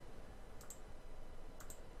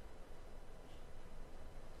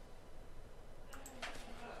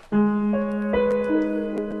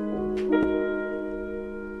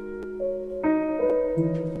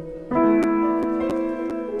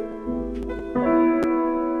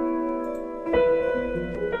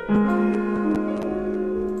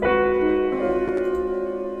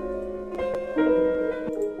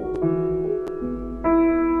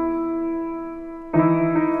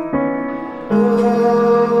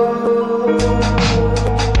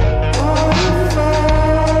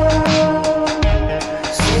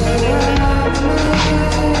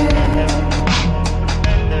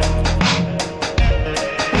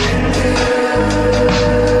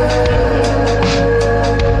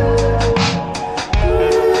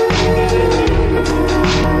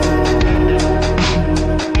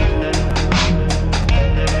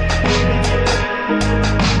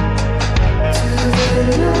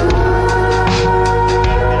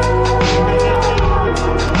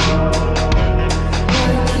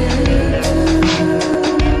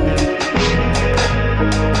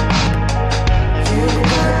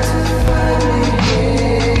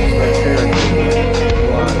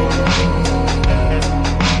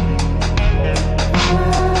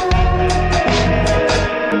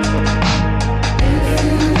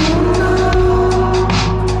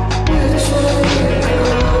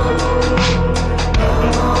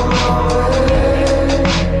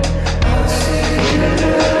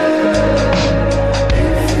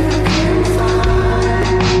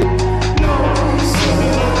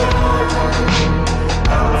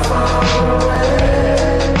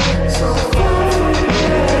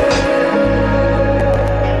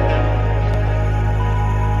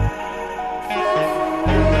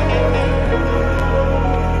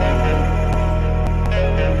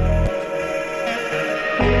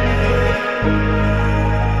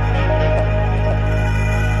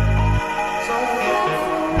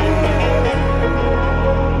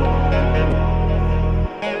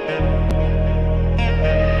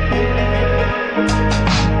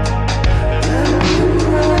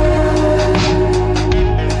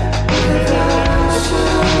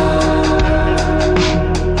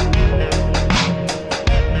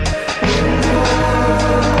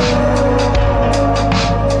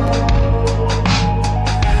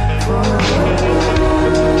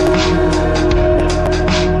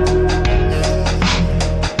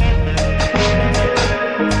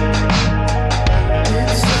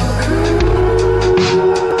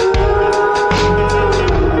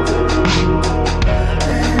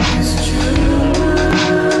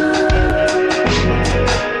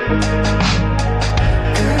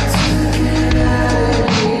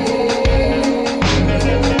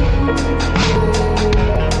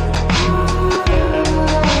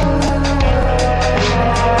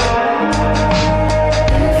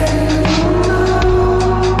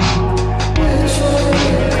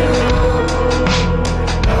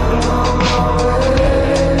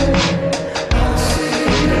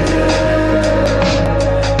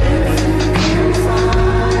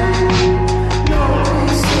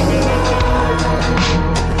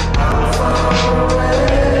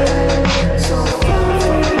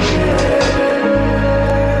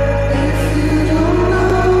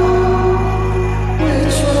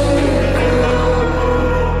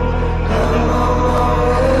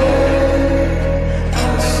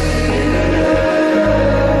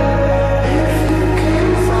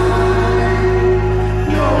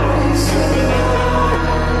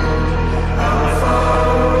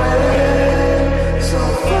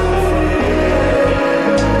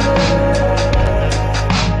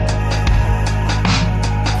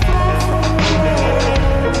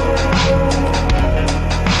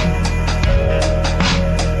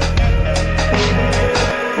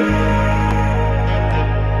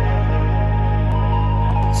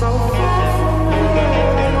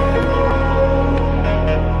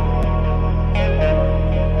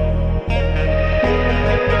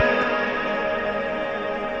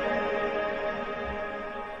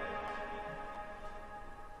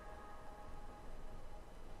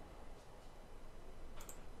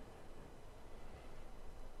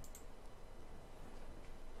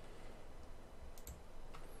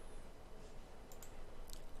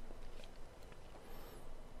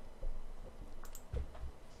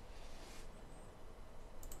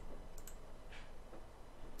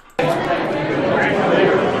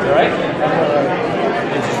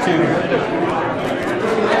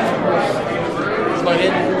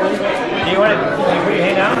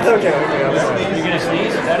Okay, I'm sorry. You're gonna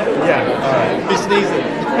sneeze? Is that it? Yeah, alright. He's sneezing.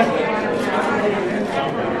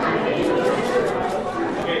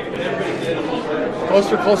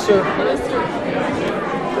 Closer.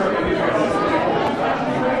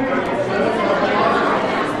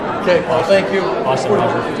 Okay, Paul, thank you. Awesome,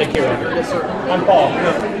 Roger. Take care, Roger. Yes, sir. I'm Paul.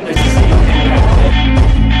 Nice to see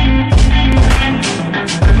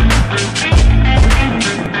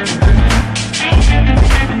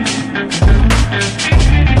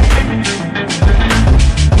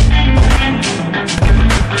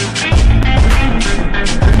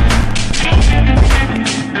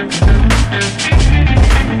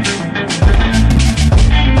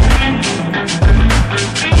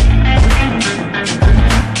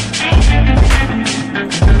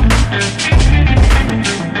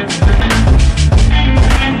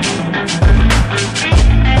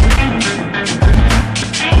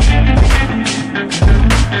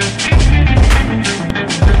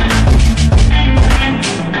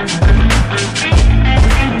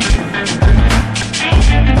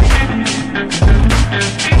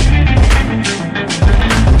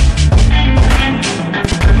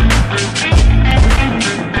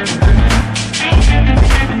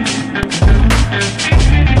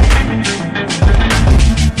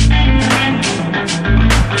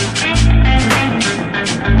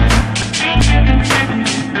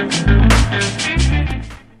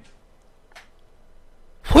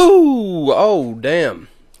Whoo! Oh, damn.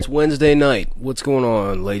 It's Wednesday night. What's going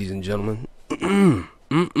on, ladies and gentlemen?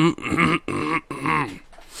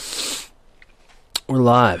 We're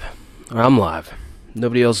live. Or I'm live.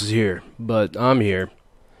 Nobody else is here, but I'm here.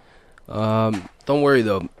 Don't worry,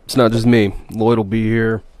 though. It's not just me. Lloyd will be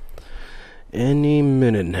here any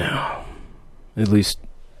minute now. At least,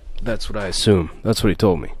 that's what I assume. That's what he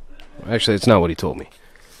told me. Actually, it's not what he told me.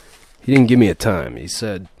 He didn't give me a time. He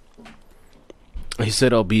said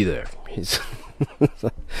I'll be there.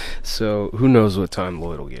 So, who knows what time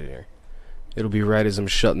Lloyd will get here. It'll be right as I'm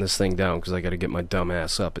shutting this thing down, because I gotta get my dumb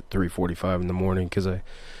ass up at 3:45 in the morning, because I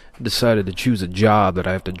decided to choose a job that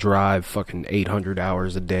I have to drive fucking 800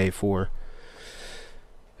 hours a day for.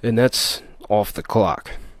 And that's off the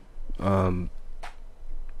clock.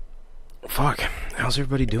 Fuck. How's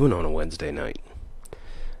everybody doing on a Wednesday night?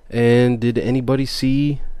 And did anybody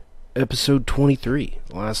see episode 23?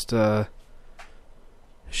 Last,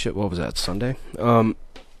 shit, what was that, Sunday? Daniele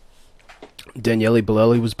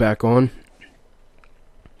Bolelli was back on.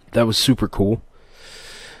 That was super cool.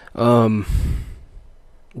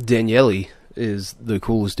 Daniele is the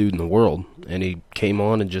coolest dude in the world, and he came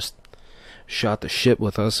on and just shot the shit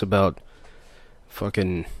with us about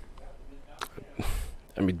fucking,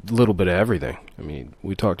 a little bit of everything.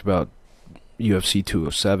 We talked about UFC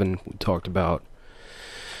 207, we talked about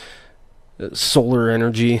solar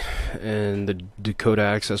energy and the Dakota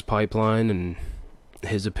Access Pipeline and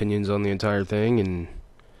his opinions on the entire thing, and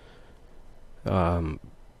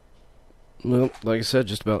well, like I said,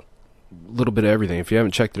 just about a little bit of everything. If you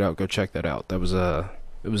haven't checked it out, go check that out. It was a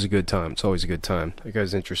good time. It's always a good time. That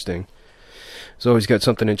guy's interesting. He's always got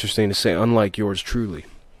something interesting to say, unlike yours truly.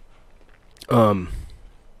 I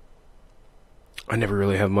never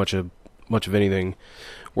really have much of anything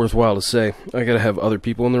worthwhile to say. I gotta have other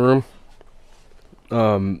people in the room.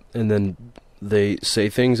 And then they say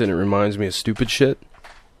things and it reminds me of stupid shit.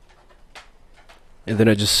 And then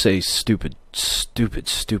I just say stupid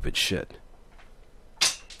shit.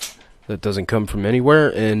 That doesn't come from anywhere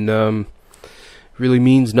and really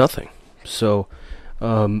means nothing. So,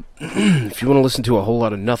 if you want to listen to a whole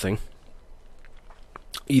lot of nothing,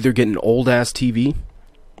 either get an old ass TV,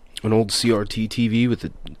 an old CRT TV with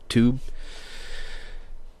a tube,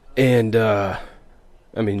 and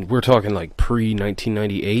we're talking like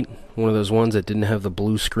pre-1998, one of those ones that didn't have the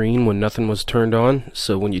blue screen when nothing was turned on,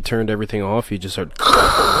 so when you turned everything off, you just heard,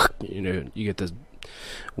 you get this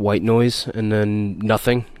white noise, and then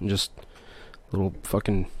nothing, just little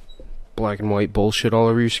fucking black and white bullshit all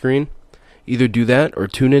over your screen. Either do that, or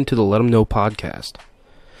tune into the Let 'Em Know podcast,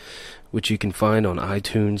 which you can find on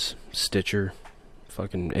iTunes, Stitcher,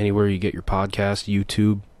 fucking anywhere you get your podcast,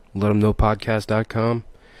 YouTube, letemknowpodcast.com,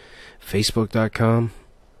 facebook.com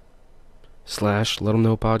 /Let 'Em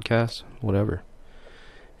Know podcast, whatever.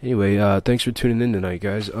 Anyway, thanks for tuning in tonight,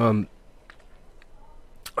 guys. I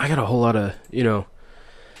got a whole lot of,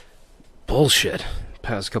 bullshit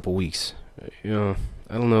past couple weeks. I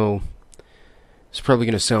don't know. It's probably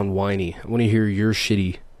going to sound whiny. I want to hear your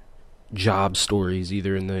shitty job stories,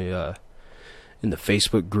 either in the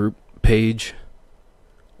Facebook group page,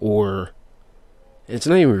 or it's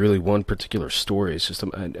not even really one particular story. It's just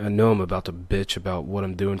I know I'm about to bitch about what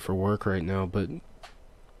I'm doing for work right now, but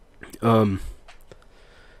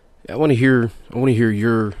I want to hear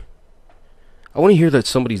that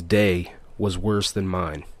somebody's day was worse than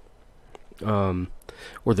mine.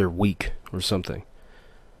 Or their week or something.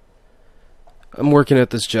 I'm working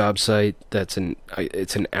at this job site it's an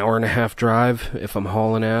hour and a half drive if I'm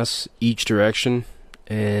hauling ass each direction,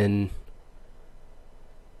 and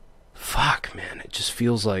fuck, man, it just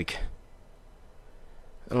feels like,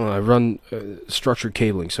 I don't know, I run structured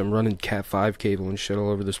cabling, so I'm running Cat 5 cable and shit all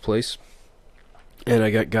over this place. And I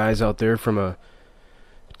got guys out there from a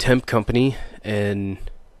temp company, and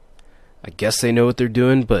I guess they know what they're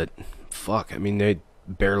doing, but fuck, I mean, they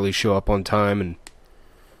barely show up on time, and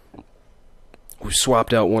we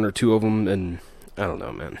swapped out one or two of them, and I don't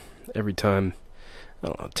know, man. Every time, I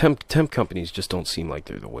don't know, temp companies just don't seem like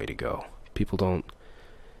they're the way to go. People don't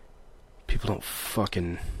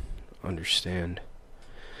fucking understand.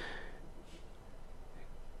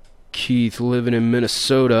 Keith, living in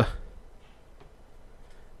Minnesota,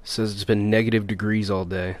 says it's been negative degrees all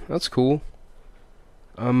day. That's cool.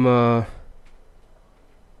 I'm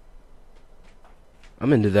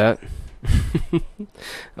into that. I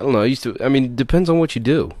don't know. I mean, it depends on what you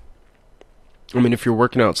do. I mean, if you're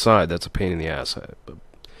working outside, that's a pain in the ass.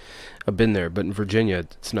 I've been there, but in Virginia,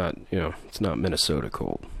 it's not, it's not Minnesota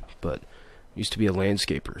cold. But I used to be a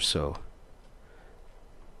landscaper, so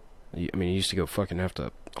I mean, you used to go fucking have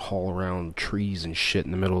to haul around trees and shit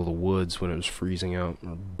in the middle of the woods when it was freezing out,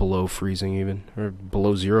 or below freezing even, or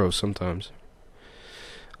below zero sometimes.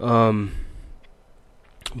 But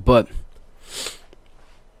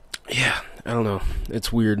yeah, I don't know.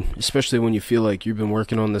 It's weird, especially when you feel like you've been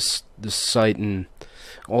working on this site and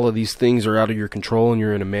all of these things are out of your control and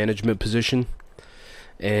you're in a management position,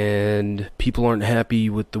 and people aren't happy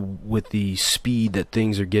with the speed that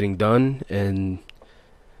things are getting done, and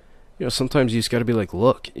sometimes you just got to be like,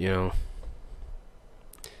 look, there's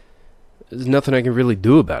nothing I can really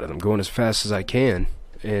do about it. I'm going as fast as I can,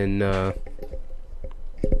 and that's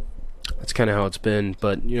kind of how it's been.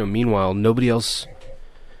 But meanwhile, nobody else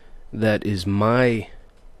that is my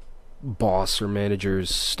boss or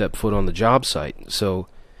managers step foot on the job site, so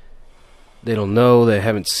they don't know, they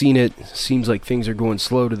haven't seen it. Seems like things are going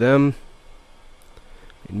slow to them,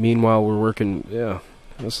 and meanwhile we're working.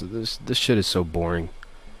 This shit is so boring.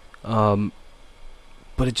 But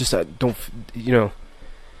it just, you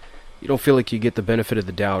don't feel like you get the benefit of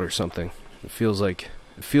the doubt or something. It feels like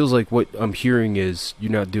what I'm hearing is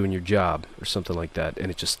you're not doing your job or something like that, and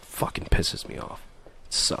it just fucking pisses me off.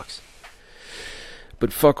 It sucks.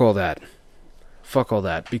 But fuck all that,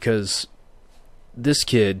 because this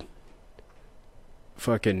kid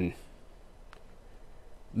fucking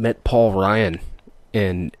met Paul Ryan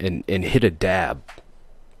and hit a dab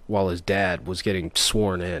while his dad was getting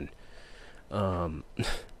sworn in.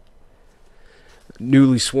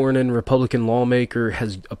 Newly sworn in Republican lawmaker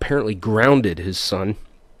has apparently grounded his son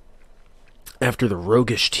after the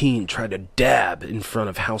roguish teen tried to dab in front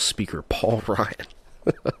of House Speaker Paul Ryan.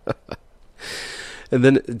 And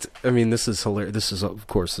then, this is hilarious. This is, of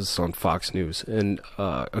course, this is on Fox News. And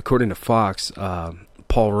according to Fox,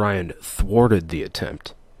 Paul Ryan thwarted the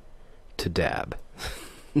attempt to dab.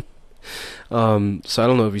 So I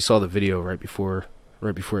don't know if you saw the video right before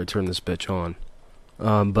I turned this bitch on.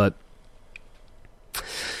 But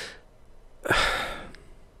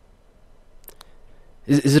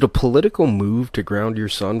is it a political move to ground your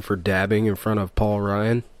son for dabbing in front of Paul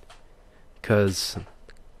Ryan? Because,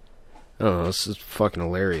 I don't know, this is fucking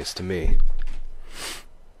hilarious to me.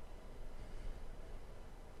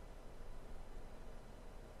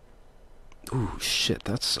 Ooh, shit,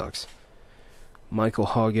 that sucks. Michael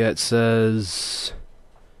Hoggett says,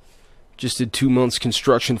 just did 2 months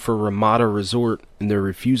construction for Ramada Resort, and they're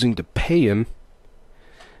refusing to pay him,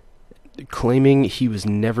 claiming he was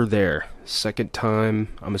never there. Second time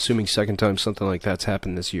something like that's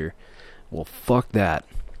happened this year. Well, fuck that.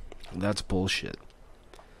 That's bullshit.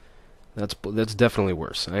 That's definitely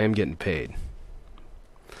worse. I am getting paid.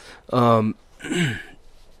 So,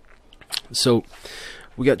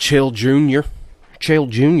 we got Chael Jr. Chael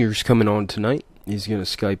Jr.'s coming on tonight. He's going to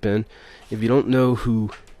Skype in. If you don't know who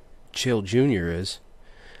Chael Jr. is,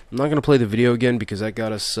 I'm not going to play the video again because that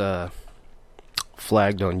got us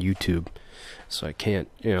flagged on YouTube. So I can't,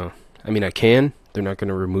 I can. They're not going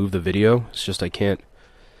to remove the video. It's just I can't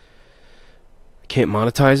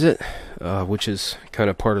monetize it, which is kind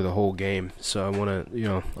of part of the whole game. So I want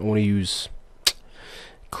to use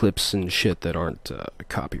clips and shit that aren't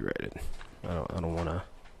copyrighted. I don't want to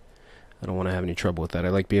have any trouble with that. I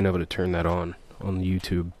like being able to turn that on the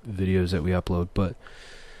YouTube videos that we upload. But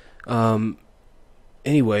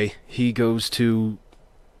anyway, he goes to,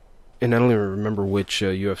 and I don't even remember which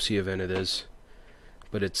UFC event it is,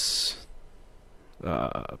 but it's,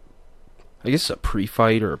 I guess a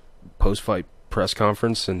pre-fight or post-fight press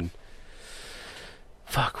conference, and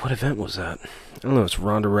fuck, what event was that? I don't know, it's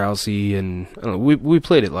Ronda Rousey, and I don't know, we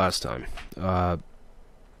played it last time.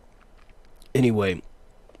 Anyway,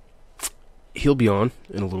 he'll be on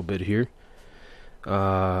in a little bit here.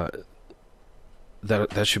 That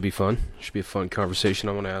should be fun. Should be a fun conversation.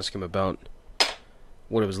 I want to ask him about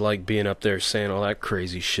what it was like being up there saying all that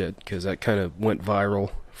crazy shit, because that kind of went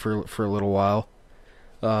viral for a little while.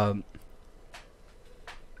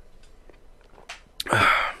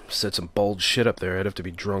 Said some bold shit up there. I'd have to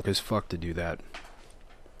be drunk as fuck to do that.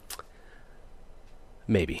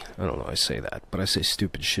 Maybe. I don't know. I say that, but I say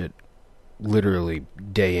stupid shit literally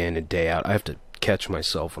day in and day out. I have to catch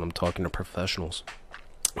myself when I'm talking to professionals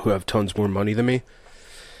who have tons more money than me.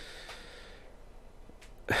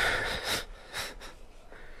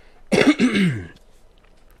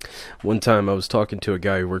 One time I was talking to a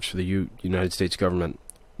guy who works for the United States government.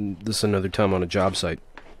 This is another time on a job site.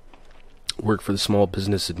 Worked for the Small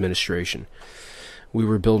Business Administration. We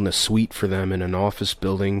were building a suite for them in an office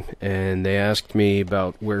building, and they asked me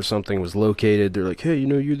about where something was located. They're like, "Hey,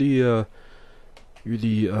 you're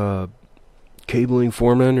the cabling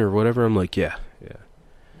foreman or whatever." I'm like, yeah.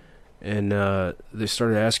 And they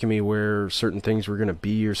started asking me where certain things were going to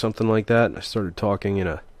be or something like that. And I started talking in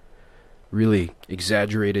a really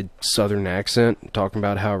exaggerated southern accent, talking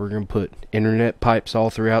about how we're going to put internet pipes all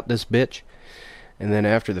throughout this bitch. And then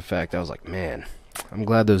after the fact, I was like, man, I'm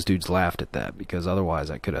glad those dudes laughed at that, because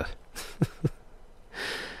otherwise I could have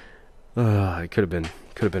it could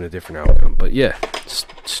have been a different outcome. But yeah,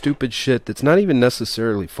 stupid shit that's not even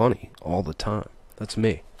necessarily funny all the time. That's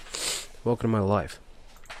me. Welcome to my life.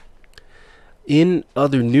 In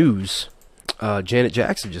other news, Janet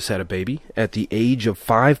Jackson just had a baby at the age of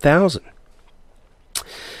 5,000.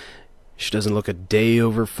 She doesn't look a day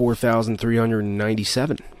over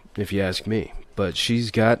 4,397, if you ask me. But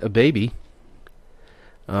she's got a baby.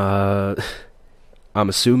 I'm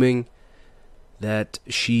assuming that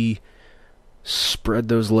she spread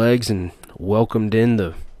those legs and welcomed in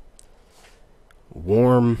the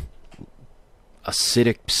warm,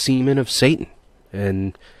 acidic semen of Satan.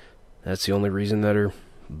 And that's the only reason that her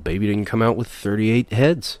baby didn't come out with 38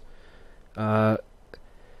 heads. I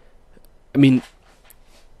mean,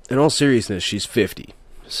 in all seriousness, she's 50.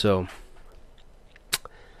 So,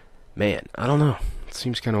 man, I don't know. It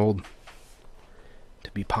seems kind of old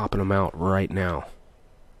to be popping them out right now.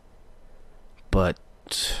 But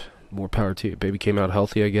more power to you. Baby came out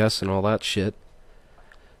healthy, I guess, and all that shit.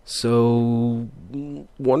 So,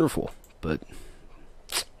 wonderful. But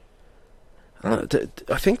I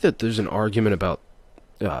think that there's an argument about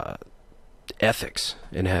ethics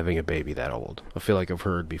in having a baby that old. I feel like I've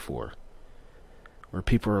heard before, where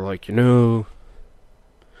people are like, maybe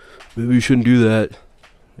you shouldn't do that.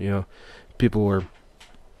 People are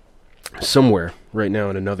somewhere right now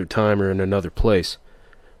in another time or in another place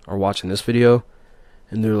are watching this video,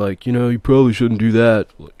 and they're like, you probably shouldn't do that,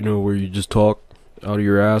 where you just talk out of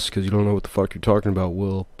your ass because you don't know what the fuck you're talking about.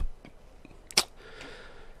 Well,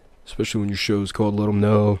 especially when your show's called Let 'Em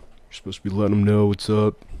Know. You're supposed to be letting them know what's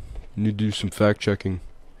up. You need to do some fact checking.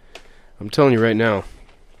 I'm telling you right now,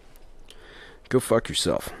 go fuck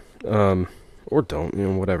yourself. Or don't,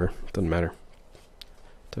 whatever. Doesn't matter.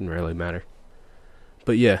 Doesn't really matter.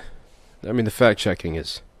 But yeah, I mean, the fact checking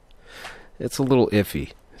it's a little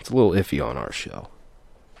iffy. It's a little iffy on our show.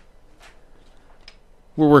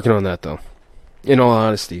 We're working on that, though. In all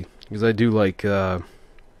honesty, because I do like, to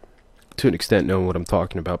an extent, know what I'm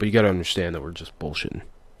talking about, but you gotta understand that we're just bullshitting.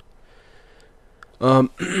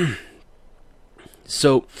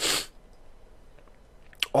 So,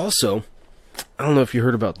 also, I don't know if you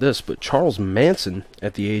heard about this, but Charles Manson,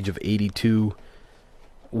 at the age of 82,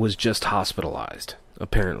 was just hospitalized,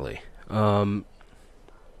 apparently. And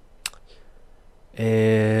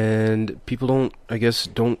people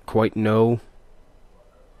don't quite know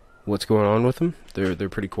what's going on with him. They're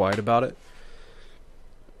pretty quiet about it.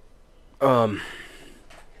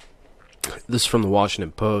 This is from the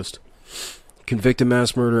Washington Post. Convicted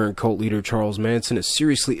mass murderer and cult leader Charles Manson is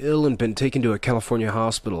seriously ill and been taken to a California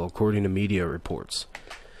hospital, according to media reports.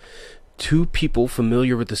 Two people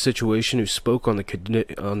familiar with the situation who spoke on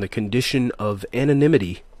the condition of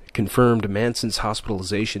anonymity confirmed Manson's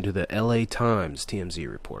hospitalization to the LA Times, TMZ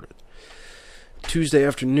reported. Tuesday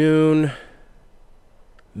afternoon,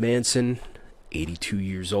 Manson, 82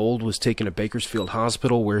 years old, was taken to Bakersfield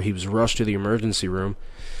Hospital, where he was rushed to the emergency room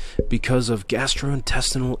because of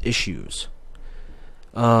gastrointestinal issues.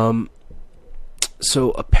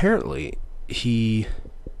 So apparently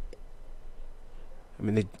I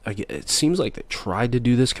mean, it seems like they tried to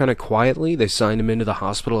do this kind of quietly. They signed him into the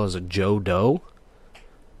hospital as a Joe Doe.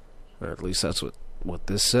 Or at least that's what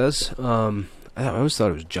this says. I always thought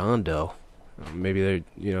it was John Doe. Maybe they,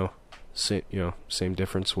 same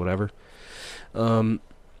difference, whatever. Yeah,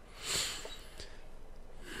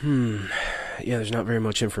 there's not very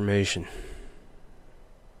much information.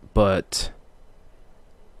 But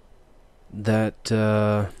that,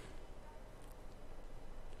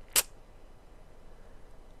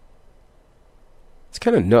 it's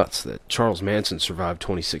kind of nuts that Charles Manson survived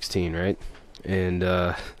 2016, right?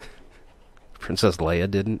 And, Princess Leia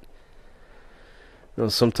didn't.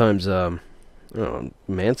 Sometimes,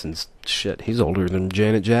 Manson's shit. He's older than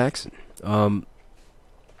Janet Jackson.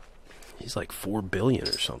 He's like 4 billion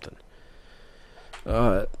or something.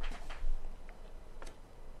 A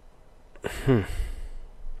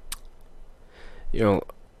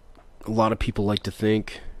lot of people like to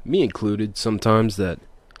think, me included, sometimes that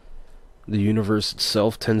the universe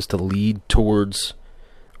itself tends to lean towards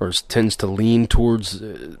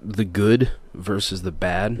the good versus the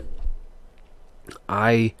bad.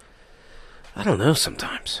 I don't know,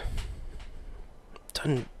 sometimes.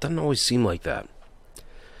 Doesn't always seem like that.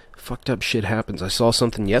 Fucked up shit happens. I saw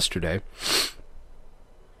something yesterday.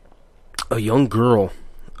 A young girl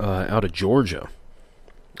out of Georgia,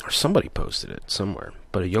 or somebody posted it somewhere,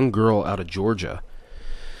 but a young girl out of Georgia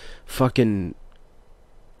fucking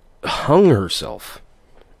hung herself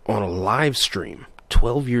on a live stream,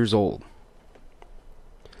 12 years old.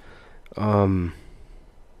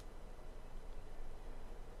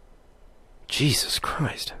 Jesus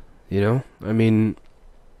Christ. I mean,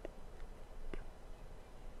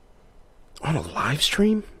 on a live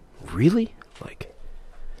stream? Really? Like,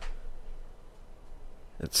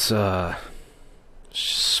 it's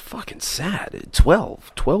just fucking sad.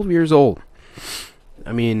 12 years old.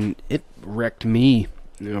 I mean, it wrecked me,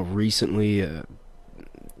 recently,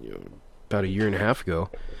 about a year and a half ago.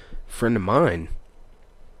 A friend of mine,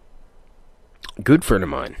 a good friend of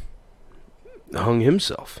mine, hung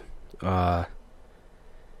himself, as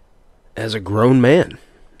a grown man.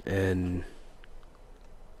 And,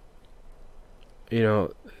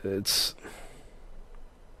 it's,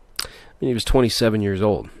 he was 27 years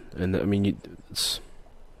old. And, I mean, it's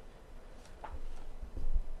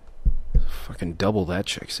fucking double that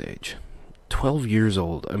chick's age. 12 years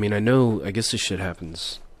old. I mean, I guess this shit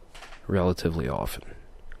happens relatively often.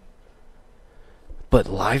 But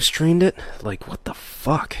live streamed it? Like, what the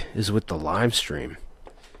fuck is with the live stream?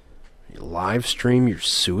 You live stream your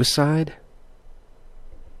suicide?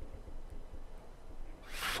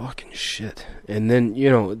 Fucking shit. And then,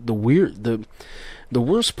 the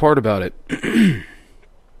worst part about it,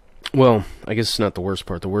 well, I guess it's not the worst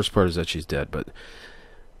part. The worst part is that she's dead, but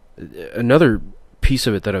another piece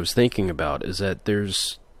of it that I was thinking about is that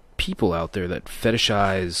there's people out there that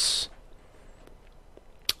fetishize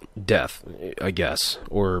death, I guess,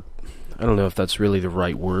 or I don't know if that's really the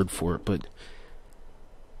right word for it, but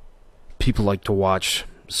people like to watch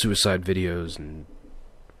suicide videos and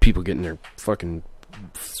people getting their fucking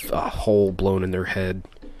hole blown in their head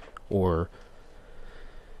or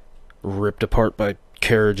ripped apart by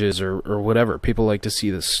carriages or whatever. People like to see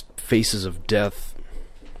this faces of death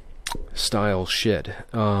style shit.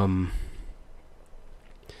 I've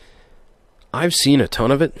seen a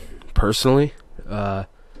ton of it personally. I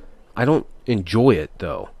don't enjoy it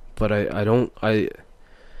though, but I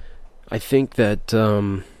think that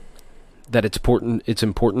that it's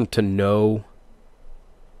important to know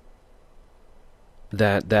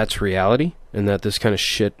that that's reality and that this kind of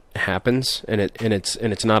shit happens and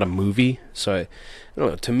it's not a movie. So I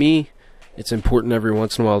don't know, to me it's important every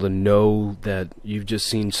once in a while to know that you've just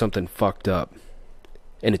seen something fucked up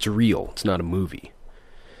and it's real. It's not a movie.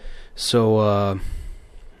 So I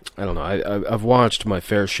don't know. I've watched my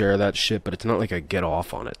fair share of that shit, but it's not like I get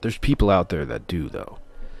off on it. There's people out there that do though.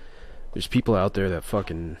 There's people out there that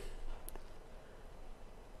fucking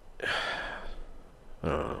I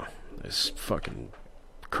don't know, just fucking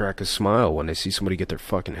crack a smile when they see somebody get their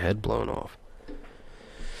fucking head blown off.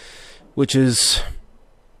 Which is,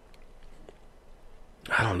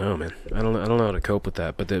 I don't know, man. I don't know how to cope with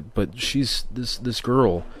that. But she's this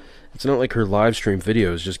girl. It's not like her live stream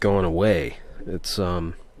video is just going away. It's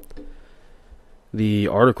the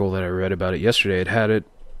article that I read about it yesterday. It had it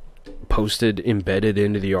posted embedded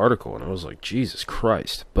into the article, and I was like, Jesus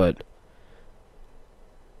Christ. But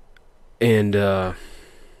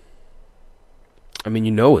I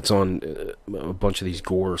mean, it's on a bunch of these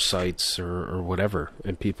gore sites or whatever,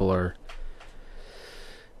 and people are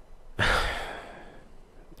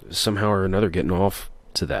somehow or another getting off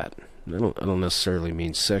to that. I don't necessarily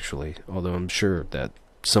mean sexually, although I'm sure that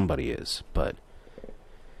somebody is, but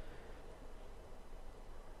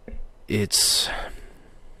it's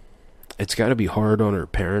got to be hard on her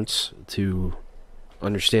parents to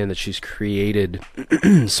understand that she's created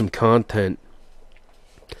some content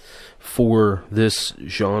for this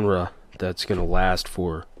genre that's going to last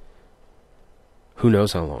for who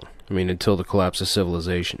knows how long. I mean, until the collapse of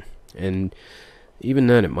civilization. And even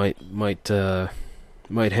then, it might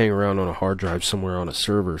hang around on a hard drive somewhere on a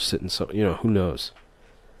server, sitting, who knows.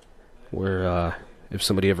 Where, if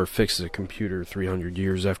somebody ever fixes a computer 300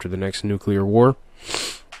 years after the next nuclear war,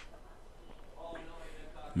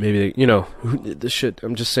 maybe this shit.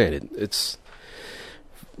 I'm just saying it's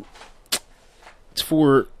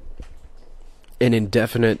for an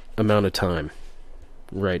indefinite amount of time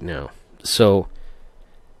right now. So,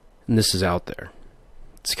 and this is out there.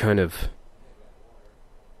 It's kind of,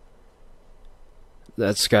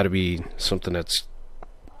 that's got to be something that's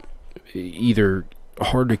either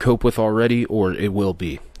hard to cope with already, or it will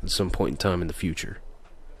be at some point in time in the future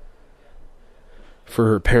for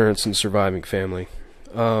her parents and surviving family.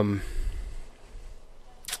 It's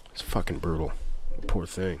fucking brutal. Poor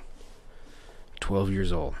thing. 12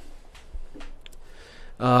 years old.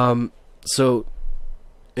 So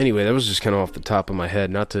anyway, that was just kind of off the top of my head,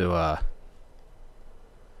 not to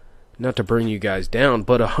bring you guys down,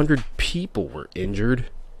 but 100 people were injured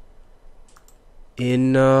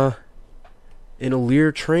in a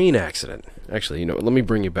Lear train accident. Actually, let me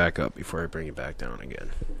bring you back up before I bring you back down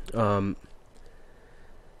again.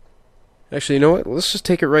 Actually, you know what? Let's just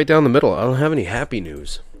take it right down the middle. I don't have any happy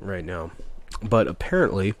news right now. But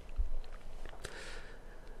apparently,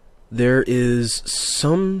 there is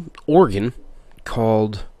some organ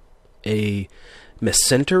called a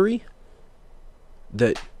mesentery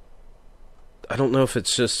that I don't know if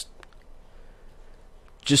it's just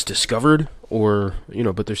discovered or,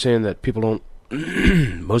 but they're saying that people don't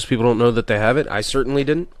most people don't know that they have it. I certainly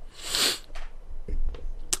didn't.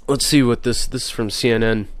 Let's see what this is from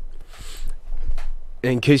CNN.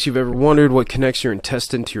 In case you've ever wondered what connects your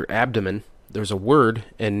intestine to your abdomen, there's a word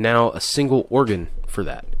and now a single organ for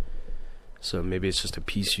that. So maybe it's just a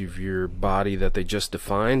piece of your body that they just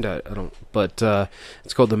defined. I don't. But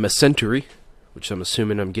it's called the mesentery, which I'm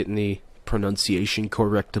assuming I'm getting the pronunciation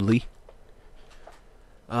correctly.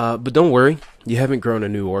 But don't worry, you haven't grown a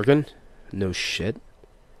new organ. No shit.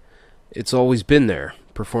 It's always been there,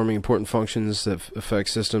 performing important functions that affect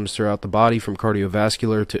systems throughout the body, from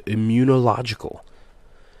cardiovascular to immunological.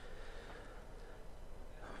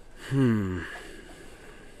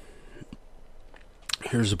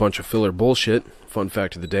 Here's a bunch of filler bullshit. Fun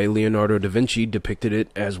fact of the day, Leonardo da Vinci depicted it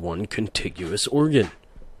as one contiguous organ.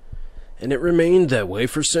 And it remained that way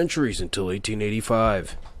for centuries until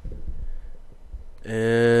 1885.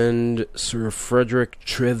 And Sir Frederick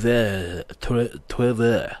Trevor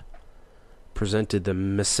presented the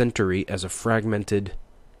mesentery as a fragmented...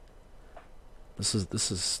 This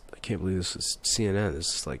is I can't believe this is CNN.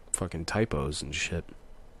 This is like fucking typos and shit.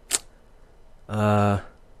 Yeah,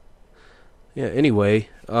 anyway,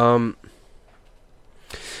 yeah,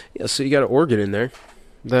 so you got an organ in there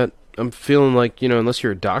that I'm feeling like, unless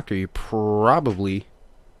you're a doctor, you probably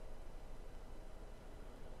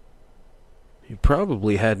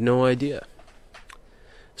had no idea.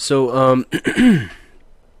 So,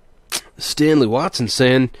 Stanley Watson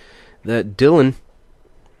saying that Dylan,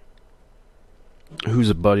 who's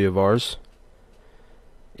a buddy of ours,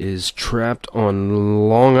 is trapped on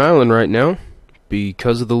Long Island right now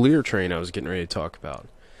because of the Lear train I was getting ready to talk about.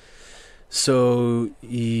 So,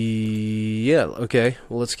 yeah, okay,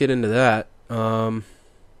 well, let's get into that. Let's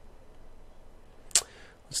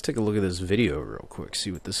take a look at this video real quick,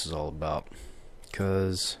 see what this is all about.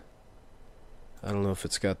 Because I don't know if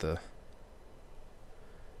it's got the...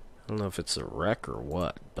 I don't know if it's a wreck or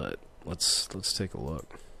what, but let's take a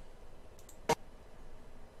look.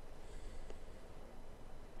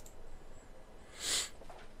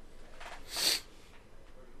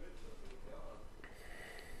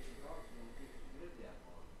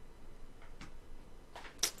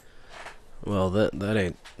 Well, that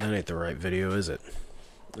ain't the right video, is it?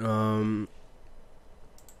 Hold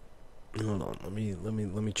on. Let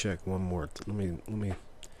me check one more. Let me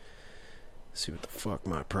see what the fuck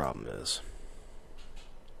my problem is.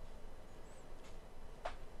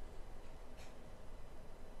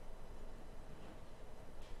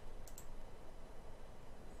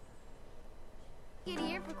 Get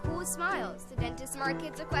here for cool smiles. The Dentist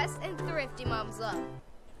Market's a quest and thrifty moms love.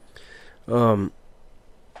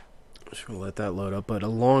 Just gonna let that load up. But a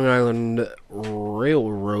Long Island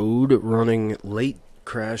railroad running late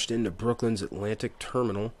crashed into Brooklyn's Atlantic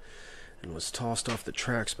Terminal and was tossed off the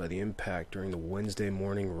tracks by the impact during the Wednesday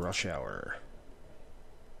morning rush hour.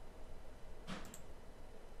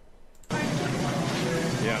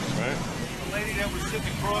 Yeah, right? The lady that was sitting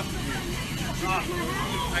across from you.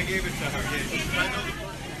 I gave it to her. Yeah, I know the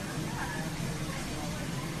person.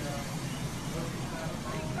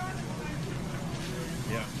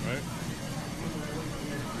 Yeah, right?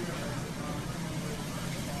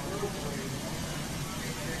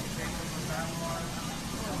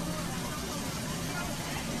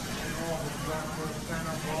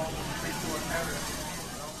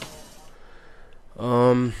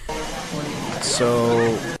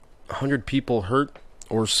 So 100 people hurt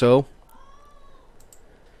or so.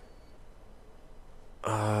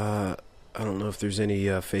 I don't know if there's any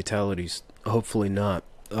fatalities. Hopefully not.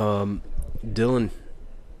 Dylan,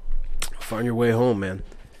 find your way home, man.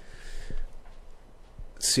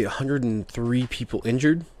 Let's see, 103 people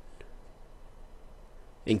injured,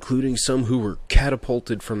 including some who were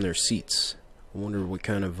catapulted from their seats. I wonder what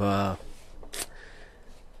kind of, that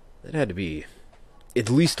had to be at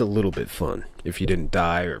least a little bit fun if you didn't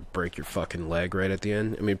die or break your fucking leg right at the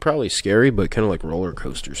end. I mean, probably scary, but kind of like roller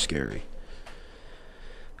coaster scary.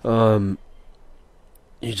 You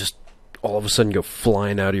just all of a sudden go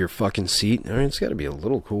flying out of your fucking seat. I mean, it's got to be a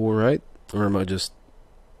little cool, right? Or am I just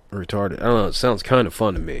retarded? I don't know. It sounds kind of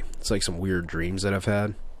fun to me. It's like some weird dreams that I've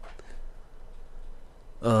had.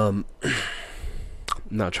 I'm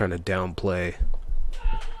not trying to downplay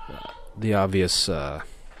the obvious kind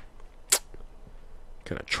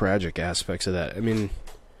of tragic aspects of that. I mean,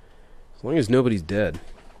 as long as nobody's dead,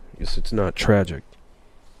 I guess it's not tragic.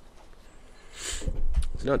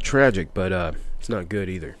 It's not tragic, but it's not good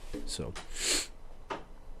either. So,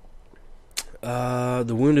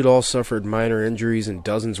 the wounded all suffered minor injuries, and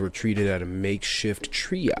dozens were treated at a makeshift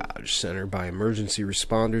triage center by emergency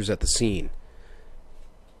responders at the scene.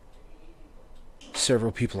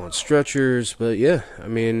 Several people on stretchers, but yeah, I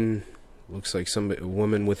mean, looks like a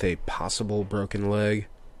woman with a possible broken leg.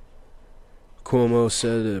 Cuomo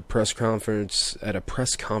said at a press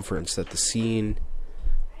conference that the scene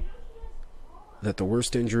that the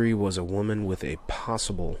worst injury was a woman with a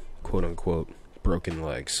possible quote-unquote broken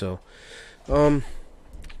leg. So, I don't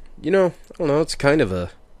know, it's kind of a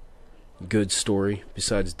good story,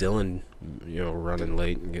 besides Dylan, running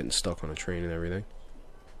late and getting stuck on a train and everything.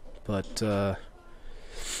 But,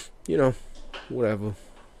 whatever.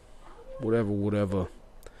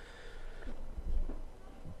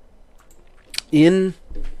 In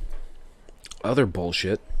other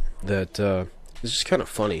bullshit that, it's just kind of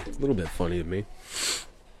funny, a little bit funny to me,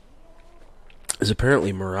 is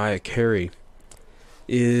apparently Mariah Carey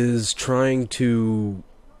is trying to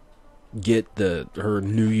get her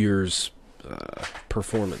New Year's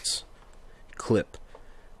performance clip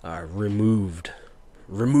removed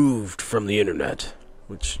from the internet,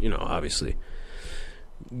 which, obviously,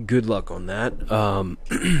 good luck on that.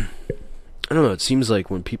 I don't know, it seems like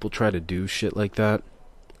when people try to do shit like that,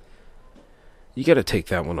 you gotta take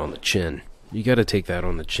that one on the chin. You gotta take that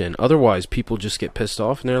on the chin. Otherwise, people just get pissed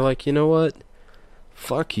off and they're like, you know what?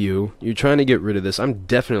 Fuck you. You're trying to get rid of this. I'm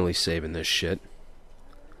definitely saving this shit.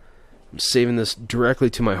 I'm saving this directly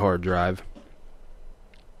to my hard drive.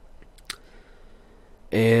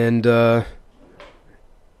 And, as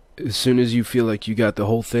soon as you feel like you got the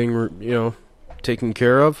whole thing, taken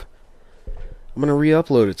care of, I'm gonna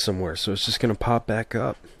re-upload it somewhere, so it's just gonna pop back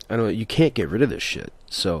up. I know you can't get rid of this shit.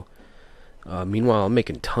 So, meanwhile, I'm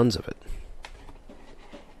making tons of it.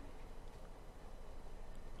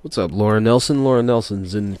 What's up, Laura Nelson? Laura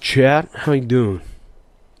Nelson's in the chat. How you doing?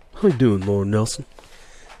 How you doing, Laura Nelson?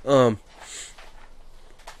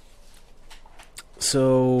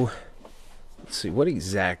 So, let's see, what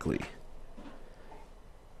exactly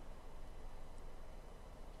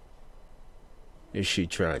is she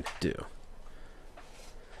trying to do?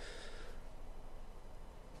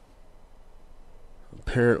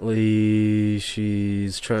 Apparently,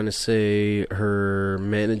 she's trying to say her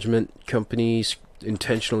management company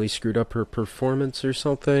intentionally screwed up her performance or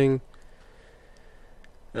something.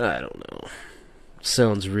 I don't know.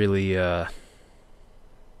 Sounds really,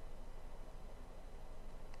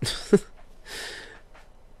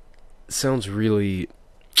 sounds really,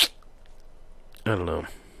 I don't know.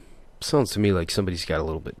 Sounds to me like somebody's got a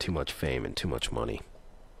little bit too much fame and too much money.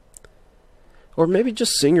 Or maybe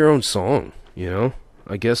just sing your own song,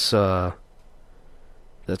 I guess, that's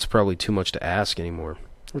probably too much to ask anymore.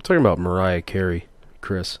 We're talking about Mariah Carey,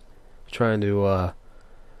 Chris. Trying to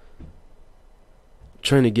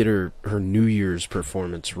get her New Year's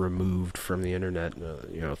performance removed from the internet,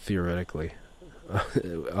 theoretically.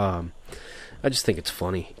 I just think it's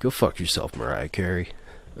funny. Go fuck yourself, Mariah Carey.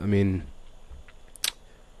 I mean,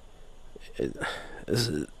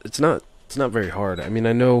 it's not very hard. I mean,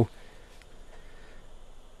 I know.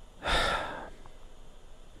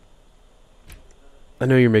 I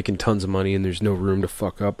know you're making tons of money and there's no room to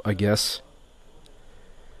fuck up, I guess.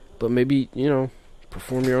 But maybe,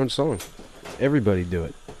 perform your own song. Everybody do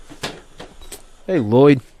it. Hey,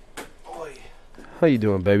 Lloyd. How you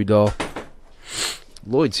doing, baby doll?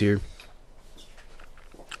 Lloyd's here.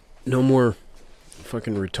 No more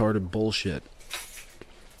fucking retarded bullshit.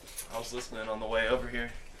 I was listening on the way over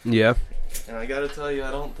here, Yeah? and I gotta tell you,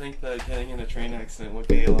 I don't think that getting in a train accident would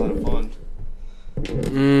be a lot of fun.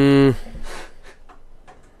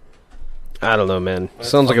 I don't know, man.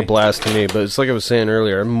 Sounds like a blast to me, but it's like I was saying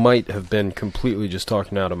earlier, I might have been completely just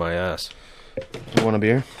talking out of my ass. You want a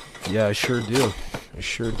beer? Yeah, I sure do. I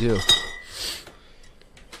sure do.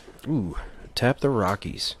 Ooh, tap the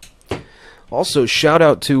Rockies. Also, shout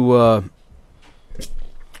out to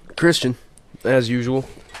Christian, as usual.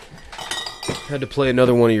 Had to play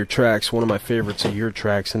another one of your tracks, one of my favorites of your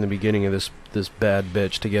tracks in the beginning of this bad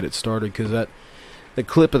bitch to get it started, because the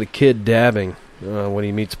clip of the kid dabbing when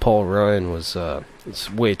he meets Paul Ryan was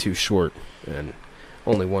it's way too short, and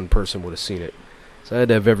only one person would have seen it. So I had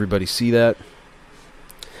to have everybody see that.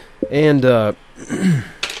 And I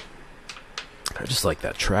just like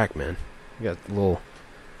that track, man. You got a little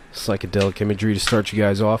psychedelic imagery to start you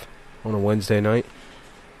guys off on a Wednesday night.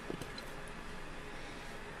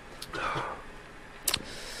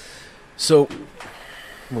 So,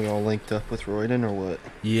 We all linked up with Roydon or what?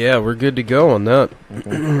 yeah, we're good to go on that.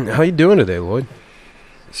 How you doing today, Lloyd?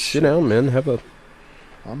 Sit down, man.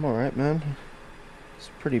 I'm alright, man. It's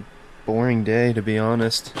a pretty boring day, to be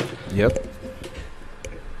honest. Yep.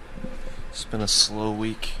 It's been a slow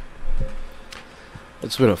week.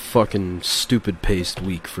 It's been a fucking stupid paced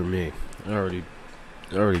week for me. I already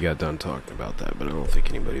got done talking about that, but I don't think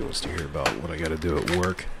anybody wants to hear about what I gotta do at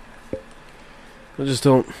work. I just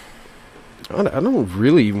don't... I don't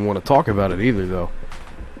really even want to talk about it either, though.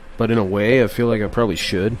 But in a way, I feel like I probably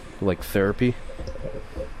should. Like therapy.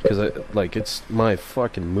 Because my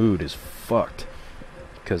fucking mood is fucked.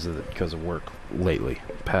 Because of work lately.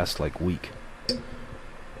 Past, week.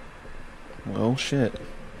 Well, shit.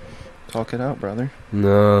 Talk it out, brother.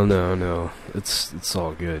 No. It's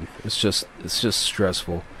all good. It's just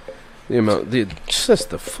stressful. Just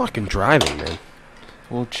the fucking driving, man.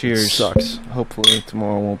 Well, cheers. It sucks. Hopefully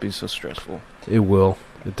tomorrow won't be so stressful. It will.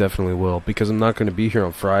 It definitely will. Because I'm not going to be here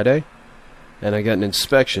on Friday. And I got an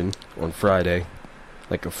inspection on Friday.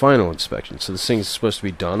 Like a final inspection. So this thing's supposed to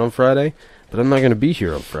be done on Friday. But I'm not going to be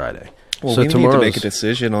here on Friday. Well, so we need to make a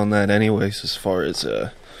decision on that anyways, as far as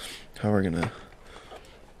how we're going to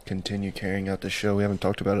continue carrying out the show. We haven't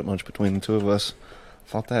talked about it much between the two of us.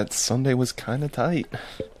 Thought that Sunday was kind of tight.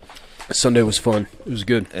 Sunday was fun. It was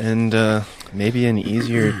good. And maybe an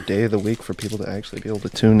easier day of the week for people to actually be able to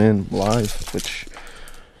tune in live, which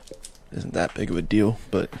isn't that big of a deal,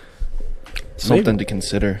 but something to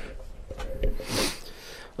consider.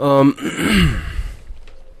 You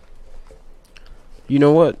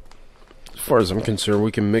know what? As far as I'm concerned,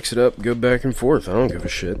 we can mix it up, go back and forth. I don't give a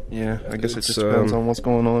shit. Yeah, I guess it just depends on what's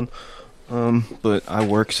going on. But I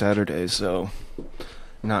work Saturday, so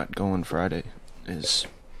not going Friday is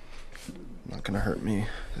not gonna hurt me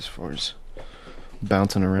as far as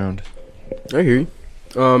bouncing around. I hear you.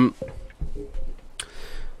 And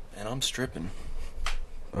I'm stripping.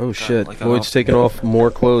 Oh shit! Lloyd's taking off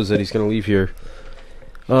more clothes that he's gonna leave here.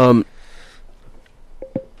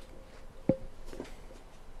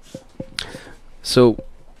 So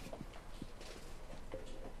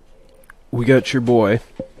we got your boy.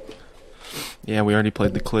 Yeah, we already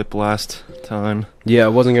played the clip last time. Yeah, I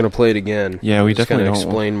wasn't gonna play it again. Yeah, we just definitely gonna don't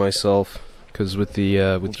explain myself because with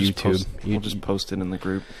the with YouTube, we'll just post it in the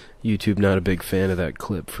group. YouTube not a big fan of that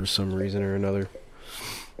clip for some reason or another.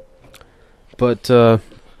 But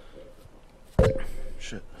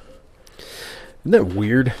shit, isn't that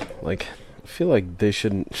weird? Like, I feel like they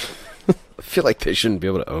shouldn't. I feel like they shouldn't be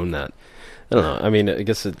able to own that. I don't know. I mean, I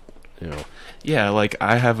guess it. Yeah, like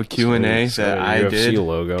I have a Q&A that I did. UFC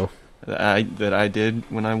logo. That I did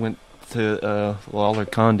when I went to Lawler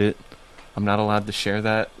Condit. I'm not allowed to share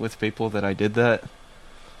that with people that I did that.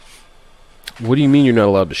 What do you mean you're not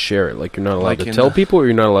allowed to share it? Like you're not allowed to tell people, or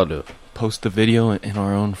you're not allowed to post the video in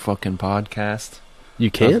our own fucking podcast?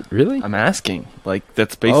 You can't? Really? I'm asking. Like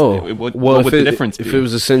that's basically what would the difference be? If it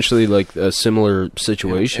was essentially like a similar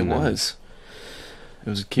situation, it was. It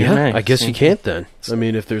was a Q&A. Yeah, I guess you can't then. I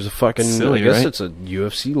mean, if there's a fucking... Silly, I guess right? it's a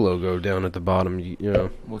UFC logo down at the bottom, you know.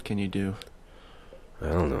 What can you do? I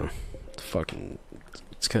don't know. It's fucking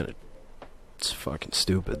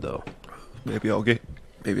stupid, though. Maybe I'll get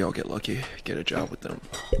maybe I'll get lucky, get a job with them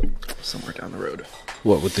somewhere down the road.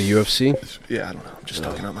 What, with the UFC? Yeah, I don't know. I'm just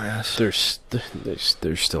talking out my ass. They're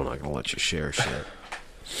still not gonna let you share shit.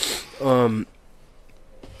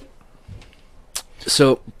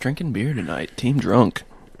 So Drinking beer tonight. Team drunk.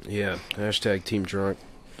 yeah, hashtag team drunk.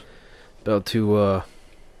 About to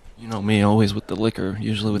You know me, always with the liquor,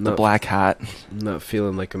 usually with the No. black hat. I'm not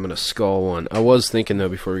feeling like I'm gonna skull one. I was thinking though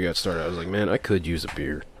before we got started, I was like, man, I could use a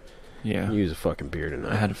beer. Yeah, Use a fucking beer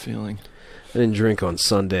tonight. I had a feeling. I didn't drink on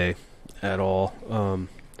Sunday at all.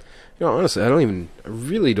 Honestly, I don't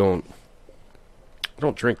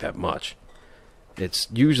drink that much. It's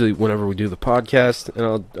usually whenever we do the podcast,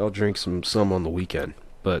 and I'll drink some on the weekend.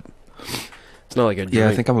 But it's not like I drink. Yeah,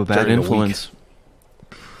 I think I'm a bad during the week. influence.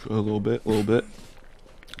 A little bit.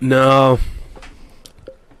 No,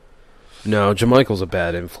 Jamichael's a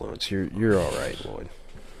bad influence. You're all right,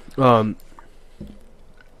 Lloyd.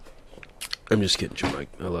 I'm just kidding, Jamaica.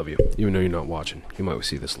 I love you, even though you're not watching. You might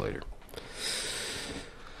see this later.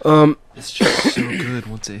 It's just so good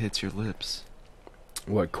once it hits your lips.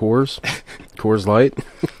 What, Coors? Coors Light?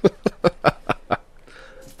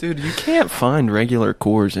 Dude, you can't find regular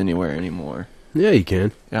Coors anywhere anymore. Yeah, you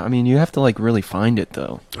can. Yeah, I mean, you have to like really find it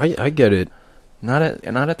though. I get it. Not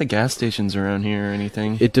at the gas stations around here or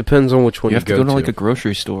anything. It depends on which one you you have to go go to like a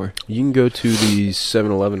grocery store. You can go to the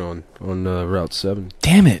 7-Eleven on Route 7.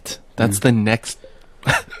 Damn it! That's the next.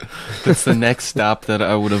 That's the next stop that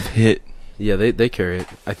I would have hit. Yeah, they carry it,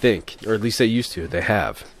 I think, or at least they used to. They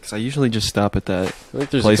have. Because I usually just stop at that I think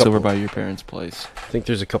there's place a couple, over by your parents' place. I think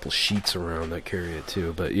there's a couple sheets around that carry it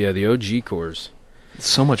too. But yeah, the OG Coors. It's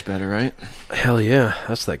so much better, right? Hell yeah,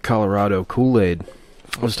 that's that Colorado Kool-Aid.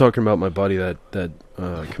 I was talking about my buddy that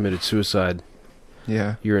committed suicide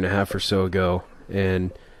Yeah. a year and a half or so ago,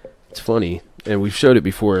 and it's funny. And we've showed it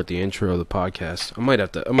before at the intro of the podcast. I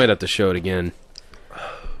might have to show it again.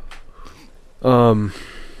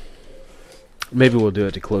 Maybe we'll do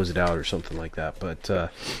it to close it out or something like that.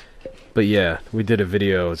 But yeah, we did a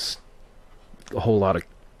video. It's a whole lot of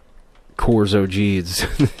Coors OGs.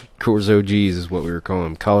 Coors OGs is what we were calling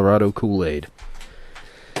them. Colorado Kool-Aid.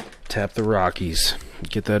 Tap the Rockies.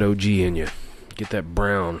 Get that OG in you. Get that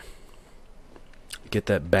brown. Get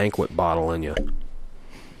that banquet bottle in you.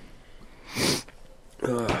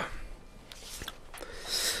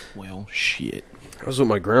 Well, shit. I was with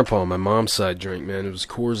my grandpa on my mom's side drink, man. It was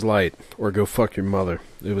Coors Light, or go fuck your mother.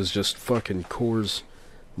 It was just fucking Coors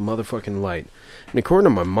motherfucking Light. And according to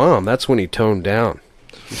my mom, that's when he toned down.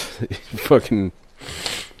 Fucking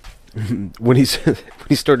when he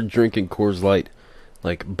started drinking Coors Light,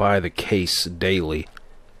 like by the case daily.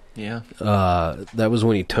 Yeah. That was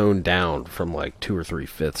when he toned down from like 2 or 3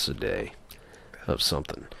 fifths a day of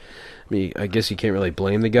something. I mean, I guess you can't really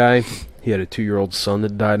blame the guy. He had a 2-year-old son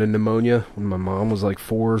that died of pneumonia when my mom was like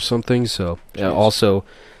 4 or something. So also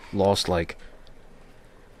lost like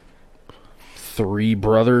 3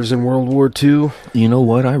 brothers in World War II. You know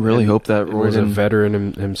what? I really hope that Was a Roydon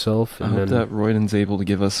veteran himself. I hope that Roydon's able to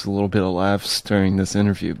give us a little bit of laughs during this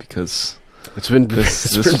interview because it's been this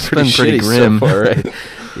it's has been pretty shitty grim. so far, right?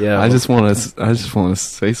 Yeah, I just want to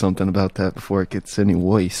say something about that before it gets any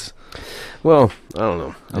worse. Well, I don't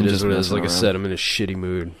know. I'm It is just what it is. messing Like I around. said, I'm in a shitty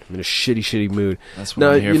mood. I'm in a shitty mood. That's what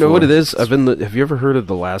Now, I'm here you know for. what it is? Have you ever heard of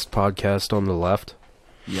the last podcast on the left?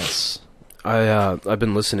 Yes. I've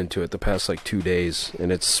been listening to it the past like 2 days,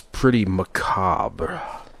 and it's pretty macabre.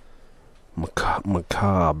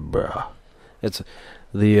 Macabre. It's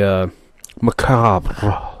the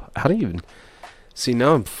macabre. How do you even see?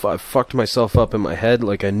 Now I fucked myself up in my head.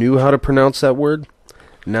 Like I knew how to pronounce that word.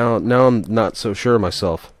 Now I'm not so sure of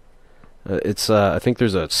myself. It's I think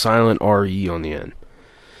there's a silent R-E on the end.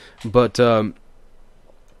 But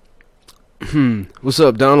what's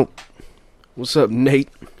up, Donald? What's up, Nate?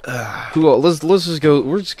 Who all, let's just go.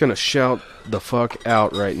 We're just gonna shout the fuck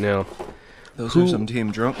out right now. Those Who- are some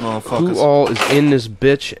team drunk motherfuckers. Who all is in this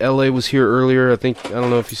bitch? LA was here earlier. I don't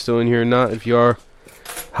know if he's still in here or not. If you are,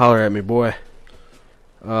 holler at me, boy.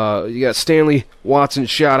 You got Stanley Watson,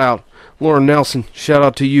 shout out. Lauren Nelson, shout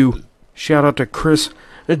out to you. Shout out to Chris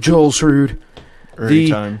Jolsrud.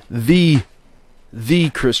 Time. The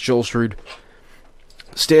Chris Jolsrud.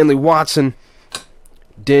 Stanley Watson.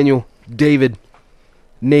 Daniel, David,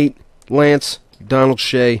 Nate, Lance, Donald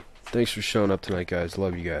Shea. Thanks for showing up tonight, guys.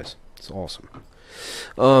 Love you guys. It's awesome.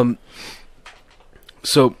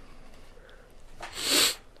 So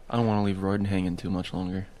I don't want to leave Roydon hanging too much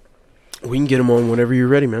longer. we can get him on whenever you're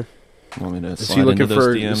ready, man. Want me to Is slide he looking into those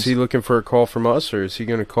for? DMs? Is he looking for a call from us, or is he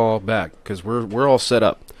going to call back? Because we're all set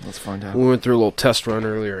up. Let's find out. We went through a little test run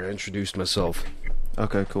earlier and I introduced myself.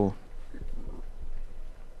 Okay, cool.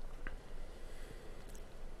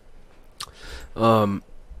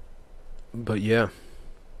 But yeah,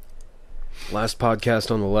 last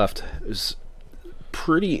podcast on the left is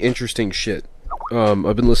pretty interesting shit.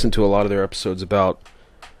 I've been listening to a lot of their episodes about.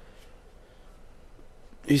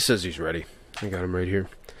 He says he's ready. I got him right here.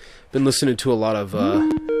 Been listening to a lot of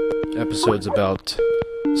episodes about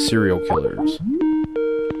serial killers.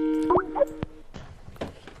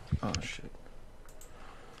 Oh shit.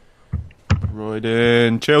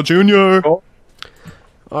 Roydon, Chael Jr.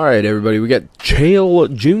 All right, everybody, we got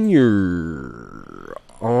Chael Jr.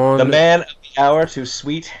 on The man of the hour, too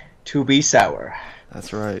sweet to be sour.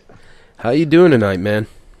 That's right. How you doing tonight, man?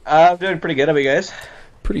 I'm doing pretty good. How about you guys?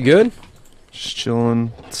 Pretty good. Just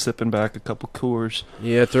chilling, sipping back a couple Coors.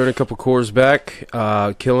 Yeah, throwing a couple cores back,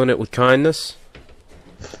 killing it with kindness.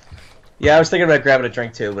 Yeah, I was thinking about grabbing a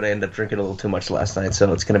drink too, but I ended up drinking a little too much last night,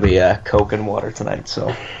 so it's going to be Coke and water tonight.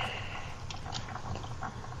 So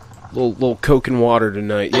Little Coke and water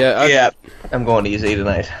tonight. Yeah, I'm going easy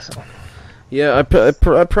tonight. So. Yeah, I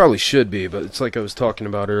probably should be, but it's like I was talking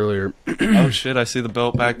about earlier. Oh shit! I see the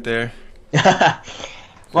belt back there.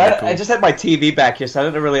 Well, cool. I just had my TV back here, so I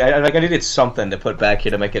didn't really. I needed something to put back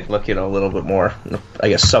here to make it look, a little bit more, I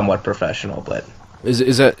guess, somewhat professional. But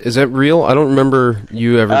Is that real? I don't remember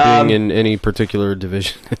you ever being in any particular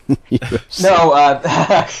division. In UFC. no,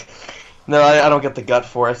 no, I don't get the gut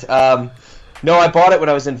for it. No, I bought it when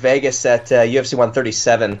I was in Vegas at UFC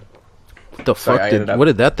 137. What the Sorry, fuck what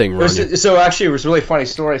did that thing run you? So actually, it was a really funny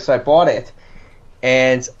story. So I bought it,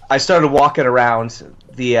 and I started walking around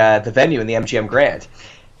the venue in the MGM Grand,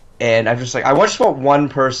 and I'm just like, I just want one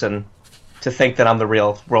person to think that I'm the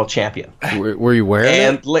real world champion. Were you wearing it?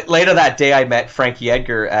 And later that day, I met Frankie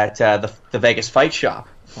Edgar at the Vegas Fight Shop.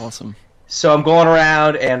 Awesome. So I'm going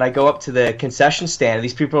around, and I go up to the concession stand. And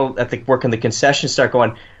these people at the work in the concession start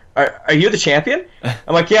going, "Are you the champion?"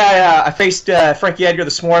 I'm like, "Yeah, I faced Frankie Edgar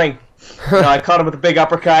this morning. I caught him with a big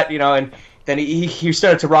uppercut, and then he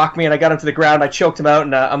started to rock me, and I got him to the ground. I choked him out,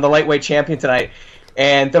 and I'm the lightweight champion tonight."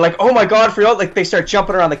 And they're like, "Oh my god, for real?" Like, they start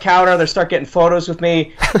jumping around the counter. They start getting photos with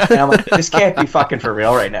me, and I'm like, "This can't be fucking for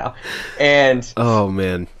real right now." And Oh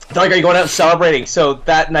man, they're like, "Are you going out and celebrating?" So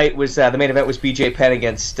that night was the main event was BJ Penn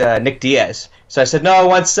against Nick Diaz. So I said, "No,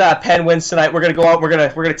 once Penn wins tonight, we're gonna go out. We're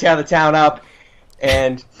gonna tear the town up."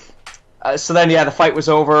 And so then, the fight was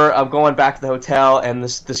over. I'm going back to the hotel, and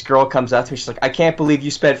this girl comes up to me. She's like, "I can't believe you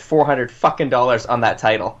spent $400 on that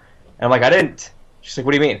title." And I'm like, "I didn't." She's like,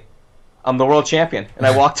 "What do you mean?" "I'm the world champion." And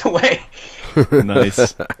I walked away.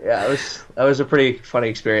 Nice. Yeah, that was a pretty funny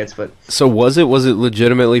experience. But So was it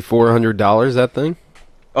legitimately $400 that thing?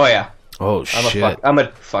 oh yeah, Oh shit! I'm a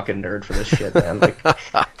fucking nerd for this shit, man. Like,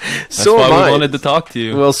 That's so why am I. we wanted to talk to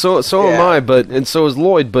you. Well, so am Yeah. I, and so is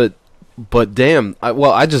Lloyd. But damn, I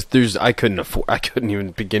couldn't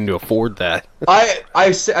even begin to afford that.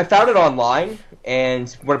 I found it online,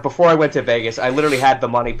 and before I went to Vegas, I literally had the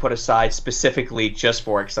money put aside specifically just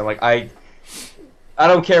for it. Because I'm like, I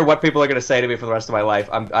don't care what people are going to say to me for the rest of my life.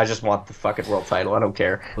 I just want the fucking world title. I don't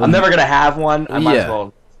care. I'm never going to have one. I might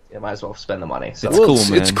as well spend the money. So. It's cool,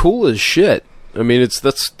 man. It's cool as shit. I mean,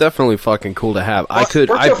 that's definitely fucking cool to have. I went to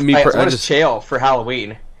Chael for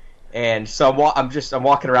Halloween, and so I'm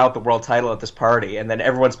walking around with the world title at this party, and then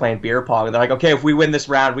everyone's playing beer pong, and they're like, "Okay, if we win this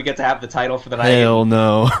round, we get to have the title for the night." Hell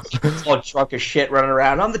no. It's all drunk as shit running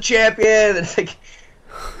around. "I'm the champion." And it's like,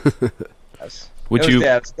 Would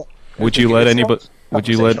you let anybody? Would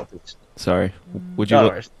you let? Sorry. Would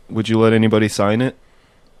you let anybody sign it?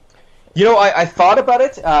 I thought about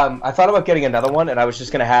it. I thought about getting another one, and I was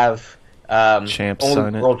just gonna have Champs only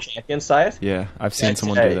sign it. world champion sign it. Yeah, I've seen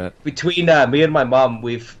someone do that. Between me and my mom,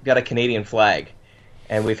 we've got a Canadian flag,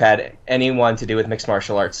 and we've had anyone to do with mixed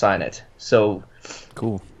martial arts sign it. So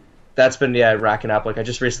Cool. that's been racking up. Like, I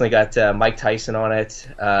just recently got Mike Tyson on it.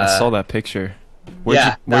 I saw that picture.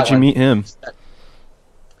 Where'd that you one. meet him?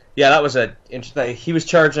 Yeah, that was he was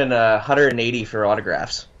charging $180 for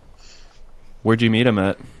autographs. Where'd you meet him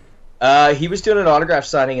at? He was doing an autograph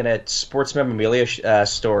signing in a sports memorabilia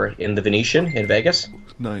store in the Venetian in Vegas.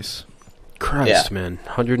 Nice. Christ, Yeah. man,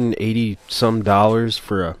 $180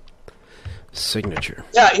 for a signature.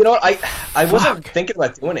 Yeah, I wasn't thinking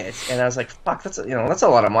about doing it, and I was like, "Fuck, that's a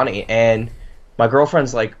lot of money." And my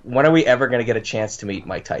girlfriend's like, "When are we ever going to get a chance to meet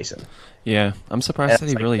Mike Tyson?" Yeah, I'm surprised that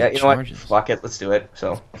he really "Yeah, charges. Fuck it, let's do it.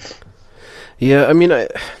 So Yeah, I mean,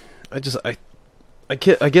 I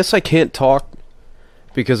guess I can't talk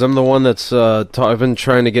because I'm the one that's I've been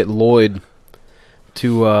trying to get Lloyd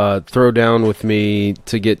to throw down with me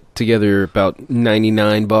to get together about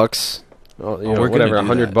 $99. we're whatever,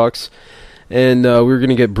 gonna do $100. And we were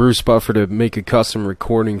gonna get Bruce Buffer to make a custom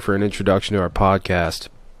recording for an introduction to our podcast.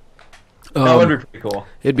 That would be pretty cool.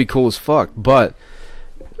 It'd be cool as fuck, but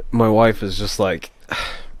my wife is just like,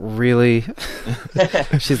 really?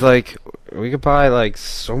 She's like, we could buy like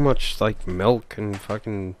so much like milk and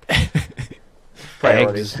fucking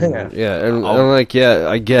Priorities. eggs. And I'm like, yeah,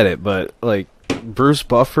 I get it, but like Bruce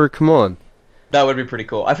Buffer, come on. That would be pretty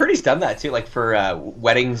cool. I've heard he's done that too, like for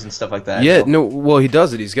weddings and stuff like that. Yeah, no, well, he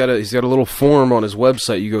does it. He's got a little form on his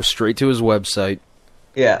website. You go straight to his website.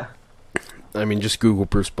 Yeah. I mean, just Google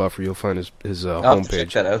Bruce Buffer. You'll find his I'll have to check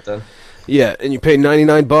homepage. that out then. Yeah, and you pay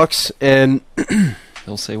 $99, and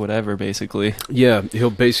He'll say whatever, basically. yeah,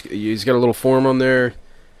 he's got a little form on there,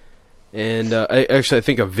 and I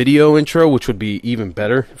think a video intro, which would be even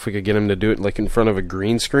better if we could get him to do it like in front of a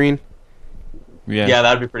green screen. Yeah,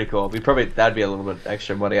 that'd be pretty cool. That'd be a little bit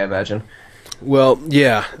extra money, I imagine. Well,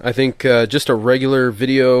 yeah, I think just a regular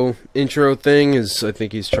video intro thing I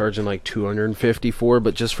think he's charging like $250 for,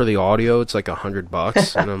 but just for the audio, it's like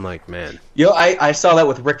 $100, and I'm like, man. I saw that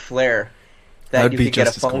with Ric Flair, that That'd you be could get a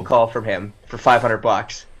just as phone cool. call from him for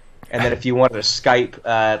 $500, and then if you wanted a Skype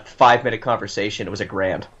 5-minute conversation, it was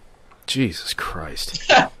 $1,000. Jesus Christ.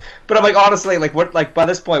 But I'm like, honestly, like what? Like by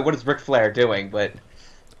this point, what is Ric Flair doing? But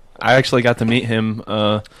I actually got to meet him.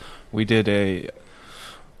 We did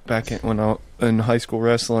when I in high school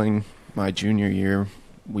wrestling, my junior year,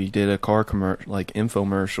 we did a car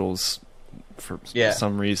infomercials for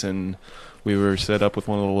some reason. We were set up with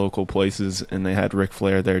one of the local places, and they had Ric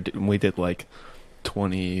Flair there. And we did like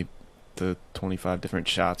 20 to 25 different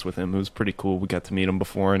shots with him. It was pretty cool. We got to meet him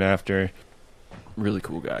before and after. Really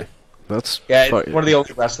cool guy. That's it's one of the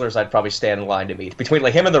only wrestlers I'd probably stand in line to meet between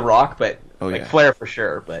like him and The Rock, but Flair for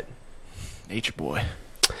sure. But Nature Boy.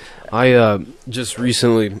 I just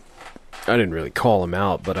recently, I didn't really call him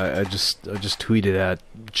out, but I just tweeted at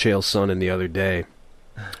Chael Sonnen the other day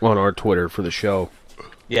on our Twitter for the show.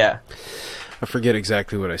 Yeah. I forget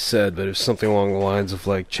exactly what I said, but it was something along the lines of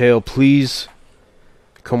like, Chael, please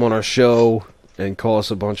come on our show and call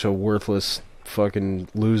us a bunch of worthless fucking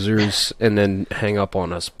losers and then hang up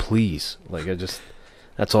on us, please. Like,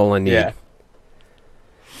 that's all I need. Yeah.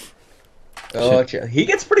 Oh, he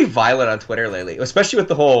gets pretty violent on Twitter lately, especially with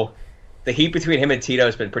the heat between him and Tito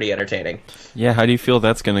has been pretty entertaining. Yeah, how do you feel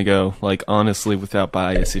that's going to go? Like, honestly, without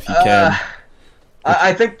bias, if you can.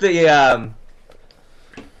 I think the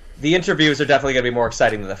interviews are definitely going to be more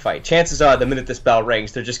exciting than the fight. Chances are, the minute this bell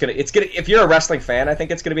rings, they're just going to... If you're a wrestling fan, I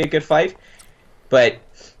think it's going to be a good fight. But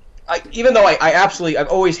even though I've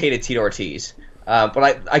always hated Tito Ortiz,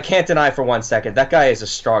 but I can't deny for 1 second, that guy is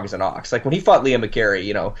as strong as an ox. Like, when he fought Liam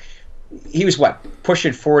McGarry, he was,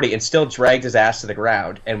 pushing 40 and still dragged his ass to the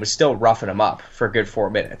ground and was still roughing him up for a good 4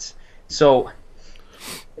 minutes. So,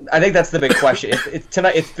 I think that's the big question.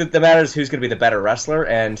 Tonight, the matter is who's going to be the better wrestler,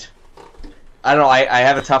 and I don't know, I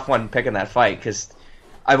have a tough one picking that fight, because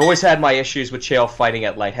I've always had my issues with Chael fighting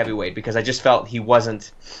at light heavyweight, because I just felt he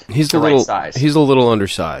wasn't right size. He's a little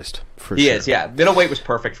undersized, for sure. He is, yeah. Middleweight was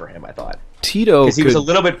perfect for him, I thought. Tito, because he was a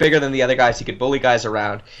little bit bigger than the other guys. He could bully guys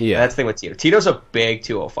around. Yeah. And that's the thing with Tito. Tito's a big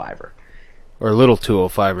 205er. Or a little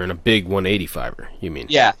 205er and a big 185er, you mean?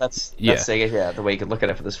 Yeah, that's the way you could look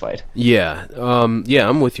at it for this fight. Yeah,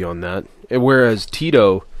 I'm with you on that. Whereas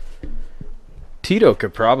Tito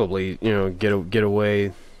could probably, get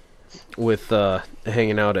away with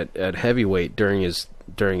hanging out at heavyweight during his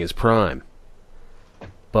prime.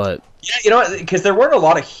 But yeah, because there weren't a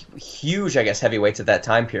lot of huge, I guess, heavyweights at that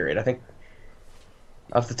time period. I think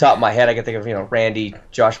off the top of my head, I can think of Randy,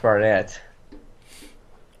 Josh Barnett.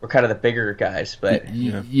 We're kind of the bigger guys, but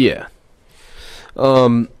yeah.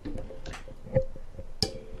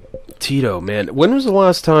 Tito, man, when was the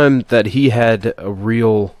last time that he had a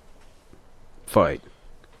real fight?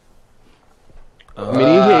 I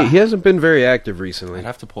mean, he hasn't been very active recently. I'd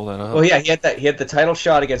have to pull that up. Well, yeah, he had the title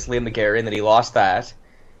shot against Liam McGarry, and then he lost that,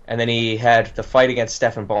 and then he had the fight against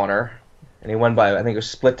Stephen Bonner, and he won by, I think it was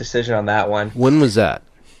split decision on that one. When was that?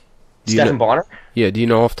 Stephen Bonner? Yeah, do you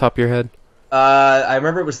know off the top of your head? I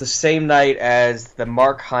remember it was the same night as the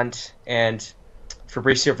Mark Hunt and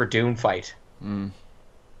Fabricio Verdun fight.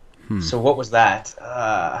 So what was that?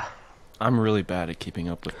 I'm really bad at keeping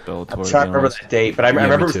up with Bellator. I'm trying to remember that date, but I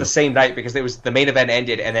remember it was too. the same night because it was the main event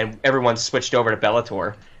ended and then everyone switched over to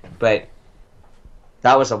Bellator. But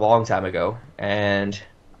that was a long time ago. And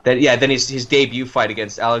then his debut fight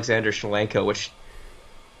against Alexander Shlemenko, which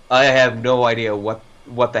I have no idea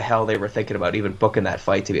what the hell they were thinking about even booking that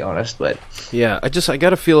fight, to be honest. But yeah, I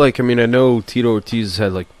gotta feel like, I know Tito Ortiz has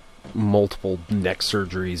had like multiple neck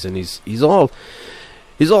surgeries and he's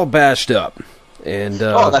all bashed up. And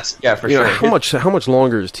that's for sure. How much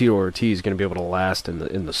longer is Tito Ortiz going to be able to last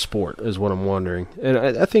in the sport is what I'm wondering. And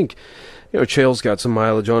I think Chael's got some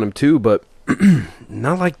mileage on him too, but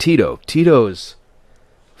not like Tito. Tito is,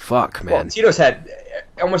 fuck, man. Well, Tito's had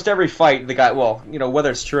almost every fight the guy. Well,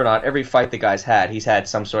 whether it's true or not, every fight the guy's had, he's had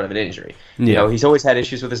some sort of an injury. Yeah. He's always had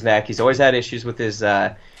issues with his neck. He's always had issues with his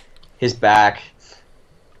back.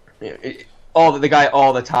 The guy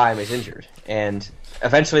all the time is injured, and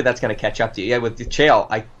eventually that's going to catch up to you. Yeah, with Chael,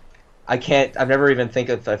 I can't. I've never even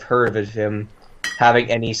I've heard of him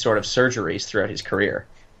having any sort of surgeries throughout his career.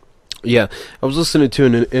 Yeah, I was listening to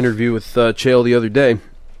an interview with Chael the other day.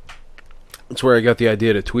 That's where I got the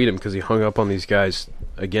idea to tweet him, because he hung up on these guys.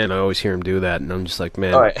 Again, I always hear him do that, and I'm just like,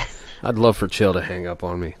 man, right. I'd love for Chael to hang up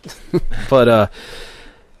on me. But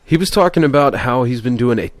he was talking about how he's been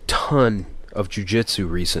doing a ton of jiu-jitsu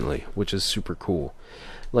recently, which is super cool.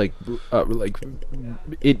 Being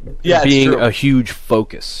a huge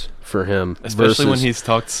focus for him, especially when he's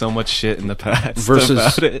talked so much shit in the past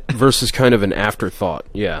about it. Versus kind of an afterthought.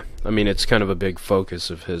 Yeah, I mean, it's kind of a big focus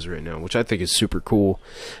of his right now, which I think is super cool.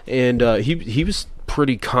 And he was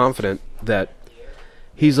pretty confident that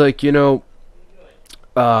he's like,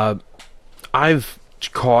 I've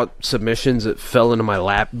caught submissions that fell into my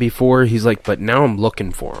lap before. He's like, but now I'm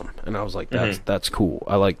looking for them, and I was like, that's cool.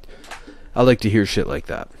 I like to hear shit like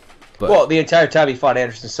that. But, well, the entire time he fought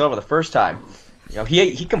Anderson Silva the first time,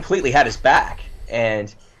 he completely had his back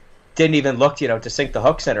and didn't even look, to sink the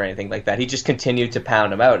hooks in or anything like that. He just continued to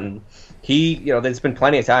pound him out, and there's been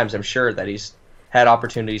plenty of times, I'm sure, that he's had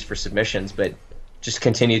opportunities for submissions, but just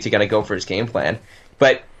continued to kind of go for his game plan.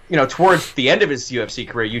 But towards the end of his UFC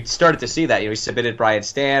career, you started to see that. He submitted Brian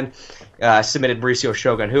Stan, submitted Mauricio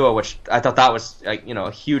Shogun Rua, which I thought that was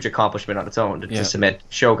a huge accomplishment on its own to submit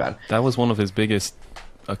Shogun. That was one of his biggest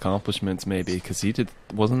accomplishments, maybe, because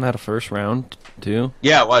wasn't that a first round too?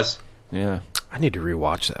 Yeah, it was. Yeah, I need to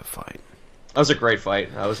rewatch that fight. That was a great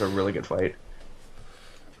fight. That was a really good fight.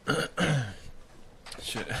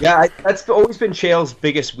 Yeah, that's always been Chael's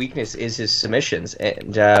biggest weakness is his submissions,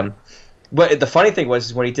 and but the funny thing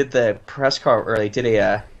was when he did the press car, or he did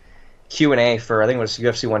a Q&A for, I think it was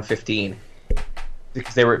UFC 115,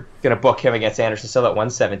 because they were going to book him against Anderson Silva at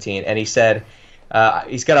 117, and he said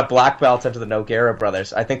he's got a black belt under the Nogueira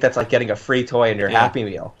brothers. I think that's like getting a free toy in your Happy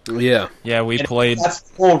Meal. Yeah. Yeah, we played. That's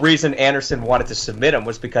the whole reason Anderson wanted to submit him,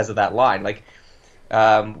 was because of that line. Like,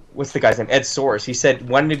 what's the guy's name? Ed Soares. He said,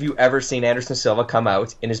 when have you ever seen Anderson Silva come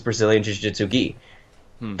out in his Brazilian Jiu-Jitsu gi?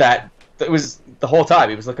 It was the whole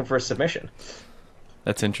time he was looking for a submission.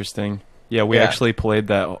 That's interesting. Yeah, we actually played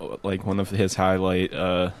that, like one of his highlight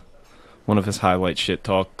shit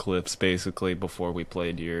talk clips, basically, before we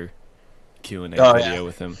played your Q&A video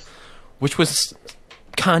with him, which was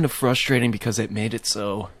kind of frustrating because it made it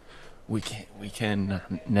so we can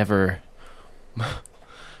never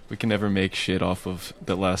make shit off of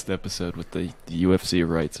the last episode with the UFC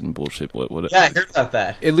rights and bullshit. What? Yeah, I heard about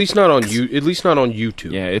that. At least not on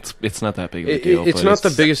YouTube. Yeah, it's not that big of a deal. It's not the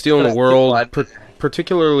biggest deal in the world,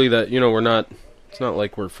 particularly that we're not. It's not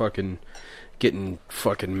like we're fucking getting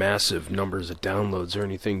fucking massive numbers of downloads or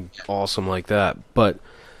anything awesome like that. But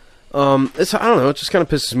I don't know. It just kind of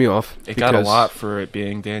pisses me off. It got a lot for it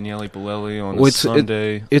being Daniele Bolelli on a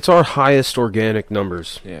Sunday. It's our highest organic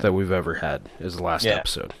numbers that we've ever had is the last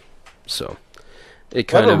episode. So it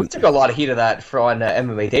kind of. We took a lot of heat of that on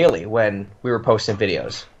MMA Daily when we were posting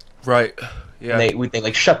videos. Right. Yeah. And they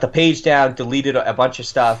like shut the page down, deleted a bunch of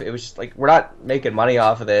stuff. It was just like, we're not making money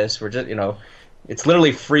off of this. We're just it's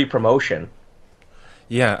literally free promotion.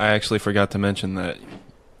 Yeah, I actually forgot to mention that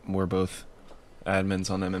we're both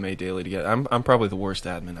admins on MMA Daily together. I'm probably the worst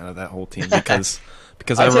admin out of that whole team because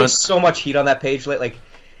I take so much heat on that page. Like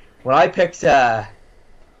when I picked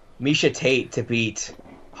Misha Tate to beat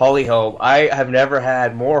Holly Holm, I have never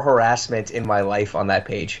had more harassment in my life on that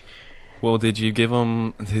page. Well, did you give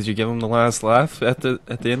him the last laugh at the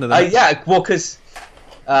end of that? Yeah, well, because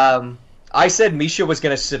I said Misha was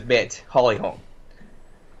going to submit Holly Holm.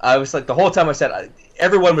 I was like, the whole time I said,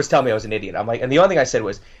 everyone was telling me I was an idiot. I'm like, and the only thing I said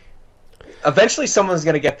was, eventually someone's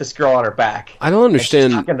going to get this girl on her back. I don't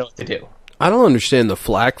understand. She's not going to know what to do. I don't understand the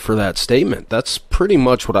flack for that statement. That's pretty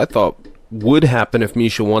much what I thought would happen if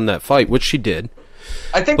Misha won that fight, which she did.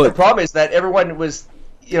 I think the problem is that everyone was,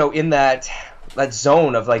 in that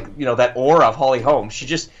zone of that aura of Holly Holm. She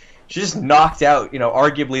just knocked out,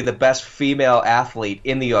 arguably the best female athlete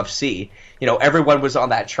in the UFC. Everyone was on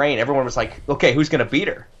that train. Everyone was like, okay, who's going to beat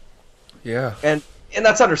her? Yeah. And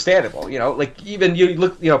that's understandable. Even you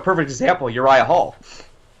look, perfect example, Uriah Hall.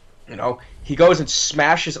 He goes and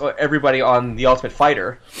smashes everybody on The Ultimate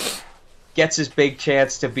Fighter, gets his big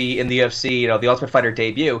chance to be in the UFC, The Ultimate Fighter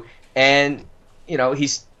debut, and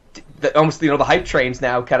he's almost the hype train's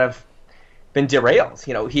now kind of been derailed.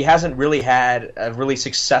 You know, he hasn't really had a really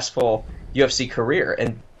successful UFC career,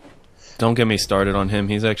 and Don't get me started on him.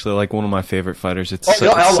 He's actually like one of my favorite fighters. It's such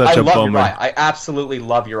I a love bummer. Uriah. I absolutely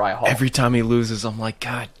love Uriah Hall. Every time he loses, I'm like,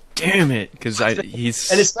 God damn it, because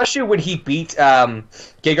he's And especially when he beat Gegard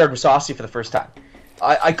Mousasi for the first time.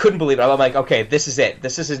 I couldn't believe it. I'm like, okay, this is it.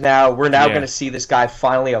 We're now going to see this guy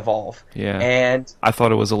finally evolve. Yeah. And I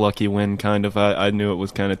thought it was a lucky win, kind of. I knew it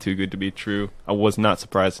was kind of too good to be true. I was not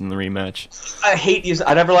surprised in the rematch.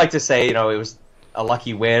 I never like to say, it was a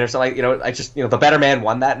lucky win or something. I just, the better man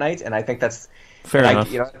won that night, and I think that's fair enough.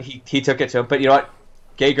 He took it to him. But you know what?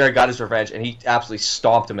 Gegard got his revenge, and he absolutely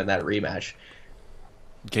stomped him in that rematch.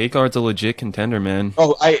 Gegard's a legit contender, man.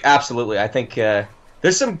 Oh, I think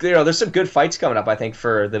there's some good fights coming up. I think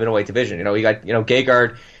for the middleweight division. You got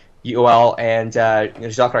Gegard, UL, and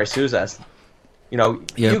Jacare Souza. You poor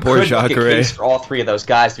could make a Jacare. case for all three of those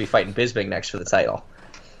guys to be fighting Bisping next for the title.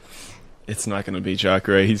 It's not going to be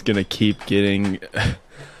Jacare. He's going to keep getting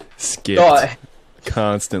skipped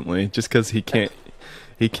constantly just because he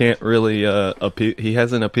can't really appeal. He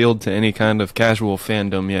hasn't appealed to any kind of casual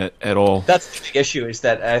fandom yet at all. That's the big issue. Is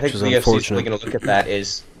that I think the UFC is really going to look at that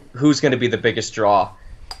is who's going to be the biggest draw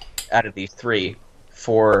out of these three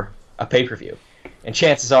for a pay-per-view, and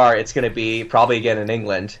chances are it's going to be probably again in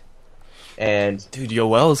England. And dude,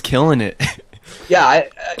 Yoel is killing it. Yeah,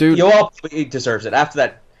 Yoel deserves it after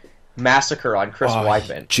that massacre on Chris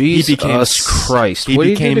Weidman. Jesus Christ! He what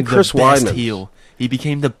became did you do to Chris the best Weidman? heel. He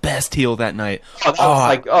became the best heel that night.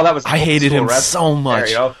 That was I hated him so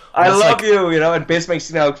much. There, I love you, and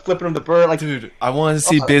Bisping's flipping him the bird. Like, dude, I want to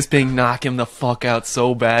see Bisping knock him the fuck out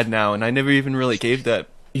so bad now, and I never even really gave that.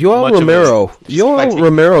 Yoel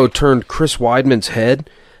Romero turned Chris Weidman's head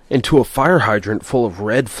into a fire hydrant full of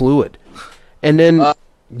red fluid, and then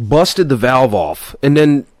busted the valve off, and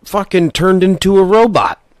then fucking turned into a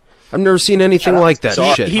robot. I've never seen anything like that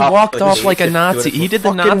shit. He walked off like a Nazi. He did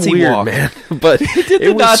the Nazi weird, walk, man. But he did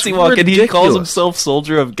the Nazi walk, and he calls ridiculous. himself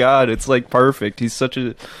Soldier of God. It's like perfect. He's such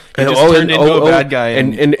a turned into a bad guy.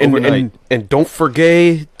 And don't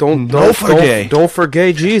forget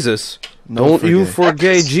Jesus. Don't you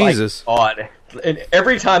forget Jesus. Odd. And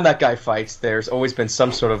every time that guy fights, there's always been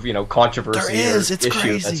some sort of controversy. There is. It's issue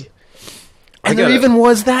crazy. And there even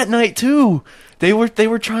was that night too. They were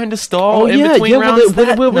trying to stall between rounds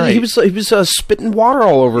night. He was spitting water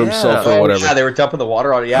all over himself or whatever. Yeah, they were dumping the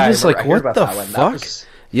water on. Yeah, I was like, what the fuck?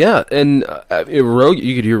 Yeah, and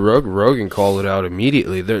you could hear Rogan call it out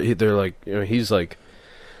immediately. They're like,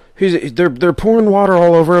 they're pouring water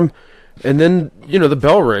all over him, and then the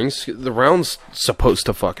bell rings. The round's supposed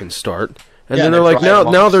to fucking start, and then they're like,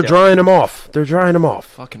 now they're drying him off. They're drying him off.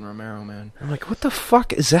 Fucking Romero, man. I'm like, what the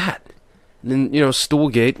fuck is that? And then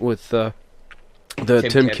Stoolgate with the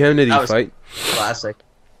Tim Kennedy fight. Classic.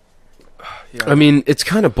 Yeah. I mean, it's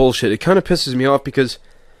kind of bullshit. It kind of pisses me off because,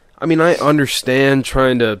 I understand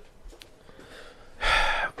trying to.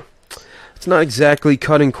 It's not exactly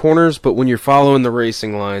cutting corners, but when you're following the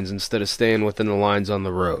racing lines instead of staying within the lines on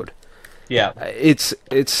the road. Yeah. It's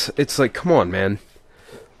like, come on, man.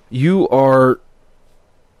 You are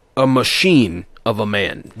a machine of a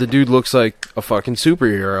man. The dude looks like a fucking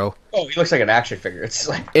superhero. Oh, he looks like an action figure. It's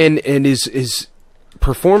like and his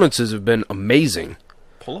performances have been amazing.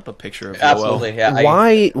 Pull up a picture of absolutely. Joel.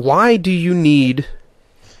 Yeah. Why do you need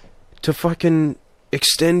to fucking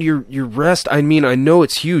extend your rest? I know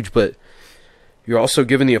it's huge, but you're also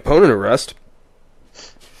giving the opponent a rest.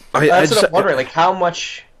 That's what I'm wondering. Like, how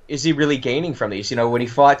much is he really gaining from these? When he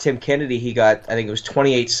fought Tim Kennedy, he got, I think it was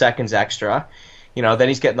 28 seconds extra. Then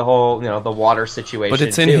he's getting the whole, the water situation. But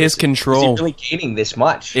it's in his control. Is he really gaining this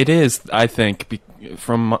much? It is, I think,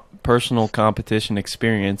 from personal competition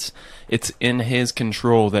experience. It's in his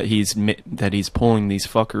control that he's pulling these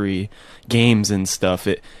fuckery games and stuff.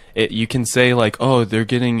 You can say like, oh, they're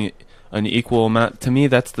getting an equal amount. To me,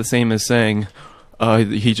 that's the same as saying,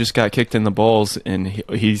 he just got kicked in the balls and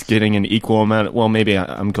he's getting an equal amount. Well, maybe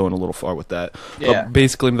I'm going a little far with that. Yeah. But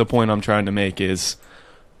basically, the point I'm trying to make is,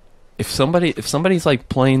 if somebody's like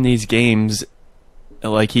playing these games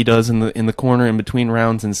like he does in the corner in between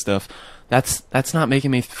rounds and stuff, that's not making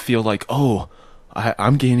me feel like, oh,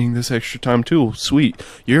 I'm gaining this extra time too. Sweet.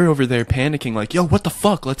 You're over there panicking like, yo, what the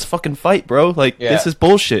fuck? Let's fucking fight, bro. Like, this is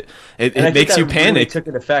bullshit. It makes you panic. Really took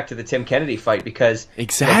an effect to the Tim Kennedy fight because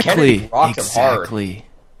Kennedy rocked him hard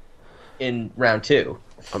in round 2.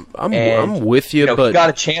 I'm with you, but he got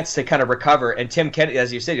a chance to kind of recover. And Tim Kennedy,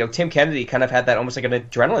 as you said, Tim Kennedy kind of had that almost like an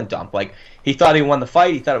adrenaline dump. Like, he thought he won the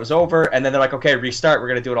fight, he thought it was over, and then they're like, okay, restart, we're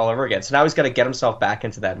going to do it all over again. So now he's got to get himself back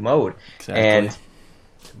into that mode. Exactly. And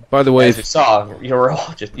by the way, as you saw,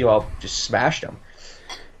 you all just smashed him.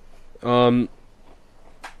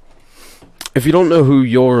 If you don't know who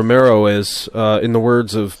Yoel Romero is, in the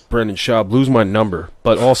words of Brendan Schaub, lose my number.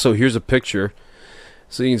 But also, here's a picture.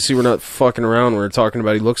 So you can see we're not fucking around. We're talking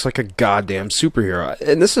about he looks like a goddamn superhero.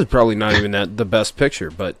 And this is probably not even the best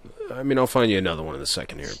picture, but, I mean, I'll find you another one in a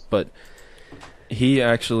second here. But he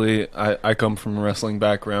actually, I come from a wrestling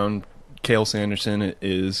background. Cael Sanderson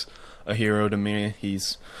is a hero to me.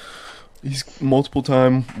 He's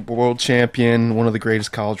multiple-time world champion, one of the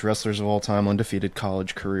greatest college wrestlers of all time, undefeated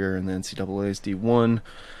college career in the NCAA's D1,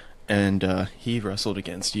 and he wrestled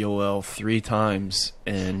against Yoel 3 times,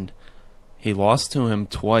 and he lost to him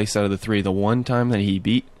twice out of the 3. The one time that he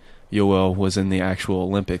beat Yoel was in the actual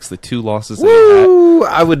Olympics. The 2 losses that he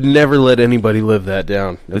had, I would never let anybody live that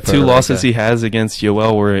down. the 2 losses he has against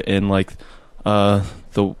Yoel were in like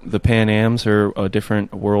the Pan Ams or a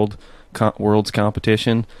different world's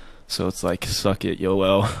competition. So it's like, suck it,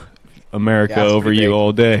 Yoel. America over you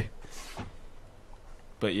all day.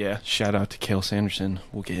 But yeah, shout out to Cael Sanderson.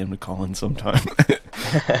 We'll get him to call in sometime.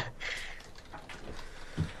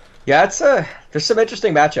 Yeah, there's some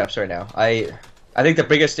interesting matchups right now. I think the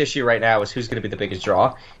biggest issue right now is who's going to be the biggest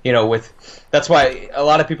draw. You know, that's why a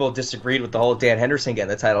lot of people disagreed with the whole Dan Henderson getting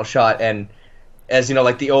the title shot. And as you know,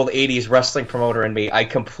 like the old '80s wrestling promoter in me, I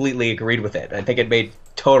completely agreed with it. I think it made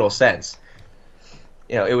total sense.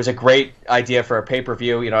 You know, it was a great idea for a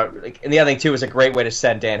pay-per-view. You know, and the other thing too was a great way to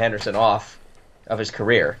send Dan Henderson off of his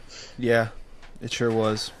career. Yeah, it sure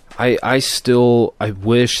was. I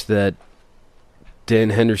wish that Dan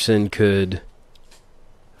Henderson could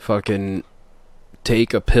fucking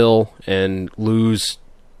take a pill and lose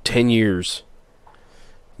 10 years.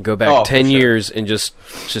 Go back 10 years and just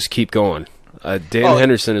keep going. Dan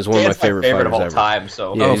Henderson is one of my favorite fighters of all ever. time.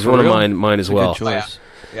 So yeah, he's one of mine as well. Good choice.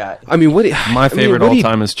 Yeah. I mean, My favorite all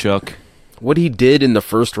time is Chuck. What he did in the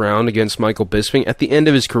first round against Michael Bisping at the end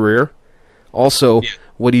of his career. Also,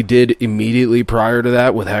 what he did immediately prior to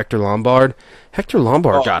that with Hector Lombard. Hector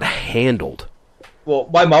Lombard got handled. Well,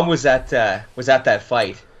 my mom was at that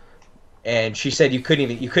fight, and she said you couldn't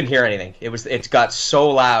hear anything. It got so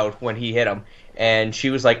loud when he hit him, and she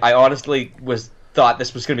was like, I honestly thought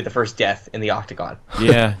this was going to be the first death in the octagon.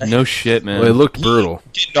 Yeah, no shit, man. Well, it looked brutal.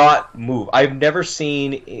 He did not move. I've never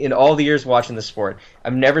seen, in all the years watching the sport,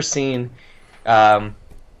 I've never seen, the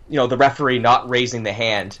referee not raising the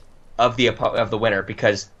hand of the winner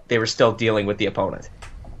because they were still dealing with the opponent.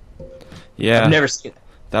 Yeah, I've never seen it.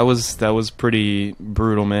 That was pretty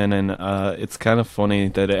brutal, man, and it's kind of funny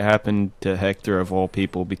that it happened to Hector of all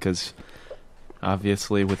people because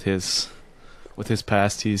obviously with his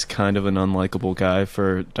past, he's kind of an unlikable guy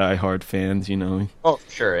for diehard fans, you know. Oh,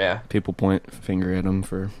 sure, yeah. People point a finger at him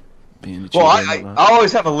for being a cheater. Well, I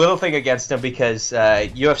always have a little thing against him because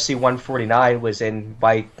UFC 149 was in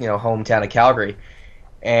my hometown of Calgary,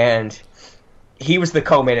 and he was the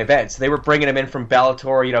co-main event. So they were bringing him in from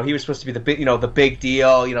Bellator. You know, he was supposed to be the big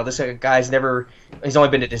deal. You know, this guy's he's only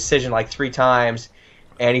been to decision like 3 times,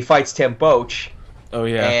 and he fights Tim Boach. Oh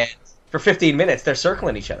yeah. And for 15 minutes, they're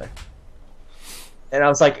circling each other. And I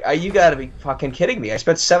was like, you got to be fucking kidding me. I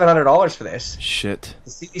spent $700 for this. Shit. To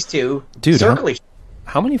see these two circle each other.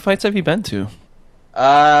 How many fights have you been to?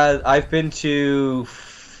 I've been to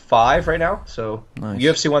 5 right now. So nice.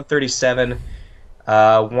 UFC 137,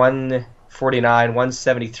 149,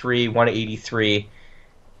 173, 183,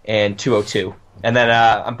 and 202. And then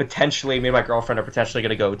me and my girlfriend are potentially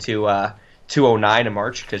going to go to 209 in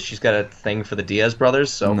March because she's got a thing for the Diaz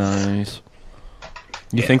brothers. So nice.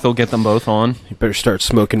 You think they'll get them both on? You better start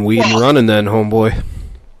smoking weed and running then, homeboy.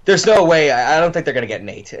 There's no way. I don't think they're going to get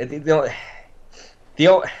Nate.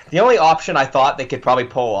 The only option I thought they could probably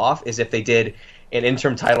pull off is if they did an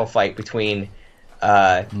interim title fight between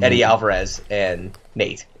Eddie Alvarez and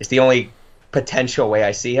Nate. It's the only potential way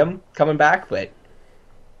I see him coming back, but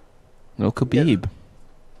no Khabib. Yeah.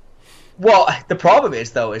 Well, the problem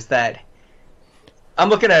is that I'm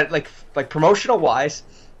looking at like promotional wise.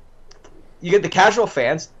 You get the casual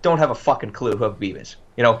fans don't have a fucking clue who Habib is.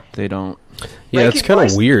 You know, they don't. Yeah, it's kind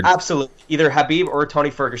of weird. Absolutely, either Habib or Tony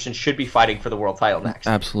Ferguson should be fighting for the world title next.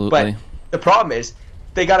 Absolutely. But the problem is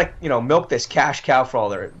they got to milk this cash cow for all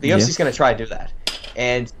their. The UFC's going to try and do that,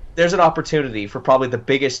 and there's an opportunity for probably the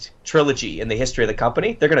biggest trilogy in the history of the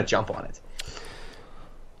company. They're going to jump on it.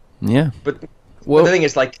 Yeah, but the thing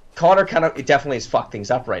is, like, Conor it definitely has fucked things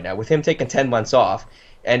up right now with him taking 10 months off,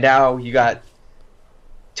 and now you got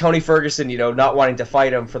Tony Ferguson, not wanting to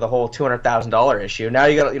fight him for the whole $200,000 issue. Now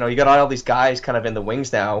you got all these guys kind of in the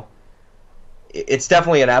wings now. It's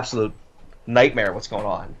definitely an absolute nightmare what's going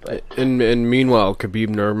on. But and meanwhile, Khabib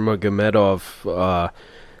Nurmagomedov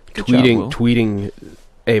tweeting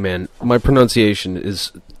Hey, man, my pronunciation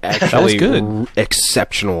is actually good.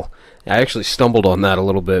 Exceptional. I actually stumbled on that a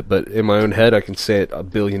little bit, but in my own head, I can say it a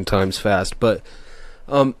billion times fast. But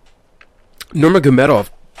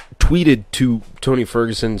Nurmagomedov tweeted to Tony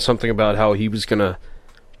Ferguson something about how he was going to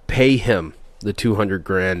pay him the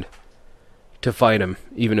 $200,000 to fight him,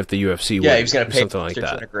 even if the UFC won. Yeah, he was going to pay something like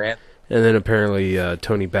that. $200,000. And then apparently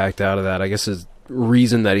Tony backed out of that. I guess his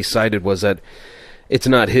reason that he cited was that it's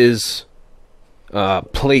not his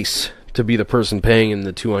place to be the person paying him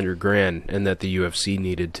the $200,000, and that the UFC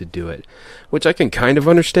needed to do it, which I can kind of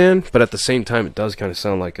understand. But at the same time, it does kind of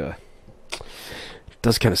sound like a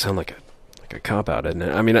cop out, isn't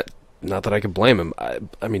it? I mean, not that I could blame him.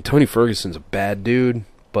 I mean, Tony Ferguson's a bad dude,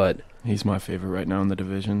 but He's my favorite right now in the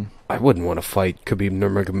division. I wouldn't want to fight Khabib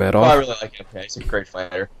Nurmagomedov. Oh, I really like him. Yeah, he's a great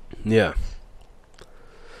fighter. Yeah.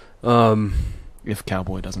 If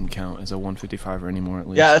Cowboy doesn't count as a 155er anymore, at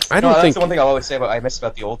least. Yeah, I that's don't think- the one thing I always say I miss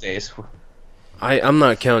about the old days. I'm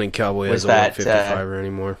not counting Cowboy Was as a that, 155er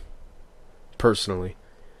anymore, personally.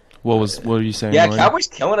 What were you saying? Yeah, Ryan? Cowboy's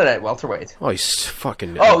killing it at welterweight. Oh, he's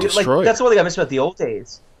fucking Oh, destroyed. like that's the one thing I miss about the old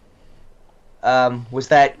days. Was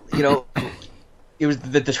that it was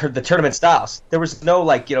the tournament styles. There was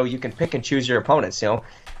no you can pick and choose your opponents.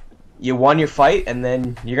 You won your fight, and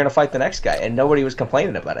then you're gonna fight the next guy, and nobody was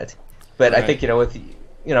complaining about it. But I think with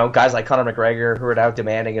guys like Conor McGregor who are now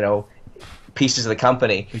demanding pieces of the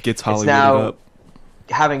company, It gets it's Hollywooded now up.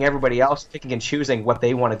 having everybody else picking and choosing what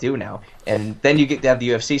they want to do now, and then you get to have the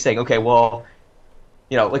UFC saying, okay, well,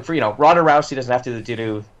 like for Ronda Rousey doesn't have to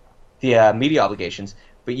do the media obligations,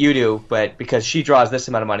 but you do. But because she draws this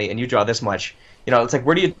amount of money and you draw this much, it's like,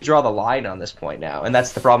 where do you draw the line on this point now? And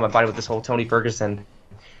that's the problem I'm finding with this whole Tony Ferguson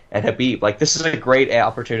and Khabib. Like, this is a great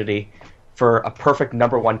opportunity for a perfect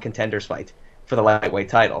number one contenders fight for the lightweight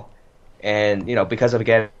title, and because of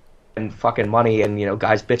again fucking money and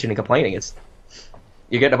guys bitching and complaining,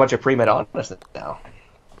 you're getting a bunch of pre-med honest now.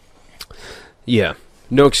 Yeah,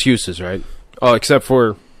 no excuses, right? Oh, except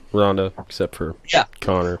for Ronda, except for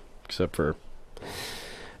Connor, except for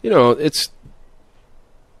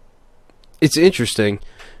it's interesting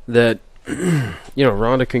that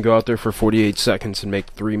Ronda can go out there for 48 seconds and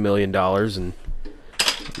make $3 million, and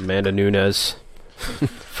Amanda Nunes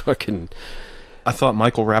fucking. I thought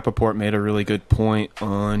Michael Rappaport made a really good point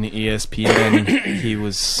on ESPN. He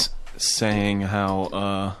was saying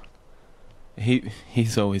how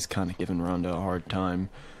he's always kind of giving Ronda a hard time,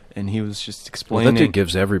 and he was just explaining. That dude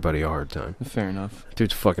gives everybody a hard time. Fair enough.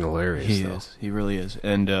 Dude's fucking hilarious. He though. is. He really is.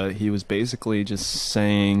 And he was basically just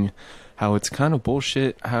saying how it's kind of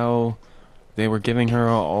bullshit how they were giving her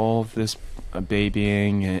all of this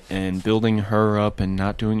babying and building her up and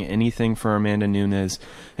not doing anything for Amanda Nunes.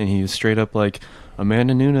 And he was straight up like,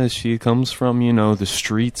 Amanda Nunes, she comes from, the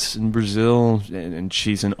streets in Brazil, and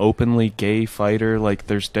she's an openly gay fighter. Like,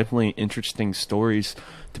 there's definitely interesting stories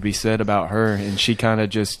to be said about her, and she kind of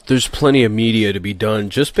just... There's plenty of media to be done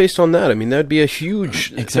just based on that. I mean, that'd be a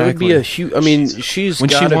huge... Exactly. That would be a huge... I mean, she's when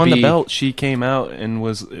she gotta won be, the belt, she came out and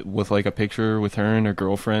was with like a picture with her and her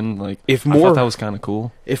girlfriend. Like, I If more- thought that was kind of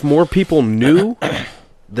cool. If more people knew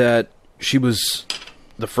that she was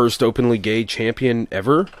the first openly gay champion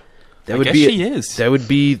ever, that I would guess be she is. That would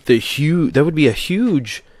be that would be a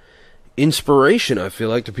huge inspiration. I feel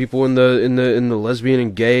like to people in the lesbian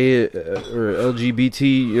and gay or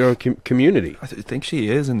LGBT community. I think she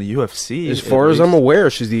is in the UFC. As far as I'm aware,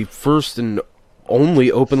 she's the first and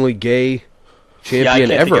only openly gay champion Yeah, I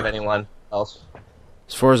can't ever. think of anyone else.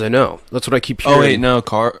 As far as I know, that's what I keep hearing. Oh wait, no,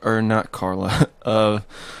 not Carla.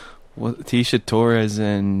 Tisha Torres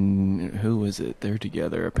and who was it? They're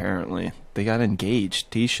together apparently. They got engaged.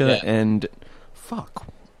 Tisha and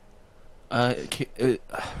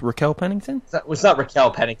Raquel Pennington. It was not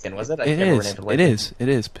Raquel Pennington, was it? I It can't remember her is. name for It lately. is. It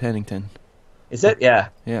is Pennington. Is it? Yeah.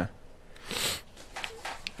 Yeah.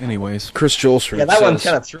 Anyways, Chris Jolson. Yeah, that one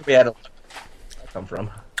kind of threw me out of where I come from.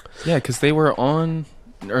 yeah, because they were on,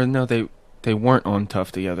 or no, they weren't on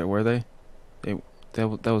Tough together, were they? That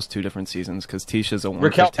was two different seasons because Tisha's a 115.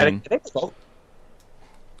 Raquel Pennington. I think it's both.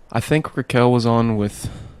 I think Raquel was on with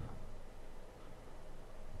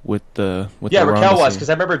the Yeah, the Raquel Ronda was, scene. because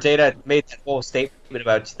I remember Dana made that whole statement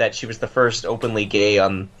about that she was the first openly gay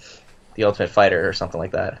on The Ultimate Fighter or something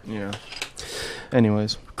like that. Yeah.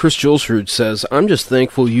 Anyways, Chris Julesrud says, "I'm just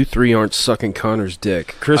thankful you three aren't sucking Connor's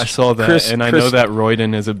dick." Chris, I saw that, and I know that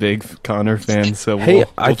Roydon is a big Connor fan, so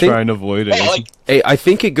we'll I think- try and avoid it. Hey, like, Hey, I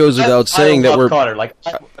think it goes without saying I that love we're. Connor. Like,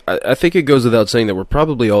 I think it goes without saying that we're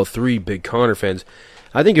probably all three big Connor fans.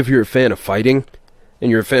 I think if you're a fan of fighting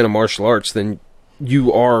and you're a fan of martial arts, then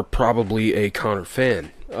you are probably a Connor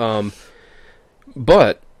fan.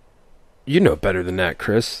 But You know better than that,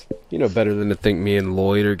 Chris. You know better than to think me and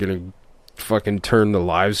Lloyd are gonna fucking turn the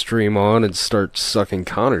live stream on and start sucking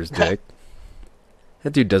Connor's dick.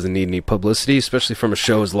 That dude doesn't need any publicity, especially from a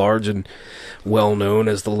show as large and well known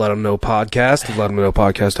as the Let 'Em Know podcast.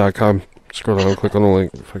 LetEmKnowPodcast.com. Scroll down, click on the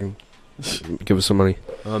link. Fucking give us some money.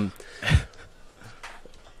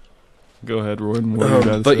 Go ahead, Roydon. What are you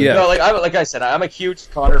guys but saying? yeah. No, like I said, I'm a huge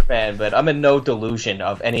Connor fan, but I'm in no delusion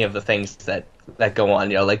of any of the things that go on.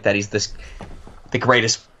 You know, like that he's the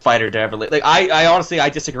greatest fighter to ever live. Like I honestly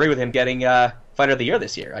disagree with him getting Fighter of the Year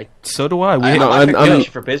this year. So do I. I'm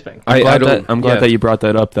for Bisping. I'm glad that you brought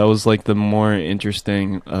that up. That was like the more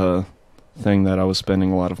interesting thing that I was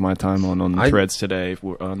spending a lot of my time on the threads today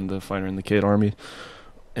on the Fighter and the Kid Army.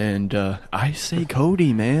 And I say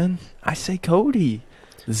Cody, man. I say Cody.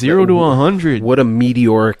 0 to 100. What a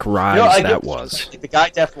meteoric rise that was. The guy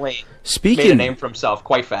definitely made a name for himself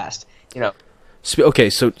quite fast. You know. Okay,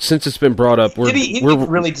 so since it's been brought up, he didn't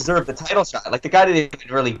really deserve the title shot. Like the guy didn't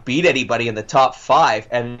even really beat anybody in the top 5,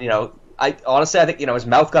 and I think his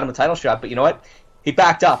mouth got him a title shot. But you know what? He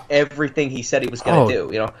backed up everything he said he was going to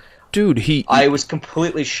do. You know, dude, I was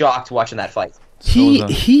completely shocked watching that fight.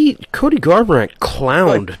 Cody Garbrandt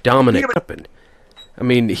clowned Dominic Cruz. I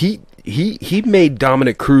mean, he made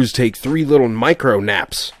Dominic Cruz take 3 little micro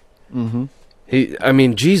naps.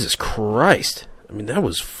 Mm-hmm. Jesus Christ. I mean, that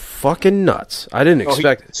was fucking nuts. I didn't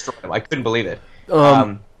expect it. I couldn't believe it.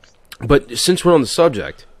 But since we're on the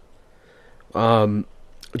subject, did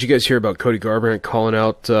you guys hear about Cody Garbrandt calling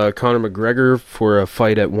out Conor McGregor for a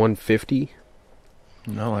fight at 150?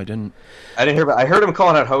 No, I didn't. I heard him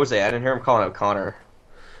calling out Jose. I didn't hear him calling out Conor.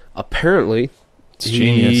 Apparently, it's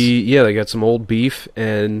genius. Yeah, they got some old beef,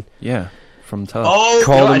 and from Tough.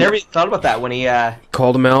 Oh, I never even thought about that when he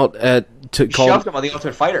called him out shoved him on the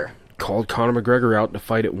Ultimate Fighter. Called Conor McGregor out to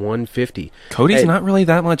fight at 150. Cody's not really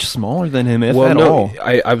that much smaller than him, if at all.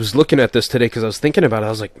 I was looking at this today because I was thinking about it. I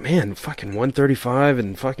was like, man, fucking 135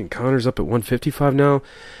 and fucking Conor's up at 155 now.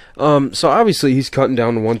 So obviously he's cutting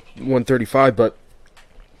down to 135, but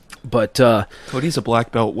Cody's a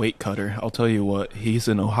black belt weight cutter. I'll tell you what, he's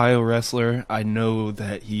an Ohio wrestler. I know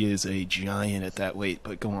that he is a giant at that weight,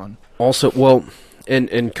 but go on. Also, well,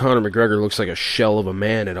 and Conor McGregor looks like a shell of a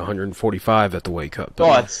man at 145 at the weight cut.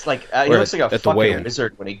 It's like he looks like a fucking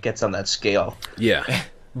wizard when he gets on that scale. Yeah.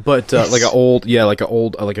 But like a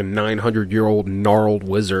 900-year-old gnarled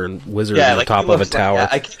wizard on the top of a tower.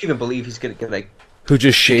 I can't even believe he's gonna get who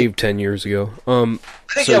just shaved 10 years ago. I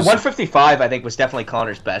think 155. I think was definitely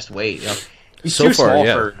Conor's best weight. You know? He's too small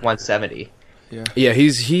for 170. Yeah.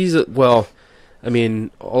 He's well. I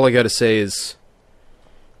mean, all I got to say is,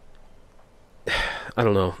 I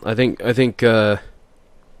don't know. I think I think that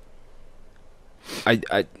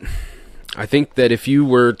if you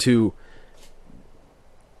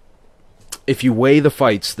weigh the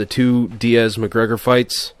fights, the 2 Diaz-McGregor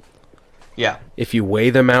fights, if you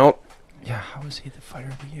weigh them out, how is he the Fighter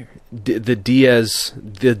of the Year? The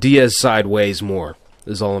Diaz side weighs more,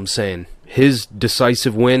 is all I'm saying. His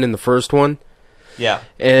decisive win in the first one,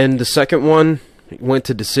 and the second one went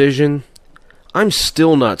to decision. I'm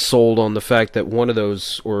still not sold on the fact that one of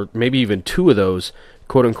those, or maybe even 2 of those,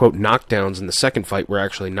 quote-unquote knockdowns in the second fight were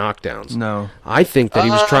actually knockdowns. No. I think that he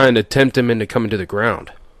was trying to tempt him into coming to the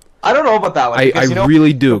ground. I don't know about that one. I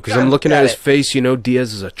really do, because I'm looking at his face.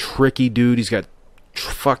 Diaz is a tricky dude. He's got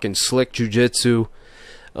fucking slick jiu-jitsu.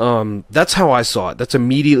 That's how I saw it. That's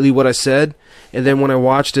immediately what I said. And then when I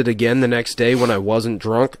watched it again the next day when I wasn't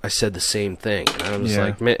drunk, I said the same thing. And I was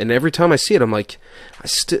like, man, and every time I see it, I'm like,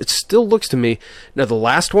 it still looks to me. Now, the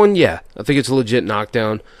last one, I think it's a legit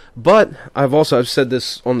knockdown. But I've said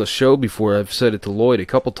this on the show before. I've said it to Lloyd a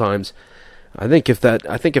couple times. I think if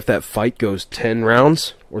that fight goes 10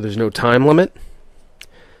 rounds or there's no time limit,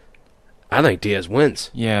 I think Diaz wins.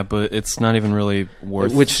 Yeah, but it's not even really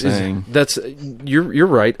worth saying. You're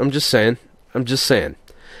right. I'm just saying.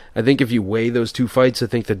 I think if you weigh those 2 fights, I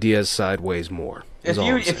think the Diaz side weighs more.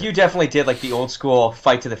 If you definitely did like the old school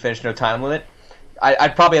fight to the finish, no time limit,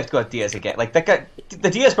 I'd probably have to go with Diaz again. Like that guy, the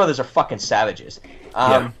Diaz brothers are fucking savages.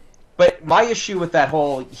 But my issue with that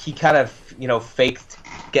whole he kind of faked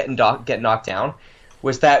getting knocked down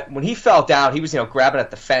was that when he fell down, he was grabbing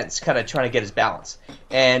at the fence, kind of trying to get his balance.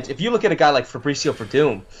 And if you look at a guy like Fabricio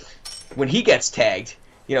Verdum, when he gets tagged,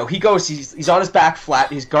 he goes, he's on his back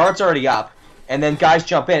flat, his guard's already up, and then guys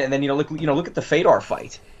jump in, and then look at the Fedor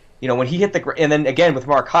fight. When he hit and then again with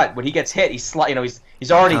Mark Hunt, when he gets hit, he's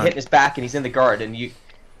already hitting his back and he's in the guard, and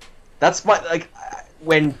that's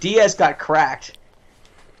when Diaz got cracked,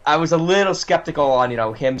 I was a little skeptical on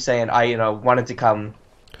him saying I wanted to come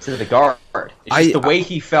to the guard. It's just the way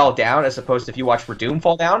he fell down, as opposed to if you watch Verdum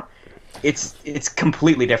fall down. it's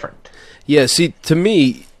completely different. Yeah, see, to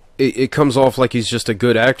me, it comes off like he's just a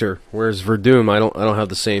good actor, whereas Verdum, I don't have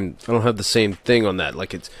the same thing on that.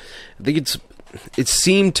 Like it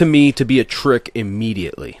seemed to me to be a trick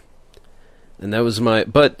immediately, and that was my.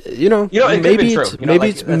 But maybe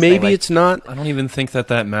it's not. I don't even think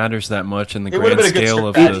that matters that much in the It would have grand been a good scale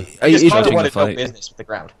of script. the He just judging wanted the no fight. business with the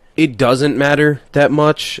ground. It doesn't matter that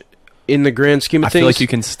much in the grand scheme of I things. feel like you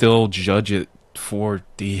can still judge it for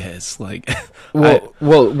Diaz. Like, Well,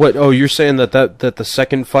 what? Oh, you're saying that the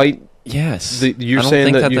second fight? yes, You're I don't saying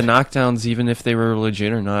think that that the knockdowns, even if they were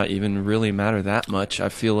legit or not, even really matter that much. I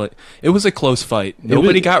feel like it was a close fight.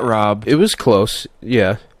 Nobody got robbed. It was close,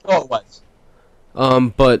 yeah. Oh, it was.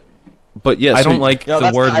 But yes, I don't like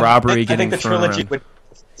the word robbery I getting think the thrown trilogy around. would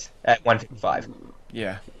at 155.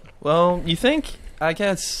 Yeah. Well, you think? I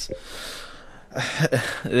guess.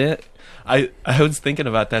 Yeah. I was thinking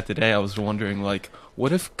about that today. I was wondering, like,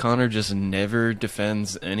 what if Conor just never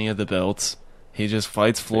defends any of the belts? He just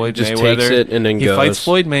fights Floyd just Mayweather. takes it and then he goes. fights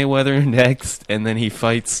Floyd Mayweather next, and then he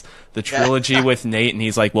fights the trilogy with Nate, and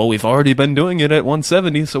he's like, well, we've already been doing it at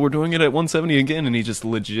 170, so we're doing it at 170 again, and he just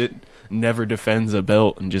legit never defends a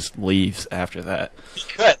belt and just leaves after that. He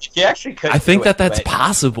could. He actually could. I think do it, that's but-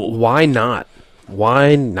 possible. Why not?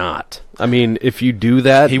 Why not? I mean, if you do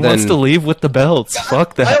that, He then wants to leave with the belts.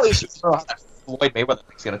 Fuck I that. at least throw out that Floyd Mayweather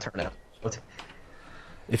thing's going to turn out.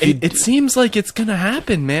 If you, It seems like it's gonna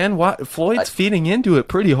happen, man. Floyd's feeding into it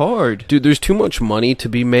pretty hard. dude, there's too much money to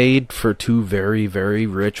be made for two very, very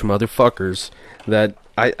rich motherfuckers that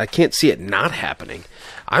I can't see it not happening.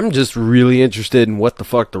 I'm just really interested in what the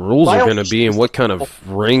fuck the rules are going to be and what kind of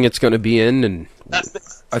ring it's going to be in, and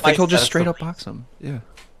I think he'll just straight up box him. Yeah.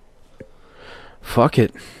 fuck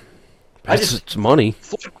it. It's money.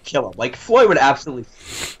 Floyd would kill him. Like, Floyd would absolutely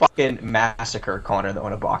fucking massacre Conor, though,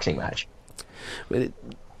 in a boxing match.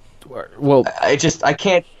 Well, I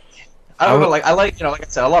can't. I don't know. Like I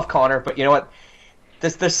said, I love Conor, but you know what?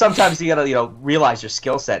 There's sometimes you gotta realize your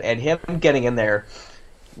skill set, and him getting in there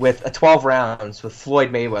with 12 rounds with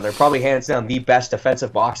Floyd Mayweather, probably hands down the best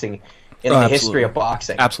defensive boxing in the history of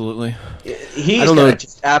boxing. Absolutely. He's gonna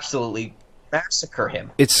just absolutely massacre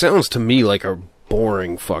him. it sounds to me like a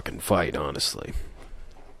boring fucking fight, honestly.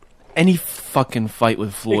 Any fucking fight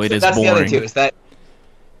with Floyd is That's the other boring. too. Is that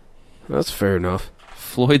That's fair enough.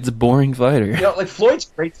 Floyd's a boring fighter. like Floyd's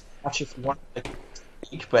great to watch if you want to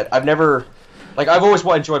speak, but I've never I've always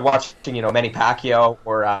enjoyed watching Manny Pacquiao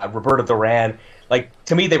or Roberto Duran. Like,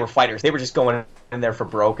 to me, they were fighters. They were just going in there for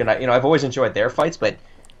broke, and I've always enjoyed their fights. But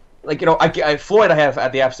Floyd, I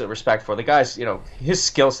have the absolute respect for. The guy's his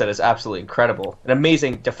skill set is absolutely incredible, an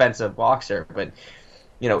amazing defensive boxer. But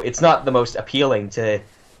it's not the most appealing to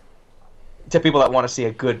people that want to see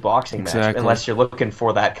a good boxing match, unless you're looking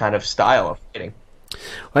for that kind of style of fighting.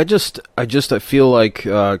 I feel like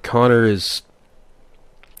Conor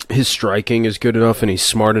his striking is good enough and he's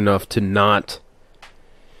smart enough to not.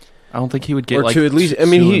 I don't think he would get Or like to at least, I too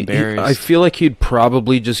mean, embarrassed. I feel like he'd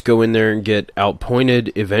probably just go in there and get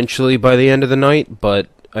outpointed eventually by the end of the night, but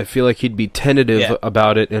I feel like he'd be tentative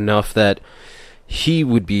about it enough that he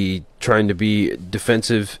would be trying to be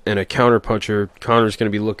defensive and a counterpuncher. Conor's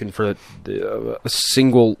going to be looking for a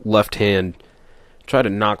single left hand, try to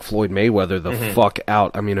knock Floyd Mayweather the fuck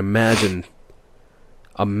out. I mean, imagine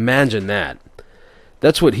that.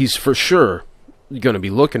 That's what he's for sure going to be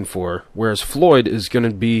looking for, whereas Floyd is going to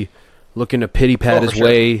be looking to pity-pat his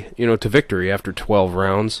way, to victory after 12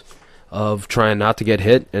 rounds of trying not to get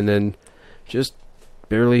hit and then just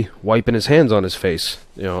barely wiping his hands on his face,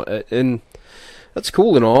 and that's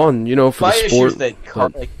cool and all, and for My the issue is sport. that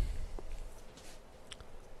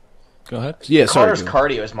Go ahead. Yeah, sorry. Conor's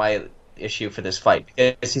cardio is my issue for this fight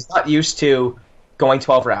because he's not used to going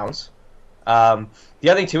 12 rounds. The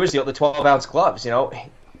other thing too is the 12-ounce gloves.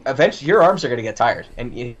 Eventually your arms are going to get tired,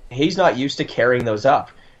 and he's not used to carrying those up.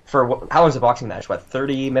 For how long's a boxing match?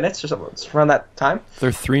 30 minutes or something? It's around that time. They're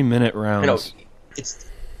 3-minute rounds. It's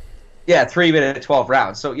 3 minute 12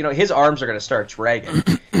 rounds. So his arms are going to start dragging.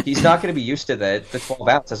 He's not going to be used to the 12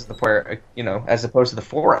 ounce as opposed to the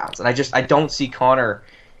 4 ounce. And I don't see Conor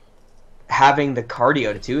having the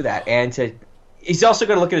cardio to do that, and he's also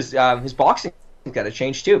going to look at his boxing. He's got to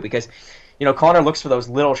change too, because Conor looks for those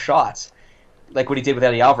little shots, like what he did with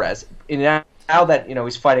Eddie Alvarez. And now that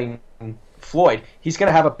he's fighting Floyd, he's going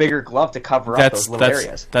to have a bigger glove to cover up those little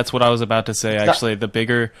areas. That's what I was about to say. Actually, the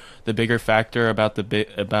bigger factor about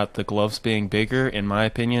the gloves being bigger, in my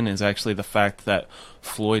opinion, is actually the fact that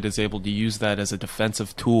Floyd is able to use that as a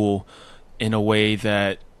defensive tool in a way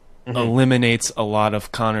that eliminates a lot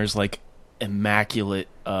of Conor's immaculate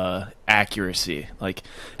accuracy. Like,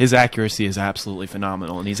 his accuracy is absolutely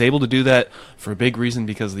phenomenal, and he's able to do that for a big reason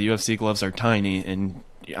because the UFC gloves are tiny, and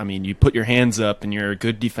I mean, you put your hands up and you're a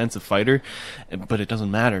good defensive fighter, but it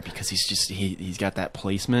doesn't matter because he's got that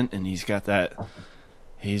placement, and he's got the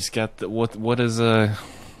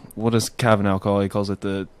what does Kavanaugh call it? He calls it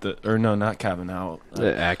not Kavanaugh.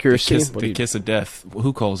 The accuracy? The kiss of death.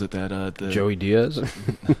 Who calls it that? Joey Diaz?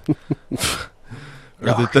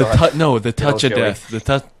 The touch of Joey. death.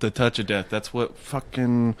 The touch of death. That's what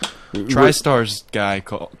fucking TriStar's guy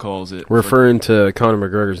calls it. Referring to Conor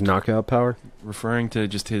McGregor's knockout power? Referring to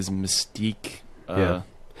just his mystique. Yeah.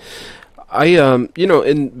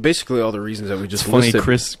 And basically all the reasons that we just funny.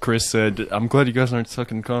 listed. Chris said, "I'm glad you guys aren't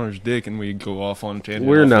sucking Connor's dick," and we go off on a tangent.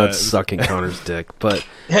 We're off not that. sucking Connor's dick, but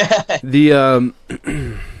the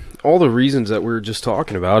all the reasons that we were just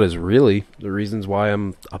talking about is really the reasons why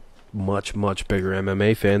I'm a much, much bigger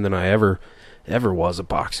MMA fan than I ever was a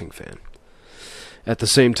boxing fan. At the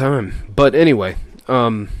same time, but anyway,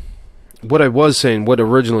 what I was saying, what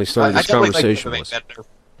originally started this conversation was.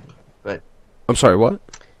 But I'm sorry, what?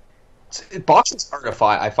 boxing's hard to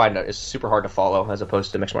find. I find that it's super hard to follow as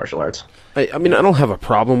opposed to mixed martial arts. I mean, I don't have a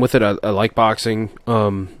problem with it. I like boxing.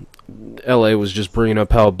 LA was just bringing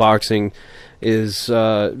up how boxing is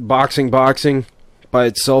boxing by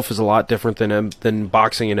itself is a lot different than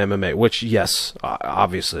boxing and MMA. Which, yes,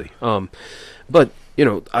 obviously. But you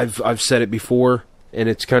know, I've said it before, and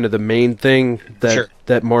it's kind of the main thing that Sure.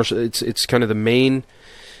 that martial. It's kind of the main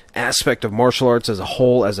aspect of martial arts as a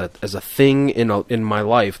whole, as a thing in my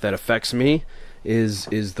life that affects me is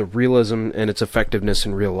the realism and its effectiveness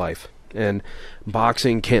in real life. And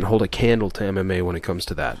boxing can't hold a candle to MMA when it comes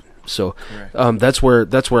to that. So that's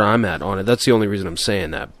where I'm at on it. That's the only reason I'm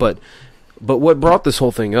saying that. But what brought this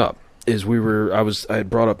whole thing up is I had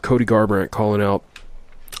brought up Cody Garbrandt calling out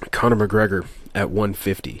Conor McGregor at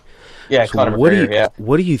 150. Yeah, So Conor what McGregor,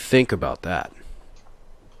 what do you think about that?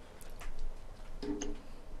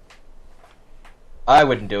 I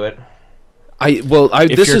wouldn't do it.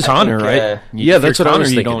 If this you're is Conor, think, right? Yeah, If that's you're what I was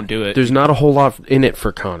Conor, thinking. You don't do it. There's not a whole lot in it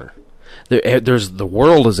for Conor. There's the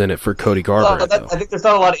world is in it for Cody Garbrandt. I think there's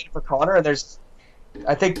not a lot in it for Conor, and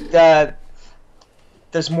I think that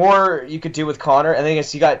there's more you could do with Conor. And then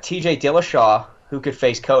you got T.J. Dillashaw who could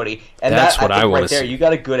face Cody, and That's that, what I think wanna right there. see. You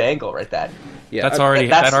got a good angle right there. Yeah, That's already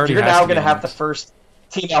that already You're has now to be going to have in the there. first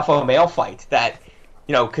team alpha male fight that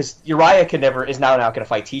because Uriah is now going to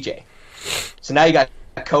fight TJ. So now you got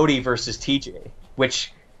Cody versus TJ,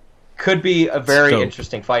 which could be a very Dope.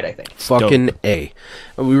 interesting fight, I think. fucking A.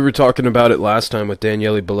 We were talking about it last time with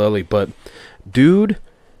Daniele Bolelli, but dude,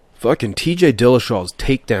 fucking TJ Dillashaw's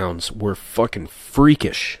takedowns were fucking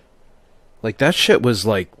freakish. Like that shit was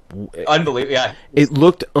like Unbelievable, yeah. it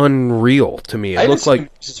looked unreal to me. It looked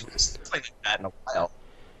like like that in a while.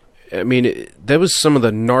 I mean, that was some of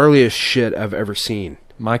the gnarliest shit I've ever seen.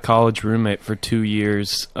 My college roommate for 2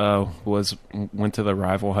 years went to the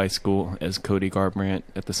rival high school as Cody Garbrandt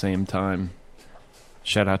at the same time.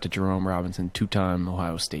 Shout out to Jerome Robinson, 2-time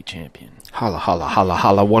Ohio State champion. Holla, holla, holla,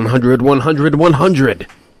 holla, 100, 100, 100.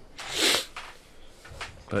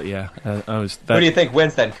 But yeah, I was. Who do you think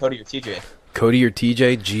wins then, Cody or TJ? Cody or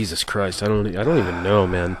TJ? Jesus Christ, I don't even know,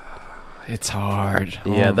 man. It's hard.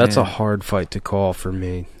 Yeah, Oh, that's a man. hard fight to call for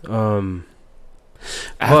me. After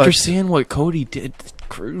but- seeing what Cody did to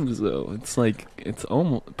Cruz, though, it's like it's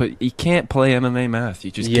almost. But you can't play MMA math.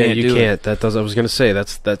 You just can't you do can't. it. That does. I was gonna say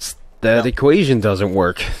that equation doesn't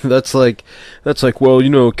work. That's like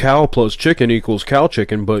well, cow plus chicken equals cow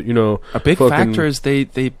chicken, but A big fucking- factor is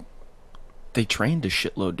they trained a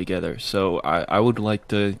shitload together. So I would like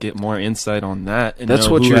to get more insight on that. And That's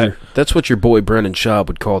know what who that's what your boy Brendan Schaub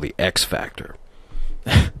would call the X factor.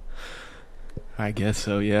 I guess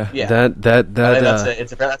so. Yeah. Yeah.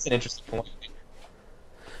 That's an interesting point.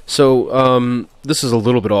 So, this is a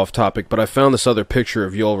little bit off topic, but I found this other picture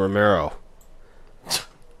of Yoel Romero.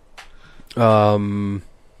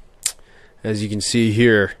 As you can see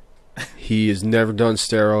here, he has never done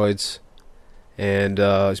steroids, and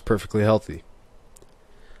he's perfectly healthy.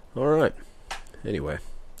 All right. Anyway,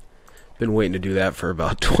 been waiting to do that for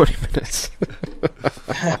about 20 minutes.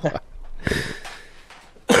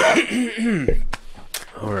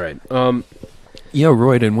 All right. Yo,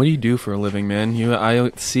 Roydon, what do you do for a living, man?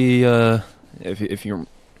 I see if you're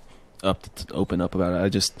up to open up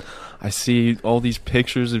about it. I see all these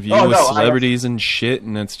pictures of you with celebrities and shit,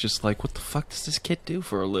 and it's just like, what the fuck does this kid do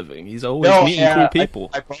for a living? He's always meeting cool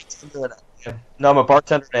people. I'm a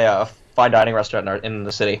bartender at a fine dining restaurant in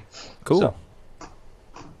the city. Cool. So,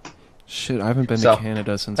 Shit, I haven't been So, to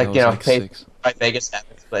Canada since like, I was paid 6. by Vegas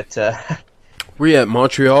habits, but Were you at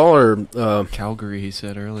Montreal or Calgary, he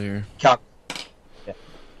said earlier.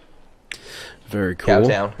 Very cool.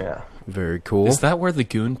 Cowtown, yeah. Very cool. Is that where The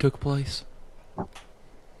Goon took place?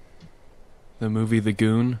 The movie The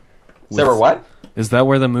Goon? Is that where what? Is that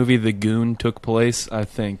where the movie The Goon took place? I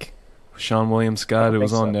think. Sean William Scott. It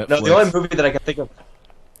was on Netflix. No, the only movie that I can think of.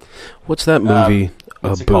 What's that movie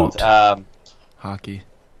What's it about? called? Hockey.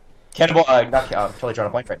 Cannibal. Not. I'm totally drawing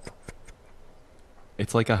a blank right now.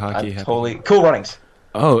 It's like a hockey. Totally. Cool Runnings.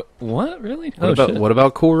 Oh, what? Really? What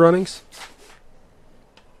about Cool Runnings?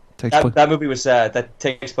 That movie was that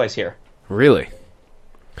takes place here. Really?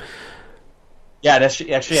 Yeah, it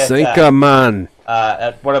actually. Think man.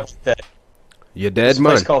 At one of the. You dead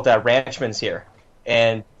man. Place called Ranchman's here,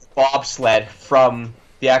 and bobsled from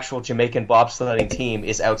the actual Jamaican bobsledding team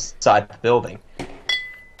is outside the building.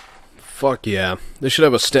 Fuck yeah! They should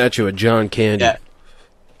have a statue of John Candy. Yeah.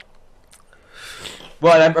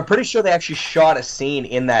 Well, I'm pretty sure they actually shot a scene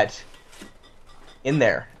in there,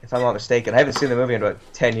 if I'm not mistaken. I haven't seen the movie in about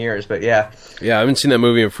 10 years, but yeah. Yeah, I haven't seen that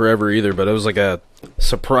movie in forever either, but it was like a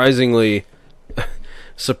surprisingly,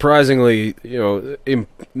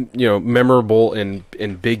 memorable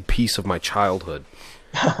and big piece of my childhood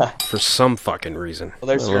for some fucking reason. Well,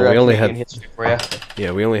 there's we only had history for you.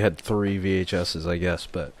 Yeah, we only had 3 VHSs, I guess,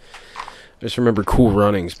 but I just remember Cool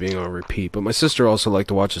Runnings being on repeat. But my sister also liked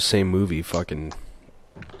to watch the same movie fucking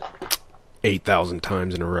 8,000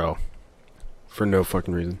 times in a row for no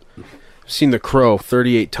fucking reason. I've seen The Crow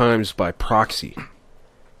 38 times by proxy,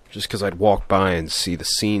 just because I'd walk by and see the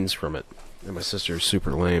scenes from it. And my sister is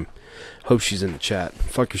super lame. Hope she's in the chat.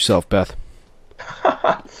 Fuck yourself, Beth.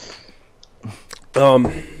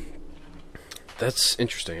 That's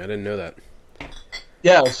interesting. I didn't know that.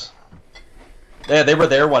 Yeah, they were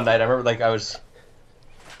there one night. I remember,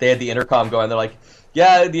 they had the intercom going. They're like,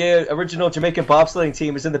 "Yeah, the original Jamaican bobsledding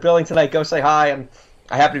team is in the building tonight. Go say hi." And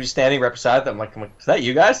I happen to be standing right beside them. I'm like, "Is that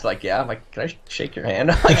you guys?" They're like, "Yeah." I'm like, "Can I shake your hand?"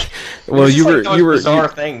 Like, well, you were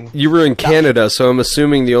thing. You were in Canada, so I'm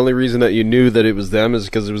assuming the only reason that you knew that it was them is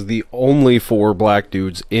because it was the only 4 black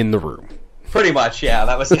dudes in the room. Pretty much, yeah.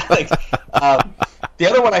 That was like the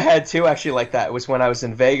other one I had too. Actually, like that was when I was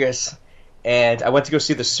in Vegas, and I went to go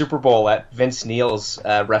see the Super Bowl at Vince Neil's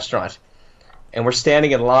restaurant. And we're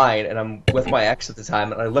standing in line, and I'm with my ex at the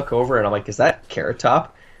time, and I look over, and I'm like, "Is that Carrot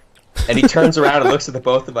Top?" And he turns around and looks at the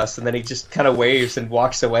both of us, and then he just kind of waves and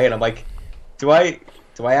walks away, and I'm like, "Do I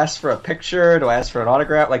ask for a picture? Do I ask for an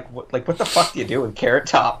autograph? Like what the fuck do you do with Carrot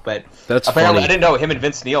Top?" But that's apparently, funny. I didn't know him and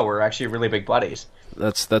Vince Neil were actually really big buddies.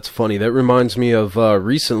 That's funny. That reminds me of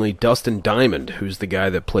recently Dustin Diamond, who's the guy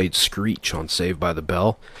that played Screech on Saved by the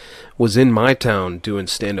Bell, was in my town doing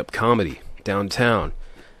stand-up comedy downtown.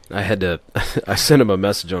 I sent him a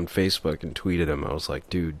message on Facebook and tweeted him. I was like,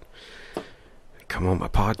 "Dude, come on my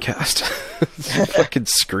podcast." Fucking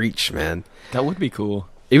Screech, man. That would be cool.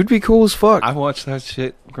 It would be cool as fuck. I watched that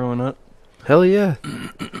shit growing up. Hell yeah.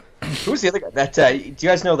 Who was the other guy? That do you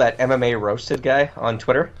guys know that MMA roasted guy on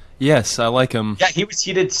Twitter? Yes, I like him. Yeah,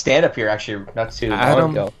 he did stand up here actually not too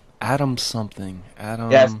long ago. Adam something.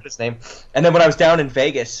 Adam. Yeah, that's his name. And then when I was down in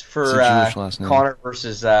Vegas for Connor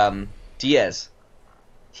versus Diaz,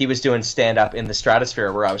 he was doing stand up in the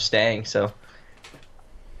Stratosphere where I was staying. So.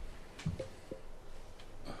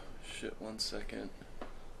 Shit, 1 second.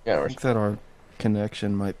 Yeah, I think that our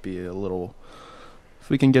connection might be a little.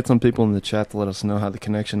 If we can get some people in the chat to let us know how the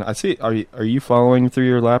connection. I see. Are you following through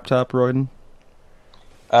your laptop, Roydon?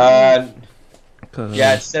 Yeah,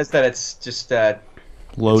 it says that it's just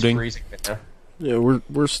loading. It's freezing right now. Yeah,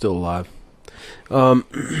 we're still live.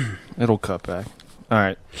 It'll cut back. All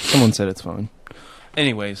right. Someone said it's fine.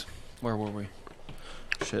 Anyways, where were we?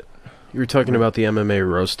 Shit. You were talking about the MMA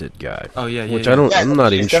roasted guy. Oh yeah, which yeah. I'm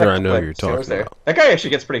not even sure I know who you're talking about. That guy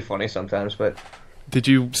actually gets pretty funny sometimes, but. Did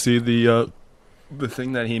you see the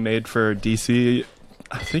thing that he made for DC?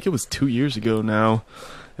 I think it was 2 years ago now.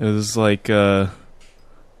 It was like a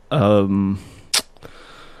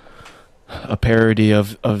parody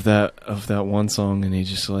of that one song, and he's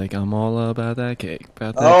just like, "I'm all about that cake,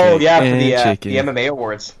 about that cake." Oh yeah, for the MMA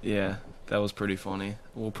awards. Yeah, that was pretty funny.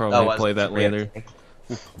 We'll probably play that later.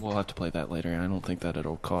 We'll have to play that later, and I don't think that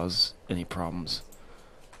it'll cause any problems.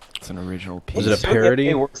 It's an original piece. Was it a parody?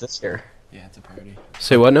 MMA awards this year. Yeah, it's a parody.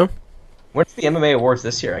 Say what now? What's the MMA awards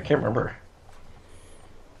this year? I can't remember.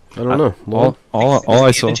 I don't know. Well, all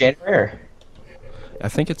I saw. In January. I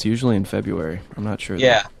think it's usually in February. I'm not sure.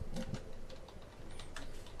 Yeah.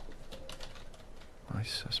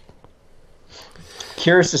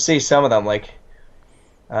 Curious to see some of them.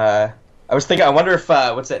 I was thinking. I wonder if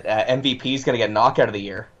MVP is going to get knockout of the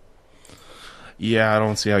year. Yeah, I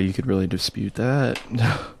don't see how you could really dispute that.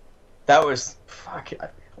 That was fuck.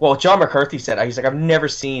 Well, John McCarthy said, he's like, I've never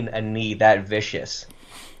seen a knee that vicious,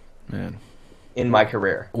 Man. in my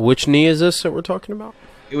career. Which knee is this that we're talking about?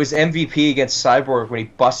 It was MVP against Cyborg when he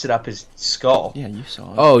busted up his skull. Yeah, you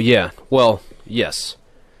saw it. Oh yeah. Well, yes.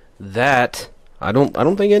 That I don't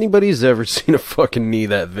think anybody's ever seen a fucking knee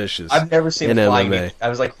that vicious. I've never seen in a flying MMA. knee. I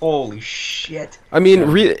was like, holy shit. I mean,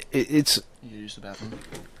 it's You use the bathroom.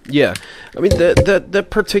 yeah. I mean that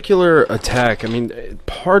particular attack. I mean,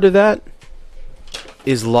 part of that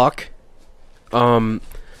is luck, and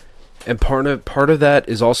part of that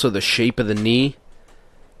is also the shape of the knee,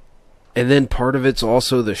 and then part of it's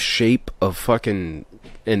also the shape of fucking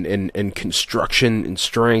and construction and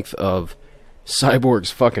strength of Cyborg's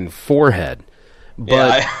fucking forehead.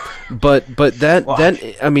 But but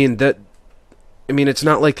that I mean it's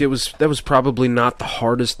not like that was probably not the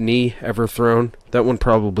hardest knee ever thrown. That one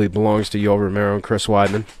probably belongs to Yoel Romero and Chris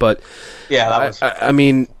Weidman. But Yeah, that was. I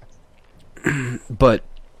mean, but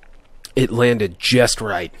it landed just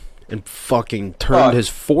right and fucking turned his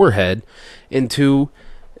forehead into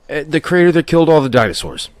the crater that killed all the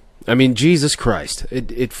dinosaurs. I mean, Jesus Christ.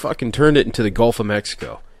 It fucking turned it into the Gulf of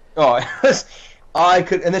Mexico. Oh, it was, I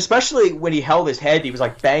could, and especially when he held his head, he was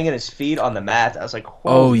like banging his feet on the mat. I was like,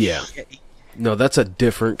 Oh, holy yeah. shit. No, that's a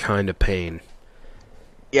different kind of pain.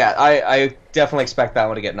 Yeah, I definitely expect that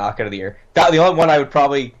one to get knocked out of the year. The only one I would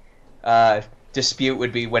probably dispute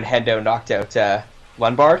would be when Hendo knocked out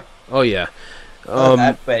Lombard. Oh, yeah.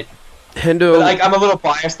 But Hendo... like, I'm a little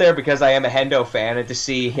biased there because I am a Hendo fan, and to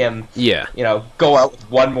see him, yeah. Go out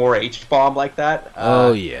with one more H-bomb like that.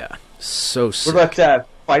 Oh, yeah. So sick. What about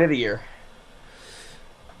fight of the year?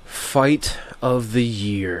 Fight of the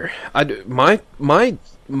year. Mine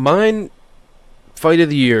fight of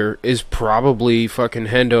the year is probably fucking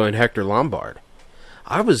Hendo and Hector Lombard.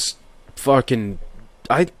 The fucking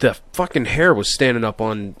hair was standing up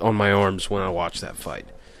on my arms when I watched that fight.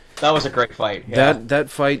 That was a great fight. Yeah.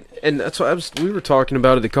 That fight, and that's what we were talking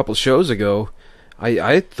about it a couple shows ago.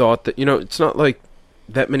 I thought that, it's not like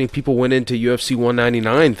that many people went into UFC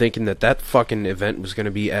 199 thinking that fucking event was going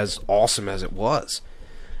to be as awesome as it was.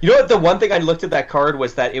 You know what? The one thing I looked at that card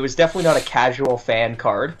was that it was definitely not a casual fan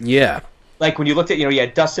card. Yeah. Like when you looked at, you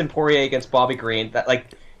had Dustin Poirier against Bobby Green. That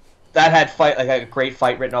had a great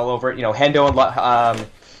fight written all over it. Hendo and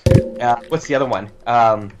what's the other one?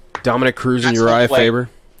 Dominic Cruz and Max Uriah Holloway. Faber.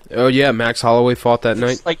 Oh yeah, Max Holloway fought that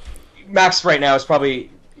night. Like Max right now is probably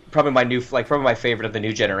my probably my favorite of the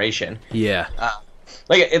new generation. Yeah.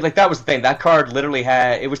 That was the thing. That card literally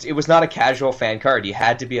had it was not a casual fan card. You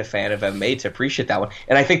had to be a fan of MMA to appreciate that one.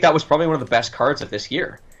 And I think that was probably one of the best cards of this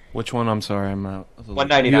year. Which one? I'm sorry, I'm out.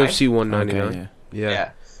 199. UFC 199. Okay,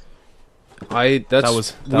 yeah. Yeah. That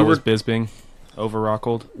was we were- Bisping over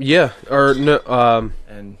Rockhold. Yeah, or no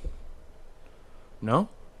And no?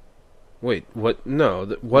 wait, what?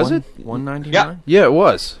 No, was it? 199? Yeah, it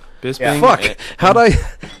was. Bisping. Fuck. How'd I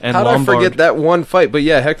Lombard. forget that one fight? But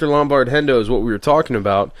yeah, Hector Lombard Hendo is what we were talking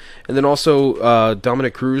about. And then also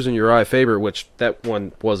Dominic Cruz and Uriah Faber, which that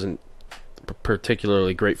one wasn't a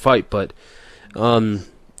particularly great fight, but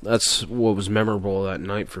that's what was memorable that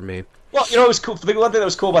night for me. Well, it was cool. The one thing that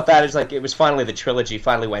was cool about that is it was finally the trilogy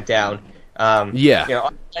finally went down. Yeah.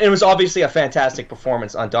 And it was obviously a fantastic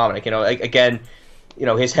performance on Dominic. Again,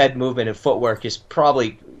 his head movement and footwork is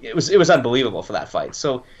probably it was unbelievable for that fight.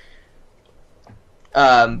 So,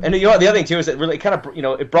 and the other thing too is it really kind of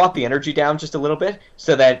it brought the energy down just a little bit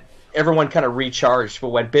so that everyone kind of recharged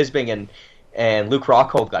for when Bisping and Luke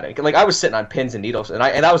Rockhold got in. Like I was sitting on pins and needles, and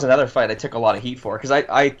that was another fight I took a lot of heat for because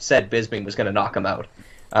I said Bisping was going to knock him out.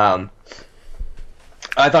 I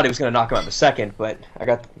thought he was going to knock him out in the second, but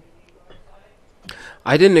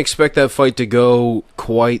I didn't expect that fight to go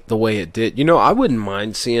quite the way it did. I wouldn't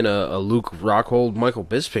mind seeing a Luke Rockhold Michael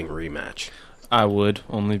Bisping rematch. I would,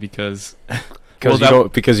 only because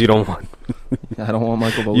Because you don't want I don't want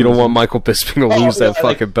Michael to you don't lose. want Michael Bisping to lose that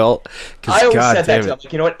fucking belt. I always God said damn that.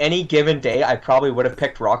 it. You know what? Any given day, I probably would have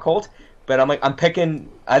picked Rockhold, but I'm picking.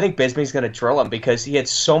 I think Bisping's going to drill him because he had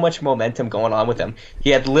so much momentum going on with him. He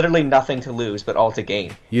had literally nothing to lose but all to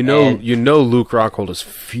gain. You know Luke Rockhold is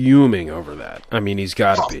fuming over that. I mean, he's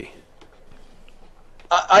got to be.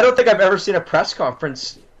 I don't think I've ever seen a press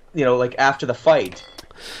conference, after the fight,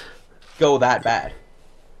 go that bad.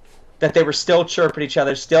 That they were still chirping each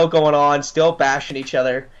other, still going on, still bashing each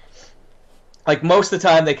other. Like most of the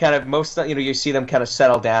time, you see them kind of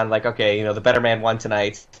settle down. Like, okay, the better man won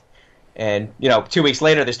tonight, and 2 weeks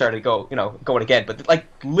later they started to going again. But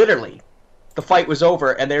literally, the fight was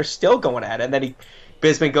over and they're still going at it. And then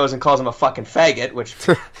Bisping goes and calls him a fucking faggot, which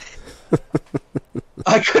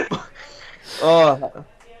I could.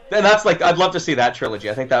 then that's like, I'd love to see that trilogy.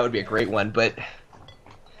 I think that would be a great one. But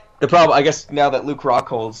the problem, I guess, now that Luke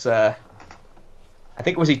Rockhold's, I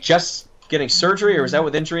think, was he just getting surgery, or was that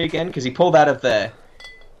with injury again? Because he pulled out of the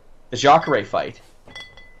Jacare fight.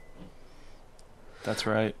 That's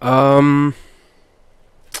right.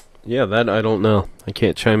 Yeah, that I don't know. I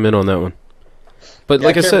can't chime in on that one. But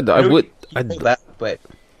like I said, I would. But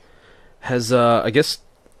I guess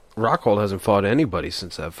Rockhold hasn't fought anybody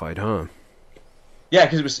since that fight, huh? yeah,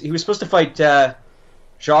 because he was supposed to fight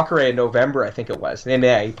Jacare in November, I think it was. And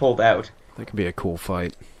yeah, he pulled out. That could be a cool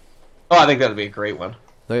fight. Oh, I think that would be a great one.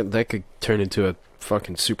 That could turn into a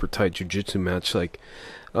fucking super tight jiu-jitsu match. Like,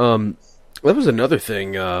 that was another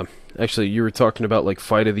thing. Actually, you were talking about like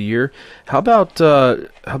fight of the year. How about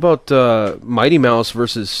Mighty Mouse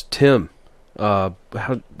versus Tim?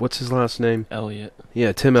 What's his last name? Elliot.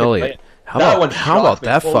 Yeah, Tim Elliott. How about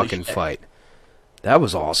that fucking fight? That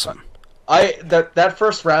was awesome. That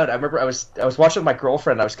first round, I remember I was watching with my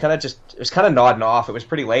girlfriend. I was kind of nodding off. It was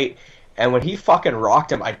pretty late, and when he fucking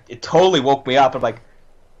rocked him, it totally woke me up. I'm like,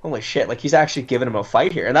 holy shit! Like, he's actually giving him a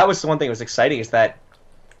fight here, and that was the one thing that was exciting, is that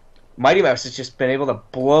Mighty Mouse has just been able to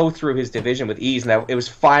blow through his division with ease. Now it was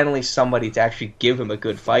finally somebody to actually give him a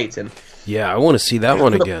good fight, and yeah, I want to see that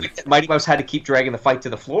one again. Mighty Mouse had to keep dragging the fight to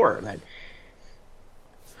the floor. And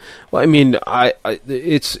well, I mean,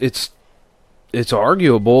 it's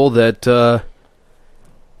arguable that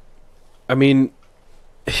I mean,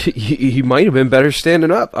 he might have been better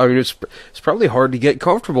standing up. I mean, it's probably hard to get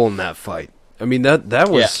comfortable in that fight. I mean, that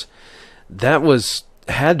was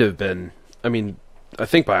had to have been. I mean, I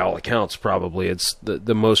think by all accounts, probably it's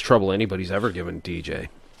the most trouble anybody's ever given DJ.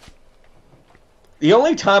 The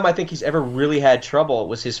only time I think he's ever really had trouble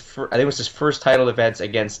was his first title defense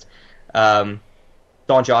against Don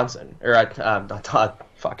Johnson, or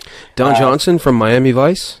Don Johnson from Miami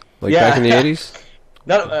Vice, back in the 80s.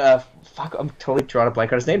 No, I'm totally drawing a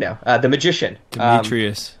blank on his name now. The Magician,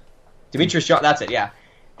 Demetrius. Demetrius John. That's it. Yeah,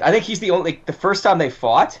 I think he's the only. The first time they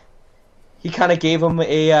fought, he kind of gave him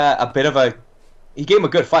a bit of a. He gave him a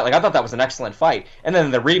good fight. Like, I thought that was an excellent fight. And then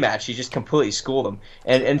in the rematch, he just completely schooled him.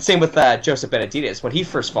 And same with Joseph Benavidez. When he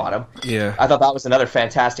first fought him, yeah, I thought that was another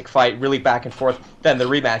fantastic fight, really back and forth. Then the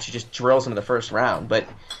rematch, he just drills him in the first round. But,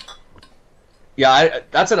 yeah,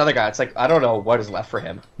 that's another guy. It's like, I don't know what is left for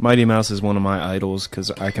him. Mighty Mouse is one of my idols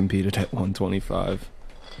because I competed at 125.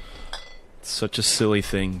 It's such a silly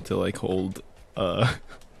thing to, like, hold a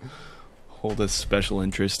special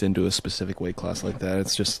interest into a specific weight class like that.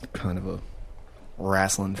 It's just kind of a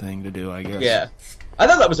wrestling thing to do, I guess. Yeah, I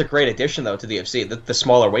thought that was a great addition though to the UFC. The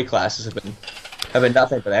smaller weight classes have been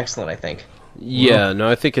nothing but excellent, I think. Yeah, well, no,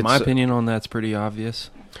 I think it's my opinion on that's pretty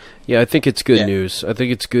obvious. Yeah, I think it's good news. I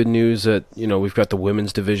think it's good news that we've got the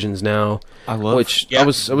women's divisions now. I was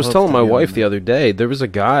telling my wife the other day, there was a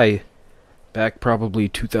guy back probably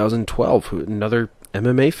 2012 another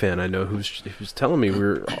MMA fan I know who was telling me, we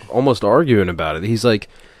were almost arguing about it. He's like,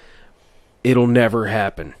 it'll never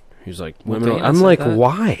happen. He's like, women. I'm like,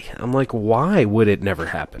 why? I'm like, why would it never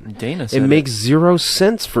happen? Dana said it makes zero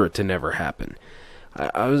sense for it to never happen.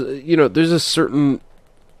 I was, there's a certain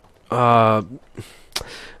audience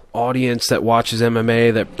that watches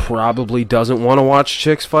MMA that probably doesn't want to watch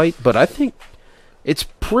chicks fight, but I think it's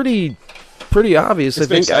pretty obvious. I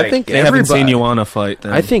think they haven't seen Joanna fight.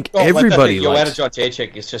 Then. I think everybody likes. Joanna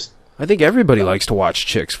Jędrzejczyk is just. I think everybody likes to watch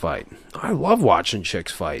chicks fight. I love watching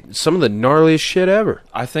chicks fight. Some of the gnarliest shit ever.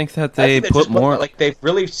 I think that they put more... Like, they've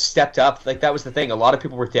really stepped up. Like, that was the thing. A lot of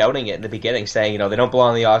people were doubting it in the beginning, saying, they don't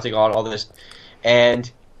belong in the octagon, all this. And,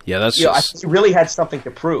 yeah, that's I think they really had something to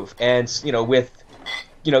prove. And, with,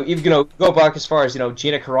 even, go back as far as,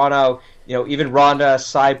 Gina Carano, even Ronda,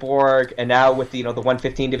 Cyborg, and now with the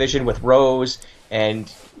 115 division with Rose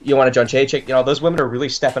and Joanna Jędrzejczyk, those women are really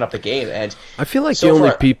stepping up the game. And I feel like the only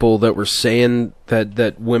people that were saying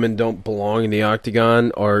that women don't belong in the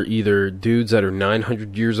octagon are either dudes that are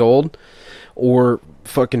 900 years old or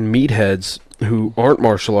fucking meatheads who aren't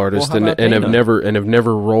martial artists and have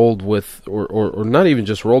never rolled with or not even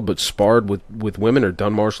just rolled but sparred with women or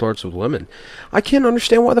done martial arts with women. I can't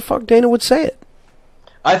understand why the fuck Dana would say it.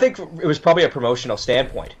 I think it was probably a promotional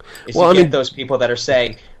standpoint. Get those people that are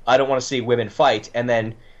saying, I don't want to see women fight, and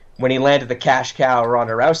then when he landed the cash cow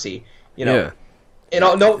Ronda Rousey, no,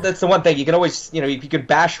 that's the one thing. You can always, you can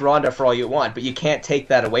bash Ronda for all you want, but you can't take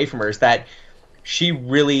that away from her, is that she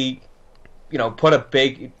really, put a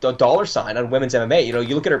big dollar sign on women's MMA.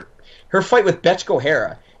 You look at her fight with Betch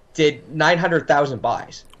O'Hara did 900,000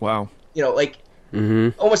 buys. Wow.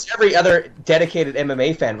 Almost every other dedicated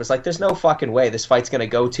MMA fan was like, there's no fucking way this fight's going to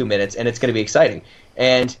go 2 minutes and it's going to be exciting.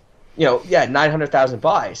 And 900,000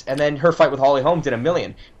 buys, and then her fight with Holly Holm did 1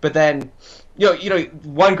 million. But then,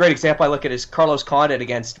 one great example I look at is Carlos Condit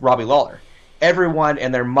against Robbie Lawler. Everyone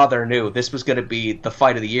and their mother knew this was going to be the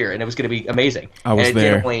fight of the year, and it was going to be amazing. I was and it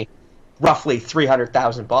there. did only roughly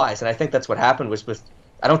 300,000 buys, and I think that's what happened was with.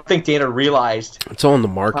 I don't think Dana realized It's all in the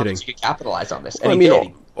how marketing. much he could capitalize on this. I And mean, he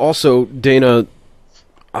did. also Dana,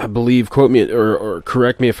 I believe, quote me or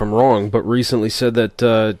correct me if I'm wrong, but recently said that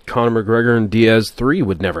Conor McGregor and Diaz 3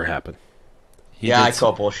 would never happen. Yeah, I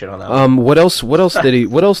call bullshit on that. One. What else did he?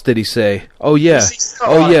 What else did he say? Oh yeah,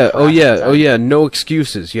 oh yeah. No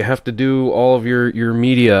excuses. You have to do all of your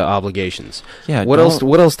media obligations. Yeah. What else?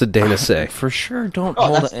 What else did Dana say? For sure, don't Oh,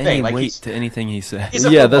 hold that's the any thing, like, weight he's- to anything he says. He's a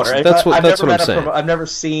Yeah, promoter. that's what I'm met saying. I've never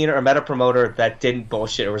seen or met a promoter that didn't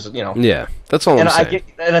bullshit. It was Yeah, that's all and I'm saying.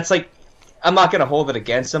 and it's like I'm not going to hold it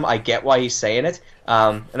against him. I get why he's saying it,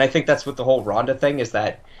 and I think that's what the whole Ronda thing is.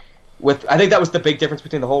 That I think that was the big difference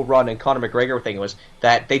between the whole Ronda and Conor McGregor thing was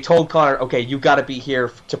that they told Conor, okay, you got to be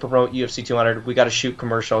here to promote UFC 200. We got to shoot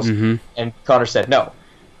commercials, and Conor said no.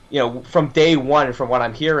 From day one, from what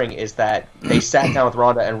I'm hearing, is that they sat down with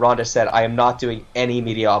Ronda, and Ronda said, I am not doing any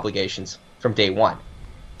media obligations from day one.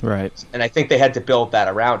 Right. And I think they had to build that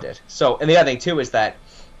around it. So, and the other thing too is that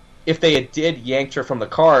if they did yanked her from the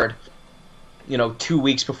card, 2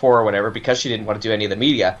 weeks before or whatever, because she didn't want to do any of the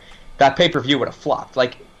media, that pay-per-view would have flopped.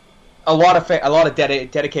 Like a lot of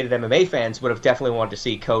dedicated MMA fans would have definitely wanted to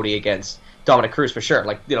see Cody against Dominic Cruz for sure.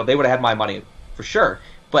 Like they would have had my money for sure.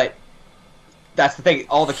 But that's the thing.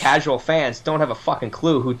 All the casual fans don't have a fucking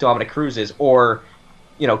clue who Dominic Cruz is or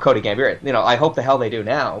Cody Gambino. I hope the hell they do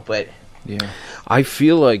now, but. Yeah. I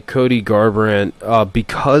feel like Cody Garbrandt,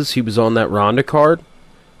 because he was on that Ronda card,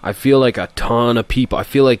 I feel like a ton of people, I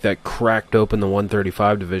feel like that cracked open the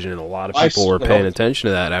 135 division, and a lot of people were paying attention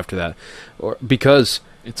to that after that. Because,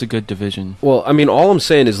 It's a good division. well, I mean, all I'm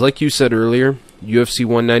saying is, like you said earlier, UFC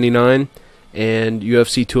 199 and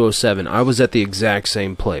UFC 207, I was at the exact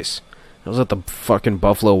same place. I was at the fucking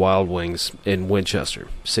Buffalo Wild Wings in Winchester,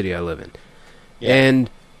 city I live in. Yeah. And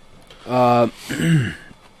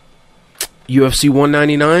UFC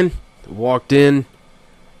 199, walked in,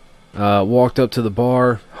 walked up to the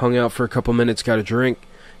bar, hung out for a couple minutes, got a drink,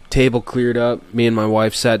 table cleared up, me and my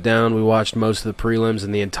wife sat down, we watched most of the prelims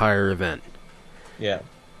and the entire event. Yeah.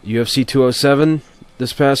 UFC 207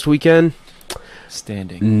 this past weekend?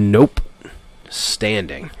 Standing. Nope.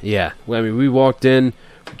 Standing. Yeah. Well, I mean, we walked in,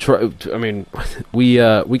 we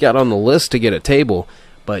got on the list to get a table,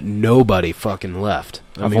 but nobody fucking left.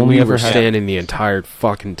 I've only we ever were had- standing the entire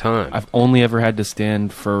fucking time. I've only ever had to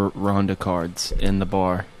stand for Ronda cards in the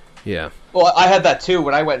bar. Yeah. Well, I had that too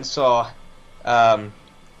when I went and saw,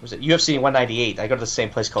 was it UFC 198? I go to the same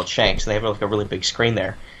place called Shanks, and they have like a really big screen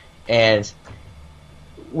there. And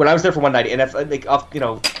when I was there for 198, and the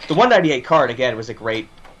 198 card again was a great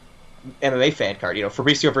MMA fan card.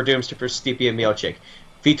 Fabricio Verdum versus Stipe Miocic,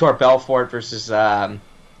 Vitor Belfort versus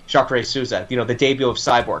Jacare Souza. The debut of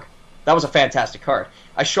Cyborg. That was a fantastic card.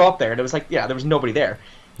 I show up there, and it was like, there was nobody there.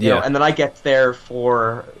 And then I get there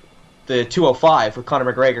for the 205 with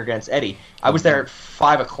Conor McGregor against Eddie. I was there at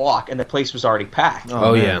 5 o'clock, and the place was already packed.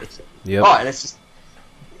 Oh, man. yeah. Yep. Oh, and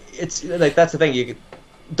it's like that's the thing.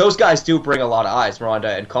 Those guys do bring a lot of eyes, Ronda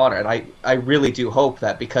and Conor, and I really do hope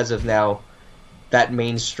that because of now that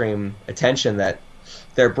attention that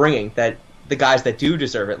they're bringing, that the guys that do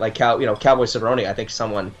deserve it, like Cowboy Cerrone, I think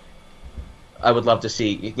someone I would love to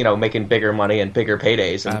see, making bigger money and bigger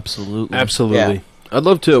paydays. And, Absolutely. Absolutely. Yeah. I'd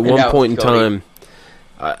love to at And one now point in it's Cody. time.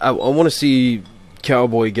 I want to see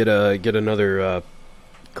Cowboy get another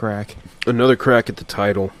Crack. crack at the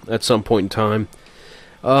title at some point in time.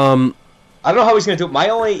 I don't know how he's going to do it. My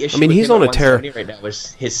only issue with he's him on at a tear 170 right now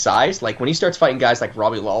is his size. Like when he starts fighting guys like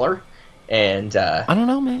Robbie Lawler, and I don't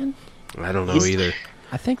know, man. I don't know He's- either.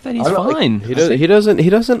 I think that he's I don't know, fine. He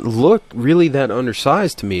doesn't look really that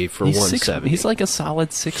undersized to me for He's 170. He's like a solid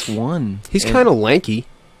 6'1". He's kind of lanky.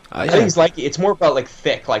 I think he's like it's more about like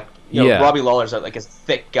thick. Like Yeah. Robbie Lawler's like a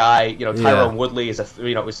thick guy. Tyrone Yeah. Woodley is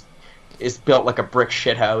is built like a brick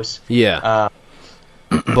shithouse. Yeah.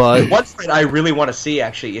 But One fight I really want to see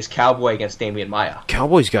actually is Cowboy against Damian Maia.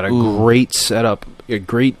 Cowboy's got a great setup, a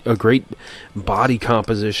great body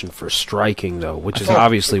composition for striking though, which is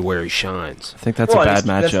obviously where he shines. I think that's Well, a bad that's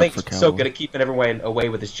the matchup thing, for he's Cowboy. so good at keeping everyone away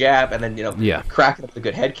with his jab, and then Yeah. cracking up the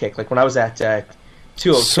good head kick. Like when I was at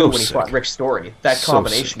 202 So when he sick. fought Rick Story, that So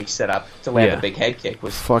combination sick. he set up to land Yeah. a big head kick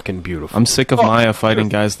was Fucking beautiful. I'm sick of Maya fighting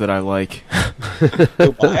guys that I like.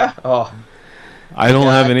 Maia. Oh, I don't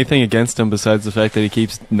God. have anything against him besides the fact that he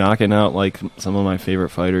keeps knocking out like some of my favorite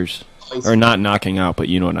fighters, or not knocking out, but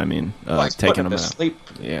you know what I mean, he's taking putting them to out. sleep.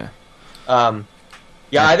 Yeah.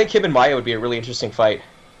 Yeah, I think him and Maya would be a really interesting fight.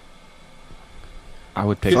 I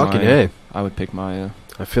would pick Fucking Maya. A. I would pick Maya.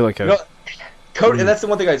 I feel like You know, and that's the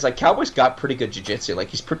one thing is like Cowboy's got pretty good jiu-jitsu. Like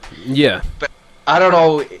yeah. but I don't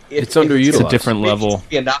know. It's underutilized. It's a different maybe level. just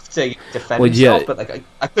be enough to defend Well, himself, yeah. but like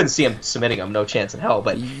I couldn't see him submitting him, no chance in hell.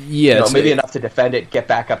 But Yeah, maybe enough to defend it, get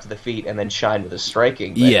back up to the feet, and then shine with his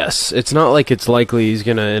striking. But, yes, it's not like it's likely he's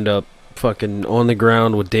gonna end up fucking on the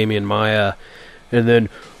ground with Damian Maya, and then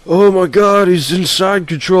oh my god, he's in side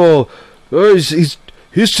control. Oh, he's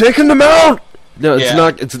taking them out. No, it's Yeah.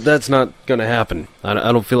 not. That's not gonna happen.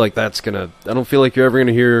 I don't feel like that's gonna. I don't feel like you're ever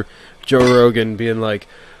gonna hear Joe Rogan being like,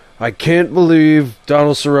 "I can't believe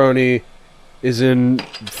Donald Cerrone is in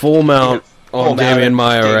full mount on Damian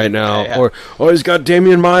Maya right now," yeah. or "Oh, he's got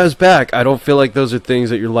Damian Maya's back." I don't feel like those are things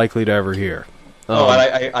that you're likely to ever hear.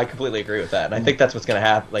 and I completely agree with that, and I think that's what's going to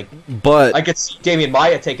happen. Like, But I could see Damian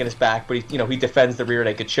Maya taking his back, but he defends the rear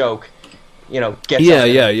naked choke. Gets yeah, up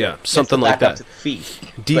and yeah, gets something the like back up that. to the feet.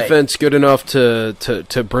 Defense good enough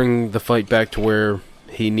to bring the fight back to where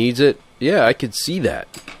he needs it. Yeah, I could see that.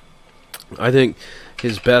 I think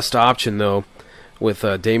his best option though with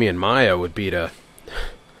Damian Maya would be to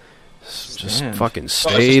just Stand. fucking he's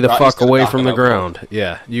stay the gonna fuck away knock from him the out, ground.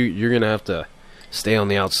 Yeah, you're gonna have to stay on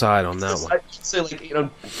the outside on that one. I'd say,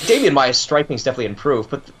 Damian Maya's striking's definitely improved,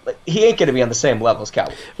 but he ain't going to be on the same level as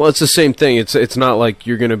Cowboy. Well, it's the same thing. It's not like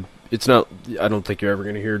you're gonna. It's not. I don't think you're ever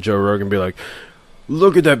gonna hear Joe Rogan be like,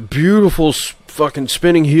 "Look at that beautiful fucking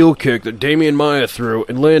spinning heel kick that Damian Maya threw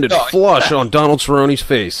and landed flush on Donald Cerrone's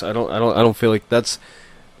face." I don't feel like that's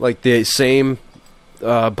like the same,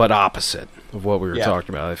 but opposite of what we were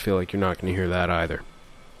talking about. I feel like you're not gonna hear that either.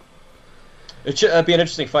 It should be an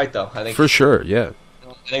interesting fight, though. I think For sure, yeah.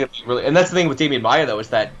 I think it'd be really, and that's the thing with Damian Maya, though, is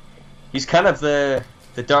that he's kind of the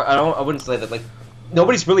dark. I wouldn't say that like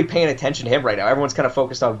nobody's really paying attention to him right now. Everyone's kind of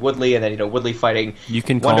focused on Woodley, and then Woodley fighting You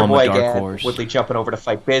can call Wonder him Boy a dark again, horse. Woodley jumping over to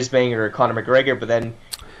fight Bisping or Conor McGregor, but then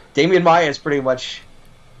Damian Maya is pretty much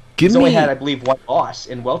he's only had, I believe, one loss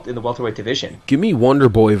in the welterweight division. Give me Wonder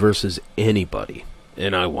Boy versus anybody,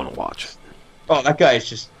 and I want to watch it. Oh, that guy is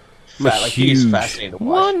just fat. Like he's huge fascinating to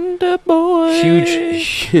watch. Wonder Boy.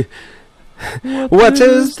 Huge. What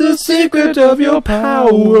is the secret of your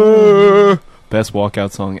power? Best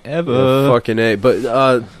walkout song ever. Fucking A. But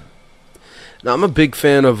no, I'm a big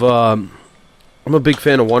fan of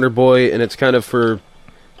Wonder Boy, and it's kind of for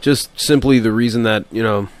just simply the reason that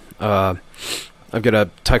I've got a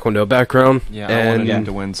Taekwondo background. Yeah, I and wanted him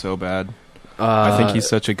to win so bad. I think he's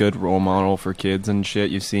such a good role model for kids and shit.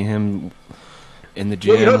 You see him in the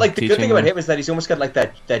gym. Well, like the good teaching thing about them. him is that he's almost got like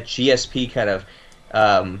that GSP kind of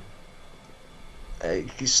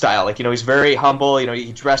style. Like he's very humble.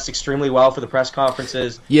 He dressed extremely well for the press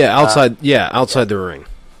conferences. outside the ring.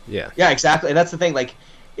 Yeah. Yeah, exactly. And that's the thing. Like,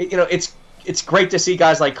 it's great to see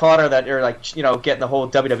guys like Conor that are like getting the whole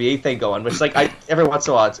WWE thing going. Which like every once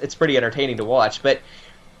in a while it's pretty entertaining to watch. But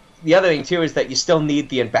the other thing too is that you still need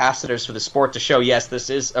the ambassadors for the sport to show yes,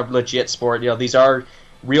 this is a legit sport. These are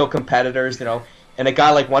real competitors. And a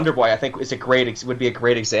guy like Wonder Boy, I think, would be a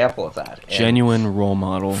great example of that. Genuine role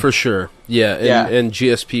model. For sure. Yeah, and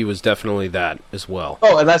GSP was definitely that as well.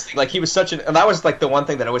 Oh, and that's the thing, like he was and that was like the one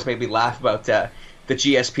thing that always made me laugh about the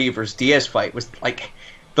GSP versus Diaz fight was like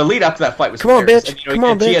the lead up to that fight was Come on, hilarious. bitch. And, Come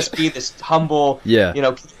on, bitch. GSP, this humble, Yeah.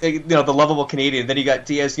 the lovable Canadian. Then you got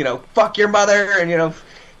Diaz, fuck your mother, and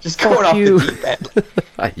just going off you. the deep end.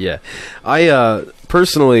 Yeah. I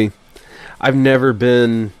personally, I've never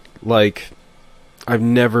been the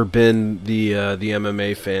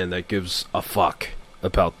MMA fan that gives a fuck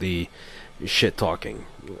about the shit talking.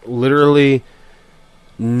 Literally,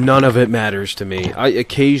 none of it matters to me.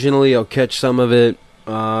 I'll catch some of it.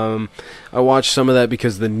 I watch some of that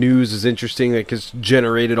because the news is interesting. That gets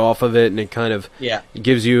generated off of it, and it kind of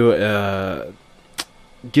gives you an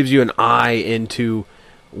eye into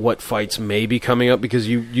what fights may be coming up, because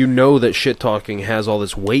you know that shit talking has all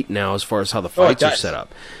this weight now as far as how the fights are set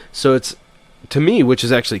up. So it's, to me, which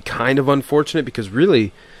is actually kind of unfortunate, because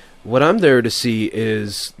really what I'm there to see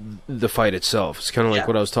is the fight itself. It's kind of like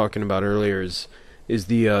what I was talking about earlier is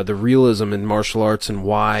the realism in martial arts and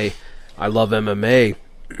why I love MMA.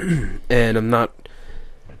 And I'm not,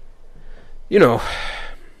 I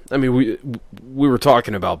mean, we were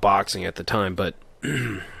talking about boxing at the time, but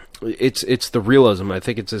it's the realism. I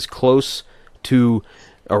think it's as close to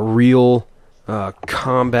a real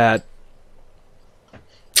combat,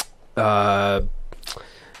 a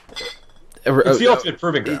It's the ultimate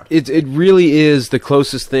proving ground. It really is the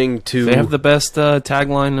closest thing to. They have the best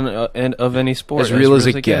tagline of any sport. As real as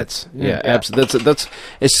it gets. Yeah, absolutely. That's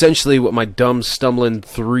essentially what my dumb, stumbling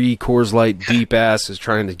 3 Coors Light deep ass is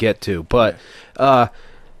trying to get to. But no,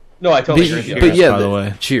 I totally agree with you. But yeah, by the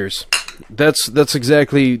way. Cheers. That's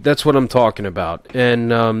what I'm talking about.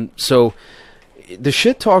 And so the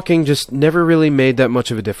shit talking just never really made that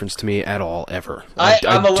much of a difference to me at all, ever.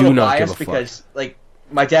 I'm a do little not give biased a fuck. because, like,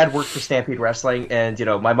 my dad worked for Stampede Wrestling, and, you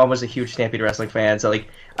know, my mom was a huge Stampede Wrestling fan, so, like,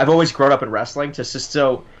 I've always grown up in wrestling, just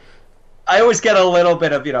so I always get a little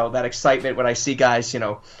bit of, you know, that excitement when I see guys, you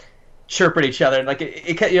know, chirping each other, and, like,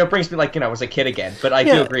 it you know, brings me, like, you know, as a kid again, but I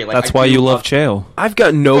do agree. Like, That's why you love Chael. I've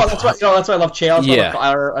got no... Well, that's why I love Chael. Yeah.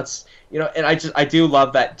 That's, you know, and I do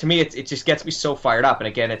love that. To me, it just gets me so fired up, and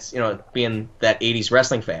again, it's, you know, being that 80s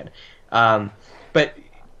wrestling fan. But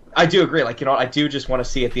I do agree. Like, you know, I do just want to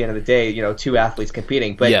see at the end of the day, you know, 2 athletes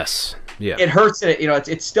competing. But yes, yeah, it hurts. You know,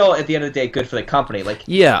 it's still at the end of the day good for the company. Like,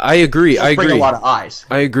 yeah, I agree. I agree. Bring a lot of eyes.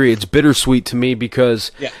 I agree. It's bittersweet to me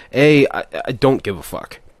because A, I don't give a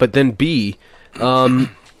fuck, but then B,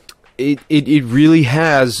 it really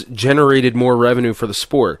has generated more revenue for the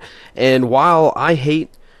sport. And while I hate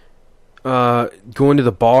going to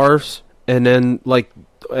the bars, and then like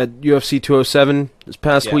at UFC 207 this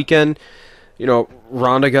past weekend, you know,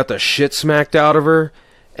 Ronda got the shit smacked out of her,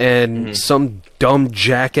 and some dumb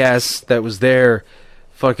jackass that was there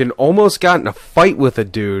fucking almost got in a fight with a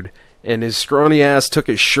dude, and his scrawny ass took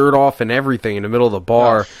his shirt off and everything in the middle of the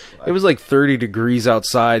bar. It was like 30 degrees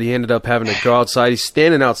outside. He ended up having to go outside. He's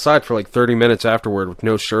standing outside for like 30 minutes afterward with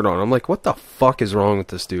no shirt on. I'm like, what the fuck is wrong with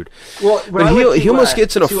this dude? Well, but he almost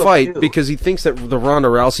gets in a fight because he thinks that the Ronda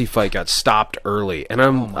Rousey fight got stopped early, and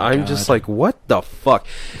I'm just like, what the fuck?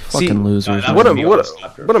 Fucking losers. What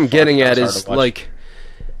I'm getting at is like,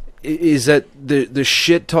 is that the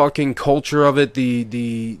shit talking culture of it,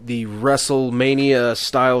 the WrestleMania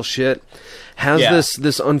style shit has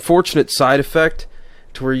this unfortunate side effect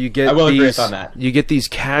to where you get you get these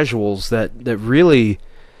casuals that really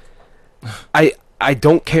I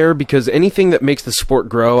don't care, because anything that makes the sport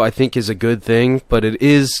grow I think is a good thing, but it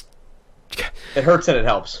hurts and it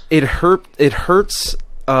helps. It hurts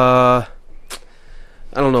I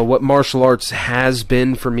don't know what martial arts has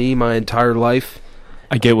been for me my entire life.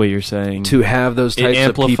 I get what you're saying. To have those types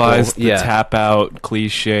of people. It amplifies the tap out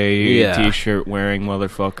cliche t-shirt wearing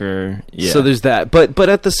motherfucker. Yeah. So there's that. But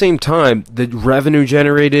at the same time, the revenue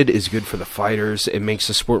generated is good for the fighters. It makes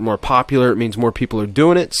the sport more popular. It means more people are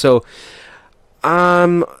doing it. So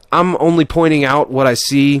I'm only pointing out what I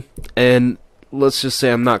see, and let's just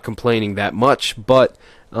say I'm not complaining that much, but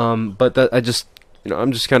that I just, you know,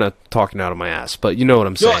 I'm just kind of talking out of my ass, but you know what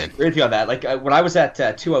I'm saying. I agree with you on that. Like when I was at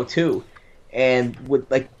 202, and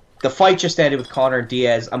with like the fight just ended with Conor and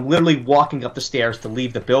Diaz, I'm literally walking up the stairs to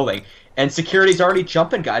leave the building, and security's already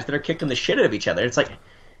jumping guys that are kicking the shit out of each other. It's like,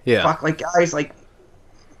 fuck, like guys, like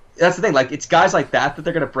that's the thing. Like it's guys like that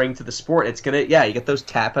they're gonna bring to the sport. It's gonna, you get those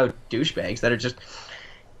tap out douchebags that are just,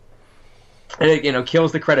 you know,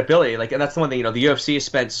 kills the credibility. Like, and that's the one thing, you know, the UFC has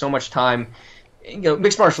spent so much time. You know,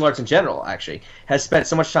 mixed martial arts in general actually has spent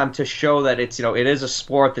so much time to show that it's, you know, it is a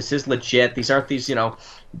sport. This is legit. These aren't these, you know,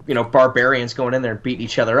 barbarians going in there and beating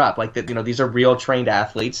each other up. Like that, you know, these are real trained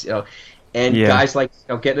athletes. You know, and guys like,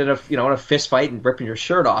 you know, getting in a fist fight and ripping your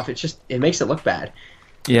shirt off. It makes it look bad.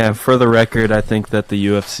 Yeah, for the record, I think that the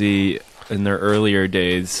UFC in their earlier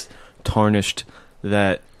days tarnished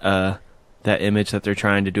that image that they're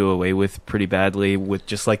trying to do away with pretty badly, with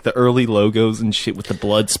just like the early logos and shit with the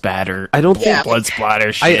blood spatter. I don't think blood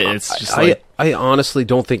splatter shit. It's just I honestly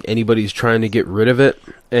don't think anybody's trying to get rid of it,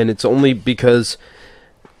 and it's only because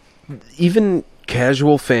even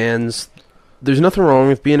casual fans. There's nothing wrong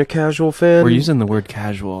with being a casual fan. We're using the word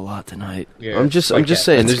casual a lot tonight. Yeah, I'm just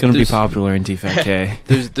saying. It's going to be popular in DFK.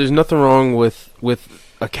 There's nothing wrong with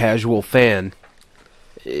a casual fan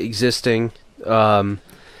existing.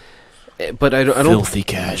 But I don't. Filthy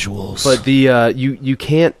casuals. But the you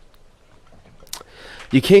can't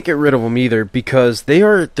get rid of them either, because they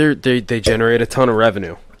generate a ton of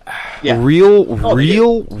revenue. Yeah. Real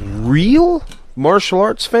martial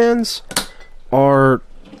arts fans are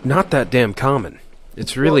not that damn common.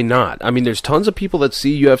 It's really not. I mean, there's tons of people that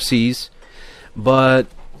see UFCs, but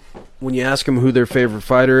when you ask them who their favorite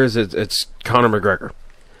fighter is, it's Conor McGregor.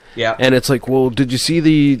 Yeah. And it's like, well, did you see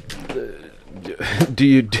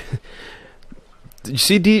did you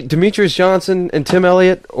see Demetrius Johnson and Tim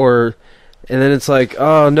Elliott? And then it's like,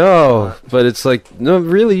 oh no. But it's like, no,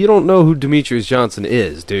 really, you don't know who Demetrius Johnson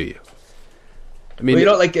is, do you? I mean, well, you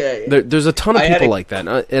know, like there's a ton of people like that,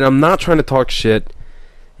 and I'm not trying to talk shit.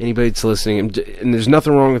 anybody that's listening, and there's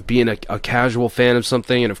nothing wrong with being a casual fan of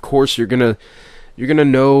something, and of course you're gonna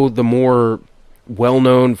know the more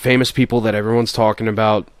well-known, famous people that everyone's talking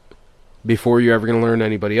about before you're ever gonna learn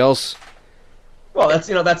anybody else. Well, that's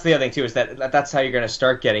the other thing too, is that's how you're gonna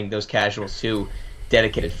start getting those casuals too,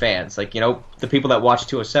 dedicated fans. Like, the people that watch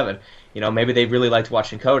 207, maybe they really liked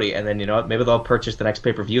watching Cody, and then maybe they'll purchase the next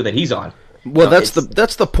pay-per-view that he's on. Well, that's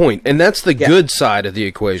the point, and that's the good side of the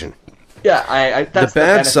equation. Yeah, that's the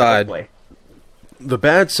bad side. The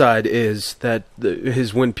bad side is that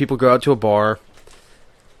is when people go out to a bar,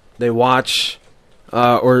 they watch,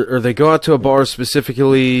 or they go out to a bar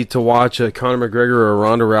specifically to watch a Conor McGregor or a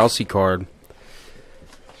Ronda Rousey card.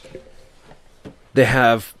 They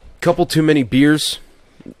have a couple too many beers.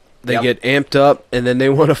 They get amped up, and then they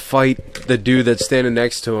want to fight the dude that's standing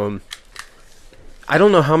next to them. I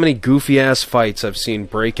don't know how many goofy-ass fights I've seen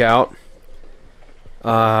break out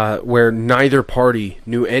where neither party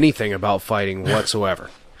knew anything about fighting whatsoever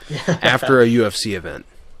after a UFC event.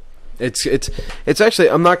 It's actually,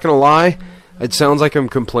 I'm not going to lie, it sounds like I'm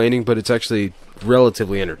complaining, but it's actually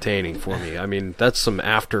relatively entertaining for me. I mean, that's some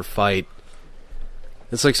after-fight.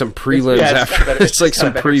 It's like some prelims after. It's like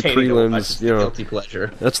some pre-prelims. Guilty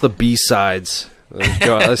pleasure. That's the B-sides.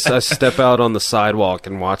 I step out on the sidewalk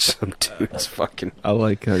and watch some dudes fucking. I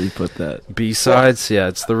like how you put that. B-sides, yeah,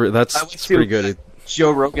 it's pretty good.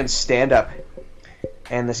 Joe Rogan's stand-up,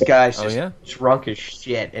 and this guy's just yeah? drunk as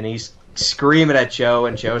shit, and he's screaming at Joe,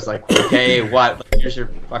 and Joe's like, "Okay, what? Like, here's your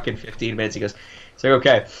fucking 15 minutes." He goes, "It's like,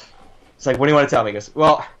 okay." It's like, "What do you want to tell me?" He goes,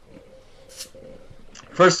 "Well,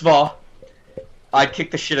 first of all, I'd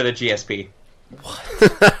kick the shit out of GSP."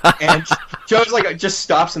 And Joe's like, just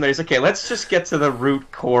stops him there. He's like, "Okay, let's just get to the root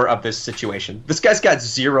core of this situation. This guy's got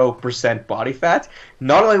 0% body fat.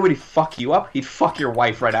 Not only would he fuck you up, he'd fuck your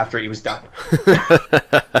wife right after he was done."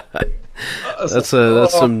 That's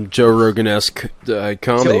some Joe Rogan-esque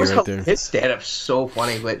comedy right there. His stand-up's so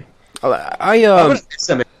funny, but I'm gonna miss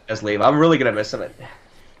him if he does leave. I'm really gonna miss him.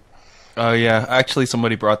 Oh, yeah. Actually,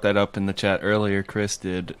 somebody brought that up in the chat earlier. Chris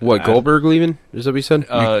did. What, Goldberg leaving? Is that what you said?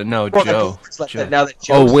 No, Joe. Now that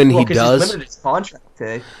Joe's, when he does? he's limited his contract.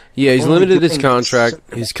 Yeah, he's limited his contract.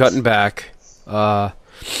 He's cutting back. Yeah,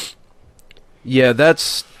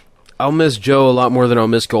 I'll miss Joe a lot more than I'll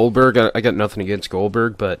miss Goldberg. I got nothing against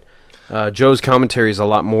Goldberg, but Joe's commentary is a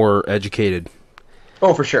lot more educated.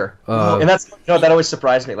 Oh, for sure. And that's that always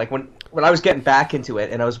surprised me. Like when I was getting back into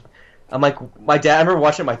it, and I'm like, my dad. I remember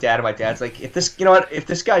watching my dad, and my dad's like, if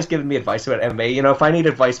this guy's giving me advice about MMA, if I need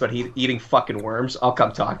advice about eating fucking worms, I'll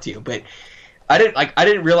come talk to you. But I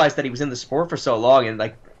didn't realize that he was in the sport for so long, and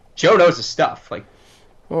like Joe knows his stuff. Like,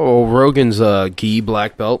 Rogan's a gi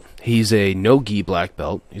black belt. He's a no gi black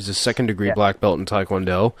belt. He's a second-degree black belt in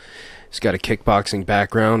Taekwondo. He's got a kickboxing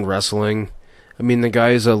background, wrestling. I mean, the guy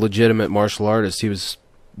is a legitimate martial artist. He was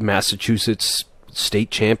Massachusetts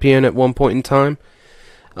state champion at one point in time.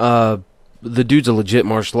 The dude's a legit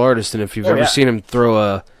martial artist, and if you've ever seen him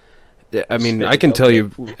throw I mean, I can tell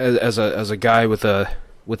you as a guy with a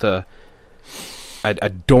I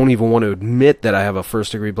don't even want to admit that I have a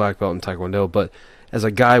first-degree black belt in Taekwondo, but as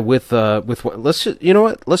a guy with let's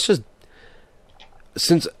just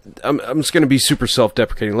since I'm just going to be super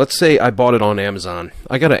self-deprecating. Let's say I bought it on Amazon.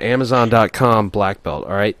 I got an Amazon.com black belt,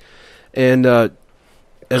 all right? And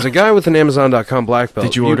as a guy with an Amazon.com black belt...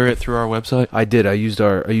 Did you order it through our website? I did. I used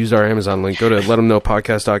our Amazon link. Go to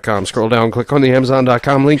letthemknowpodcast.com. Scroll down, click on the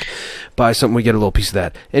Amazon.com link. Buy something, we get a little piece of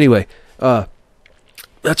that. Anyway,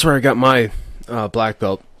 that's where I got my black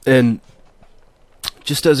belt. And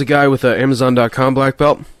just as a guy with an Amazon.com black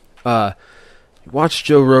belt, watch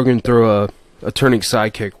Joe Rogan throw a turning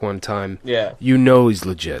sidekick one time. Yeah. You know he's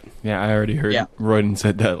legit. Yeah, I already heard Roydon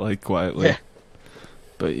said that, like, quietly. Yeah.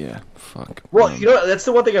 But, yeah, fuck. Well, that's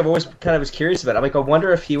the one thing I've always kind of was curious about. I'm like, I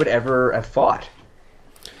wonder if he would ever have fought.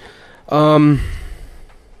 I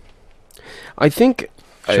think...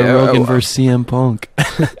 Joe Rogan versus CM Punk.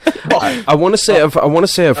 I want to say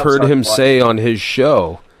I've heard him say on his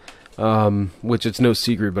show, which it's no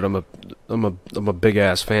secret, but I'm a big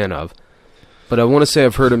ass fan of. But I want to say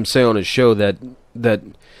I've heard him say on his show that I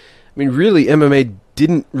mean, really, MMA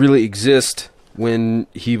didn't really exist when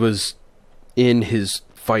he was in his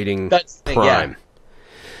fighting prime. Yeah.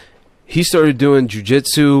 He started doing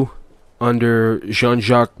jiu-jitsu under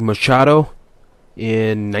Jean-Jacques Machado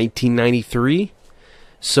in 1993.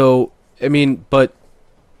 So, I mean, but...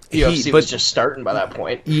 UFC was just starting by that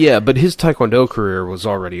point. Yeah, but his Taekwondo career was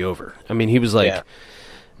already over. I mean, he was like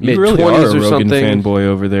you mid-20s really are a or Rogan something. fanboy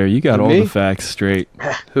over there. You got all the facts straight.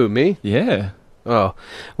 Who, me? Yeah. Oh,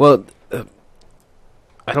 well,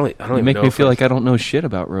 I don't You even make know me if feel like I don't know shit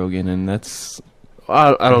about Rogan, and that's...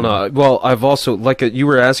 I don't know. Well, I've also you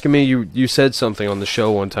were asking me. You said something on the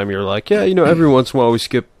show one time. You're like, yeah, every once in a while we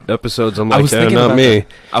skip episodes. I'm like, yeah, not me.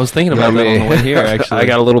 I was thinking about that on the way here. Actually, I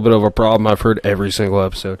got a little bit of a problem. I've heard every single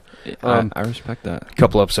episode. I respect that. A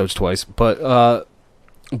couple episodes twice, but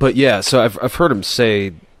yeah. So I've heard him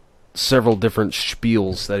say several different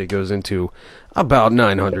spiels that he goes into about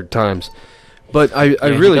 900 times. But I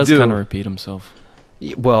really does do kind of repeat himself.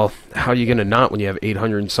 Well, how are you going to not when you have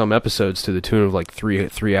 800 and some episodes to the tune of like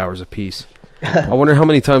 3 hours apiece? I wonder how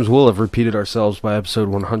many times we'll have repeated ourselves by episode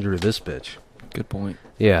 100 of this bitch. Good point.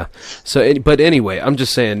 Yeah. So, but anyway, I'm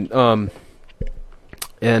just saying, and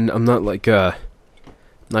I'm not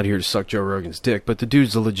not here to suck Joe Rogan's dick, but the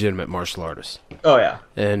dude's a legitimate martial artist. Oh yeah.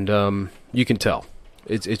 And you can tell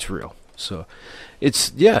it's real. So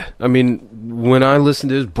I mean, when I listen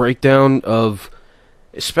to his breakdown of,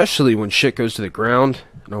 especially when shit goes to the ground,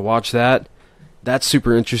 and I watch that, that's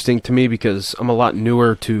super interesting to me because I'm a lot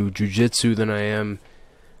newer to jiu-jitsu than I am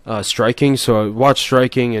striking. So I watch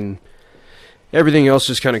striking and everything else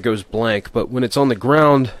just kind of goes blank. But when it's on the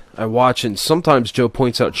ground, I watch, and sometimes Joe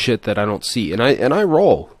points out shit that I don't see, and I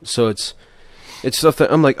roll. So it's stuff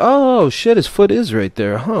that I'm like, oh shit, his foot is right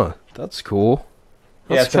there, huh? That's cool.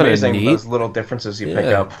 Yeah, it's amazing those little differences you pick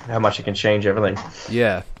up, how much it can change everything.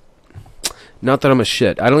 Yeah. Not that I'm a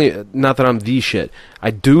shit. Not that I'm the shit.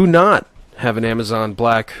 I do not have an Amazon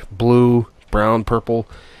black, blue, brown, purple,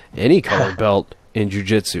 any color belt in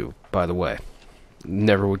jiu-jitsu, by the way.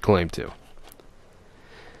 Never would claim to.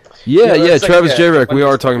 Yeah, Travis J-Rec, we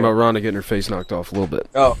are talking about Ronda getting her face knocked off a little bit.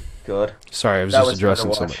 Oh, good. Sorry, I was just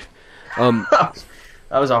addressing something.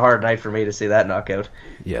 That was a hard night for me to see that knockout.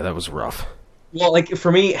 Yeah, that was rough. Well,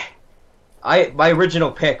 for me, my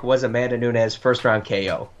original pick was Amanda Nunes first round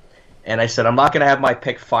KO. And I said, I'm not going to have my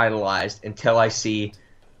pick finalized until I see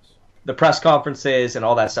the press conferences and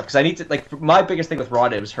all that stuff. Because I need to, my biggest thing with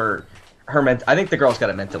Ronda was her I think the girl's got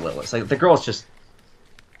a mental illness. The girl's just,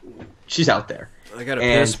 she's out there. I got a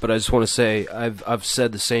piss, but I just want to say, I've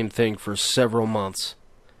said the same thing for several months.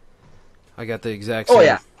 I got the exact same. Oh,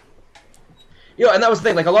 yeah. And that was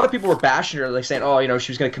the thing. A lot of people were bashing her, saying, oh,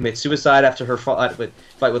 she was going to commit suicide after her fight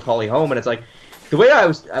with Holly Holm. And it's the way I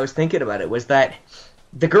was thinking about it was that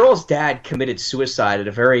the girl's dad committed suicide at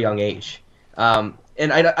a very young age. And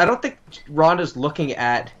I don't think Ronda's looking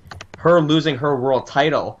at her losing her world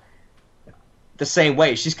title the same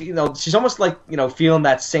way. She's she's almost feeling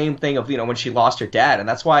that same thing of when she lost her dad, and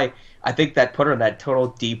that's why I think that put her in that total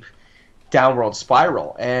deep downward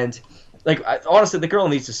spiral. And honestly, the girl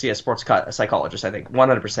needs to see a sports psychologist. I think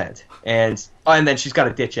 100%. And then she's got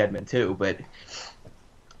to ditch Edmund too, but.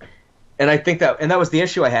 And I think that was the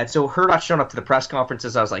issue I had. So her not showing up to the press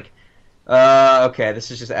conferences, I was like, okay,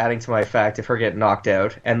 this is just adding to my fact of her getting knocked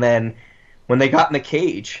out. And then when they got in the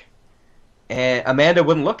cage, and Amanda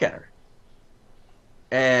wouldn't look at her.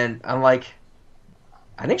 And I'm like,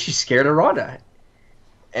 I think she's scared of Ronda.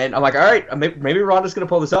 And I'm like, all right, maybe Ronda's going to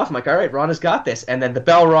pull this off. I'm like, all right, Ronda's got this. And then the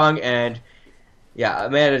bell rung, and yeah,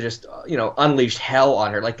 Amanda just, unleashed hell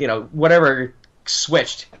on her. Whatever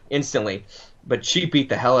switched instantly. But she beat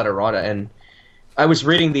the hell out of Ronda, and I was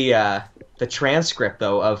reading the transcript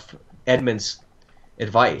though of Edmund's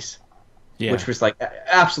advice, which was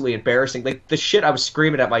absolutely embarrassing. The shit I was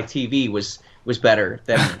screaming at my TV was better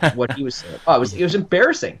than what he was saying. Oh, it was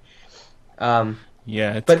embarrassing.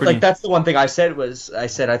 Yeah, but that's the one thing I said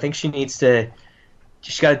I think she's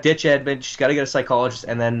got to ditch Edmund. She's got to get a psychologist,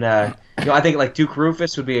 and then I think Duke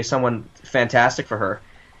Rufus would be someone fantastic for her.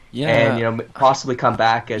 Yeah, and possibly come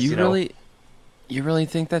back as You really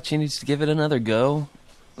think that she needs to give it another go?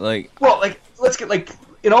 Let's get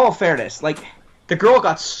in all fairness, the girl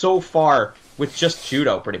got so far with just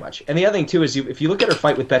judo pretty much. And the other thing too is if you look at her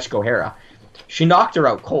fight with Betch O'Hara, she knocked her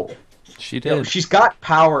out cold. She did. She's got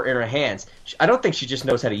power in her hands. I don't think she just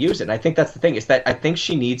knows how to use it. And I think that's the thing, is that I think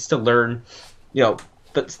she needs to learn,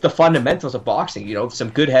 the fundamentals of boxing, some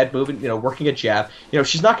good head movement, working a jab.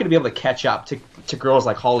 She's not going to be able to catch up to girls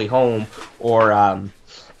like Holly Holm or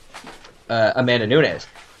Amanda Nunes,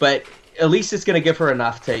 but at least it's going to give her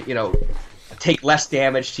enough to take less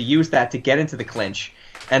damage, to use that to get into the clinch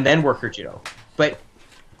and then work her judo. But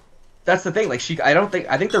that's the thing, I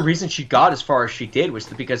think the reason she got as far as she did was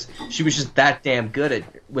because she was just that damn good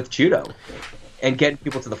with judo and getting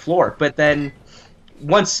people to the floor. But then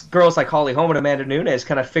once girls like Holly Holm and Amanda Nunes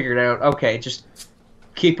kind of figured out, okay, just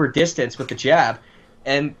keep her distance with the jab,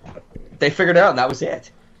 and they figured it out, and that was it.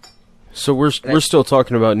 So we're still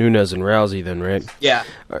talking about Nunes and Rousey then, right? Yeah.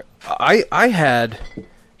 I had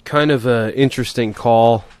kind of an interesting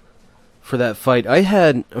call for that fight. I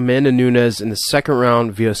had Amanda Nunes in the second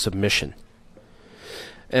round via submission.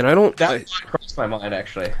 And I don't. That crossed my mind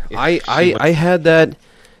actually. I had that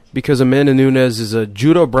because Amanda Nunes is a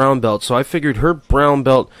judo brown belt, so I figured her brown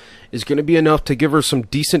belt is going to be enough to give her some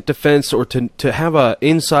decent defense or to have a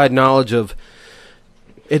inside knowledge of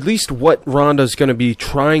at least what Ronda's going to be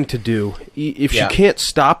trying to do. If she can't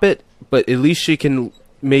stop it, but at least she can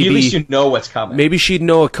maybe... At least you know what's coming. Maybe she'd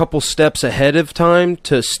know a couple steps ahead of time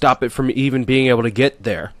to stop it from even being able to get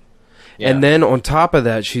there. Yeah. And then on top of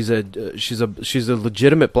that, she's a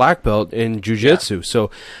legitimate black belt in jiu-jitsu. Yeah. So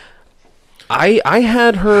I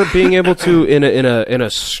had her being able to in a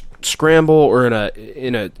scramble or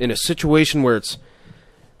in a situation where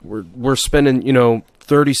we're spending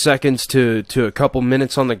 30 seconds to a couple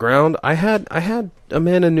minutes on the ground. I had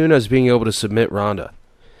Amanda Nunes being able to submit Ronda.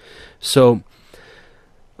 So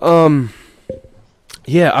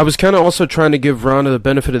yeah, I was kind of also trying to give Ronda the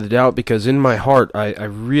benefit of the doubt because in my heart I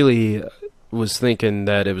really was thinking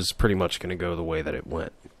that it was pretty much going to go the way that it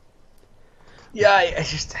went. Yeah, I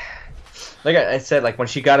just like I said, like when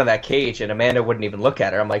she got in that cage and Amanda wouldn't even look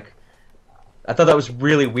at her, I'm like, I thought that was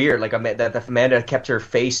really weird. Like that Amanda kept her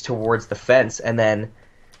face towards the fence, and then,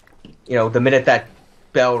 the minute that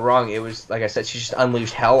bell rung, it was like I said, she just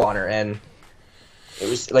unleashed hell on her, and it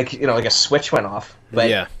was like like a switch went off. But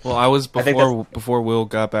yeah, well, I was before Will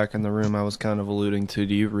got back in the room. I was kind of alluding to.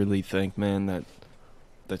 Do you really think, man,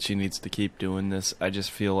 that she needs to keep doing this? I just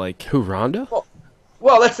feel like who Ronda?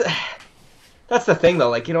 Well, that's the thing though.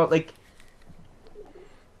 Like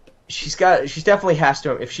she definitely has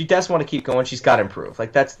to. If she does want to keep going, she's got to improve.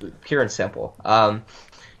 Like that's pure and simple.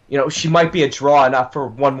 She might be a draw enough for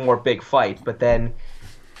one more big fight, but then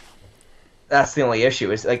that's the only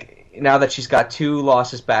issue. Is like now that she's got 2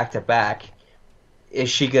 losses back to back, is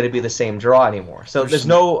she going to be the same draw anymore? So I don't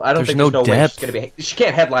think there's no depth. way she's going to be. She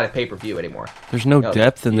can't headline a pay-per-view anymore. There's no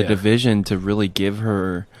depth in the division to really give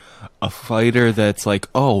her a fighter that's like,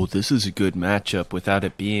 oh, this is a good matchup, without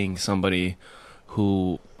it being somebody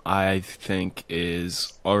who I think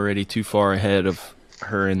is already too far ahead of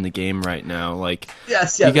her in the game right now. Like, you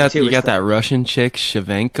got that Russian chick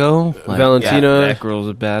Shevchenko, like, Valentina. That girl's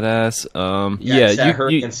a badass. Her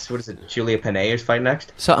against, what is it, Julia Panay is fighting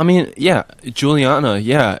next. So I mean, Juliana,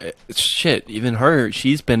 shit. Even her,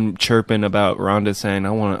 she's been chirping about Ronda, saying I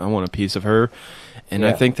want a piece of her, and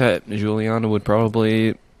I think that Juliana would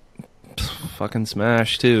probably fucking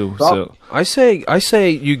smash too. So I say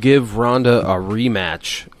you give Ronda a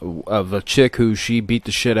rematch of a chick who she beat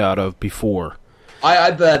the shit out of before.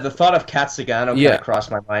 The thought of Kat Zagano kind of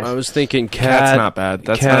crossed my mind. I was thinking Kat's not bad.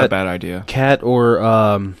 That's not a bad idea. Kat or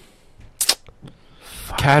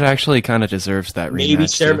Kat actually kind of deserves that rematch. Maybe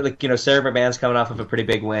Sarah McMahon's coming off of a pretty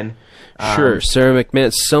big win. Sure, Sarah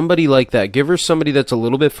McMahon, somebody like that. Give her somebody that's a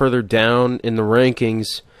little bit further down in the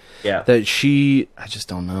rankings. Yeah. I just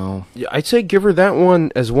don't know. I'd say give her that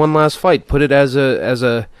one as one last fight. Put it as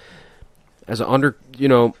a under,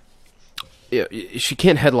 she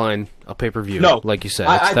can't headline a pay-per-view. No, like you said,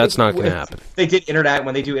 that's not going to happen. They did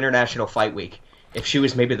when they do International Fight Week. If she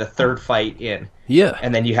was maybe the 3rd fight in,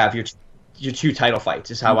 and then you have your 2 title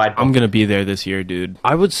fights. Is how I'm going to be there this year, dude.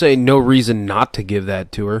 I would say no reason not to give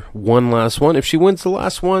that to her. One last one. If she wins the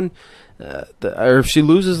last one. Or if she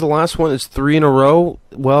loses the last one, it's 3 in a row.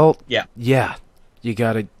 Well, you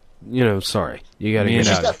gotta, sorry, you gotta get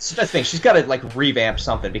out. That's the thing. She's got to revamp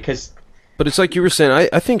something because. But it's like you were saying.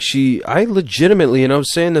 I think I legitimately, and I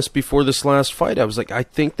was saying this before this last fight. I was like, I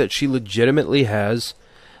think that she legitimately has.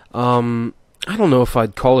 I don't know if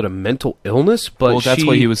I'd call it a mental illness, but that's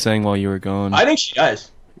what he was saying while you were gone. I think she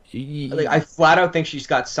does. I flat out think she's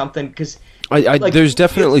got something because. There's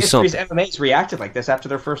definitely something. MMA's reacted like this after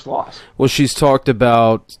their first loss. Well, she's talked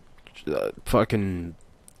about fucking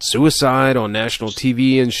suicide on national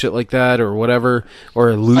TV and shit like that, or whatever, or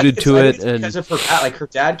alluded to it. And because of her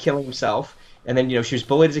dad killing himself, and then she was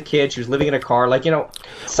bullied as a kid. She was living in a car.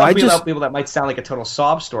 Some people that might sound like a total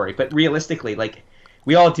sob story, but realistically,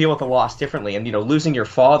 we all deal with the loss differently, and losing your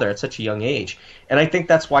father at such a young age. And I think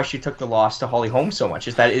that's why she took the loss to Holly Holm so much.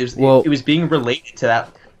 Is that it was being related to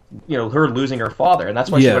that. Her losing her father, and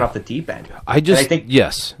that's why she went off the deep end. I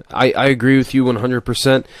agree with you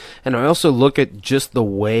 100%, and I also look at just the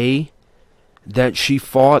way that she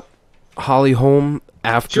fought Holly Holm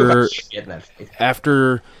after the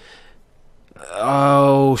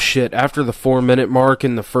 4-minute mark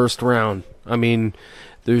in the first round. I mean,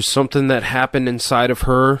 there's something that happened inside of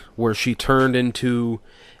her where she turned into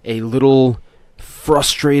a little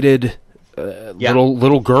frustrated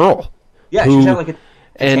little girl. Yeah, she sounded like a.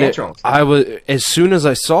 I was, as soon as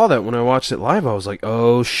I saw that when I watched it live, I was like,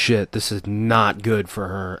 "Oh shit, this is not good for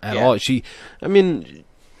her at all."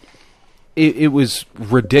 it was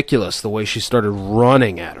ridiculous the way she started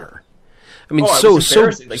running at her. I mean, Oh, it so was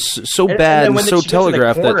embarrassing. Like, bad then and when so she gets to the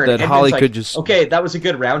telegraphed corner that and Holly Edmund's could like, just okay, that was a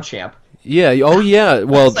good round, champ. yeah. Oh yeah.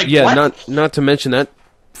 Well, like, yeah. what? Not to mention that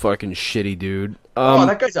fucking shitty dude. Oh,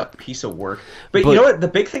 that guy's a piece of work. But you know what? The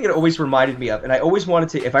big thing it always reminded me of, and I always wanted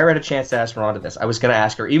to, if I had a chance to ask Ronda this, I was going to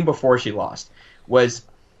ask her even before she lost, was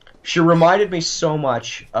she reminded me so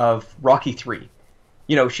much of Rocky 3.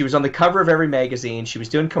 You know, she was on the cover of every magazine. She was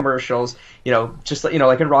doing commercials, you know, just like, you know,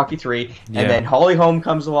 like in Rocky 3. Yeah. And then Holly Holm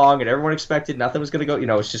comes along, and everyone expected nothing was going to go, you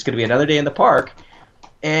know, it's just going to be another day in the park.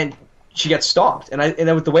 And she got stomped. And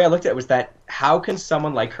the way I looked at it was that how can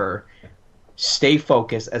someone like her stay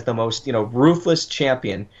focused as the most, you know, ruthless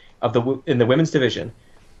champion in the women's division?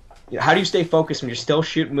 You know, how do you stay focused when you're still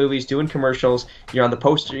shooting movies, doing commercials, you're on the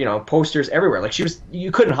poster, you know, posters everywhere? Like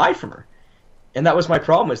you couldn't hide from her. And that was my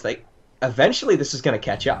problem, is like, eventually this is going to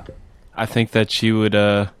catch up. I think that she would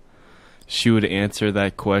answer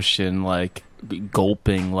that question like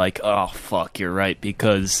gulping, like, oh fuck, you're right,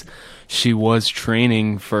 because she was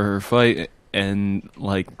training for her fight and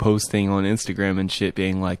like posting on Instagram and shit,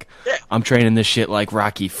 being like, I'm training this shit like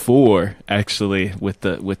Rocky 4, actually, with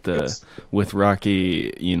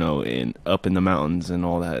Rocky, you know, up in the mountains and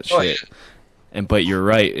all that shit. Oh, yeah. But you're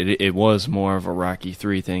right, it was more of a Rocky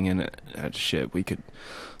 3 thing, and that shit we could.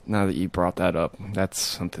 Now that you brought that up, that's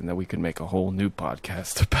something that we could make a whole new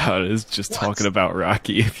podcast about, is just talking about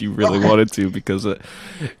Rocky, if you really wanted to, because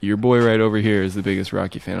your boy right over here is the biggest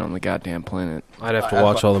Rocky fan on the goddamn planet. I'd have to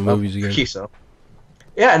watch all the movies again. So.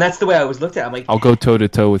 Yeah, and that's the way I always looked at it. I'm like, I'll go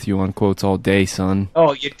toe-to-toe with you on quotes all day, son.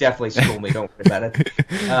 oh, you definitely school me. Don't worry about it.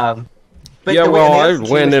 But Yeah, the way- well, and the I other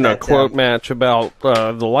thing win was in a that, quote match about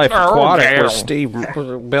the life aquatic with Steve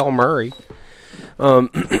Bill Murray. But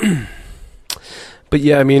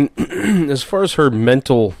yeah, I mean, as far as her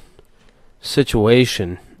mental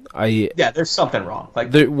situation, yeah, there's something wrong.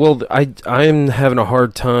 Like, I'm having a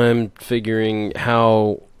hard time figuring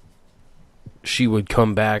how she would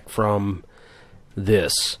come back from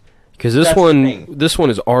this, because this one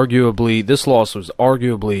is arguably, this loss was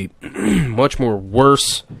arguably much more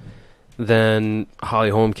worse than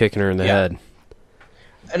Holly Holm kicking her in the head.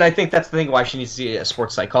 And I think that's the thing why she needs to see a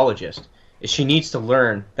sports psychologist, is she needs to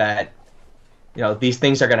learn that, you know, these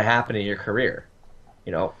things are going to happen in your career,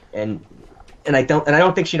 you know, and I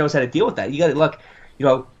don't think she knows how to deal with that. You got to look, you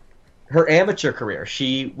know, her amateur career,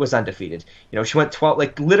 she was undefeated. You know, she went 12,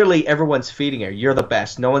 like literally everyone's feeding her. You're the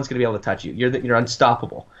best. No one's going to be able to touch you. You're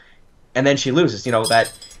unstoppable. And then she loses, you know,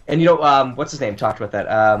 that, and you know, what's his name talked about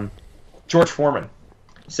that? George Foreman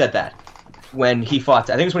said that when he fought,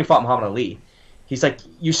 I think it was when he fought Muhammad Ali. He's like,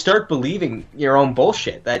 you start believing your own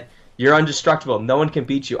bullshit, that you're indestructible. No one can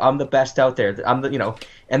beat you. I'm the best out there. I'm the, you know,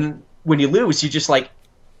 and when you lose, you just like,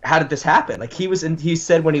 how did this happen? Like he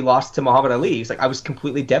said when he lost to Muhammad Ali, he's like, I was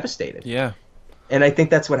completely devastated. Yeah. And I think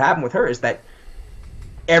that's what happened with her, is that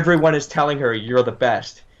everyone is telling her you're the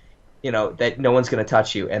best, you know, that no one's going to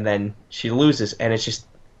touch you. And then she loses, and it's just,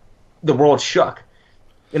 the world shook,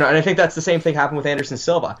 you know, and I think that's the same thing happened with Anderson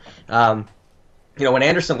Silva. You know, when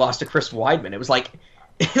Anderson lost to Chris Weidman, it was like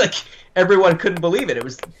everyone couldn't believe it. It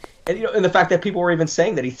was, and you know, and the fact that people were even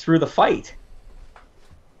saying that he threw the fight.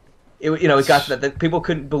 It, you know, it got that people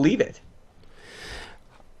couldn't believe it.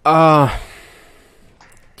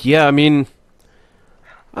 Yeah, I mean,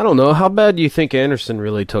 I don't know. How bad do you think Anderson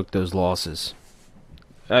really took those losses?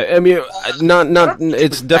 I mean, not.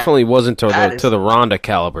 It definitely wasn't to the Ronda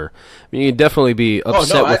caliber. I mean, you'd definitely be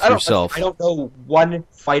upset with yourself. I don't know one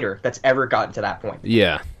fighter that's ever gotten to that point.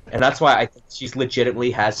 Yeah. And that's why I think she's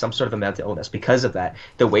legitimately has some sort of a mental illness because of that,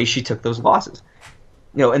 the way she took those losses.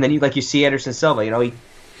 You know, and then you see Anderson Silva, you know,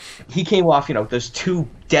 he came off, you know, those two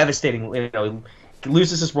devastating, you know, he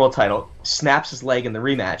loses his world title, snaps his leg in the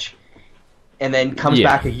rematch, and then comes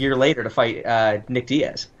back a year later to fight Nick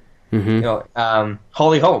Diaz. Mm-hmm. You know,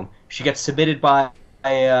 Holly Holm, she gets submitted by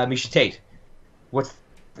Misha Tate.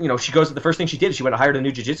 You know, she goes, the first thing she did is she went and hired a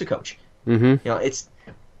new jiu-jitsu coach. Mm-hmm. You know,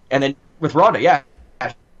 and then with Ronda,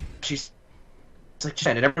 she's like,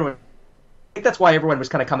 and everyone, I think that's why everyone was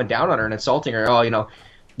kind of coming down on her and insulting her. Oh, you know,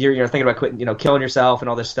 you're thinking about quitting, you know, killing yourself and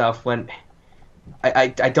all this stuff. When I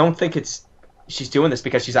don't think she's doing this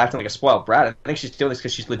because she's acting like a spoiled brat. I think she's doing this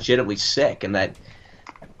because she's legitimately sick, and that.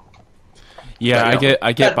 Yeah,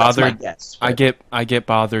 I get bothered. Guess, I get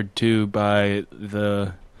bothered too by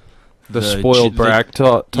the spoiled brat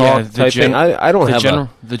talk type thing. I don't have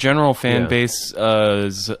the general fan base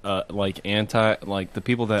is like anti, like the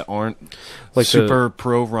people that aren't like super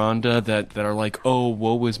pro Ronda that are like, oh,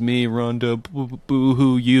 woe was me, Ronda, boo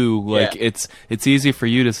hoo you. Like it's easy for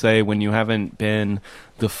you to say when you haven't been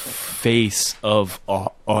the face of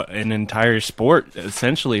an entire sport,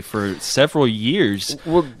 essentially, for several years.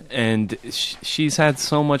 Well, And she's had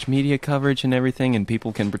so much media coverage and everything, and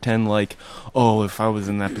people can pretend like, oh, if I was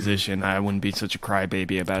in that position, I wouldn't be such a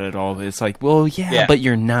crybaby about it all. It's like, well, yeah. But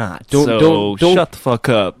you're not. Don't shut the fuck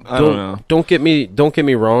up. I don't know. Don't get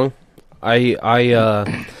me wrong.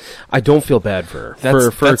 I don't feel bad for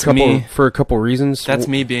her for a couple reasons. That's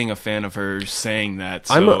me being a fan of hers saying that.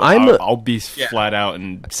 So I'll be flat out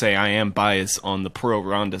and say I am biased on the pro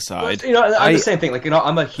Ronda side. Well, I'm the same thing. Like,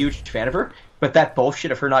 I'm a huge fan of her, but that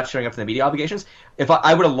bullshit of her not showing up for the media obligations. If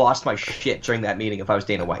I would have lost my shit during that meeting if I was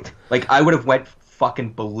Dana White, like I would have went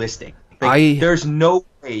fucking ballistic. Like, there's no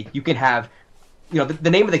way you can have,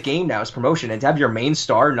 the name of the game now is promotion, and to have your main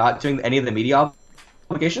star not doing any of the media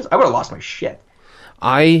obligations, I would have lost my shit.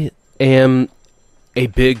 I am a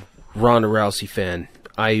big Ronda Rousey fan.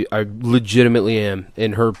 I legitimately am.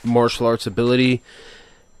 In her martial arts ability,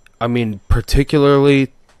 I mean, particularly a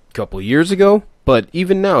couple of years ago, but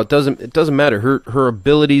even now, it doesn't matter. Her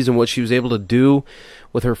abilities and what she was able to do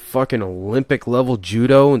with her fucking Olympic level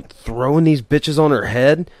judo and throwing these bitches on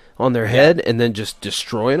their head, and then just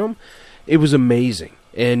destroying them, it was amazing.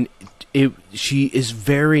 And she is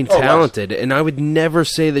very talented, and I would never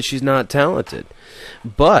say that she's not talented,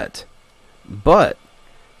 but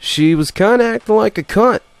she was kind of acting like a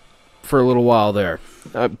cunt for a little while there,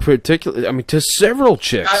 particularly, I mean, to several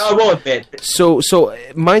chicks. I will admit. So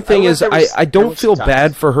my thing is, I don't feel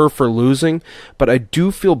bad for her for losing, but I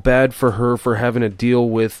do feel bad for her for having to deal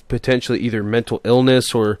with potentially either mental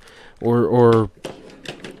illness or whatever.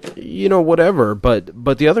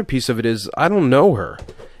 But the other piece of it is, I don't know her.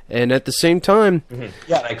 And at the same time,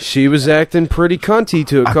 she was acting pretty cunty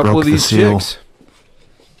to a couple of these chicks.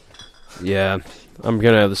 Yeah, I'm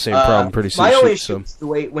going to have the same problem pretty soon. My only issue is the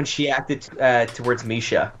way when she acted towards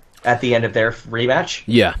Misha at the end of their rematch.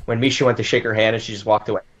 Yeah. When Misha went to shake her hand and she just walked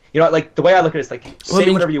away. Like, the way I look at it is, like,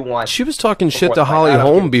 say whatever you want. She was talking shit to Holly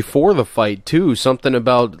Holm before the fight, too. Something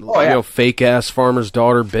about, fake-ass farmer's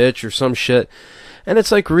daughter bitch or some shit. And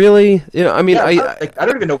it's like, really? I mean, I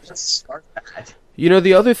don't even know what to start that.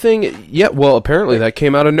 The other thing, apparently that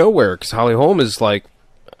came out of nowhere, because Holly Holm is like,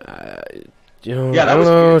 I don't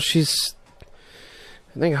know, she's,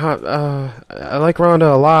 I think, I like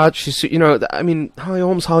Ronda a lot. She's, I mean, Holly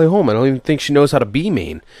Holm's Holly Holm. I don't even think she knows how to be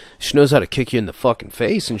mean. She knows how to kick you in the fucking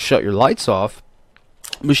face and shut your lights off,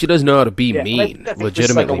 but she doesn't know how to be mean,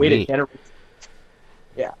 legitimately mean.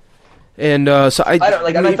 Yeah. And, so I don't,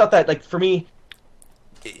 like, and I thought that, like, for me,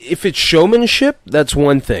 if it's showmanship, that's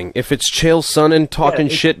one thing. If it's Chael Sonnen talking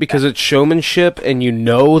shit because it's showmanship and you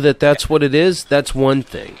know that that's what it is, that's one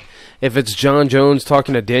thing. If it's John Jones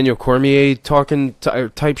talking to Daniel Cormier talking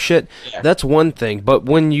type shit, that's one thing. But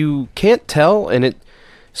when you can't tell and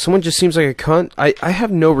someone just seems like a cunt, I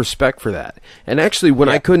have no respect for that. And actually, when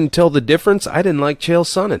I couldn't tell the difference, I didn't like Chael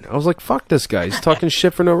Sonnen. I was like, fuck this guy. He's talking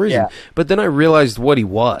shit for no reason. But then I realized what he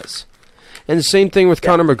was. And the same thing with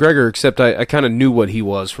Conor McGregor, except I kind of knew what he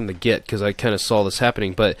was from the get because I kind of saw this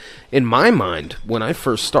happening. But in my mind, when I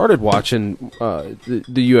first started watching the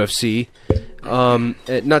UFC,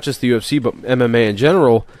 not just the UFC but MMA in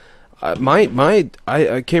general,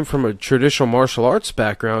 I came from a traditional martial arts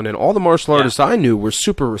background, and all the martial artists I knew were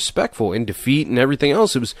super respectful in defeat and everything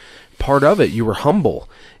else. It was part of it. You were humble.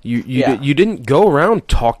 You didn't go around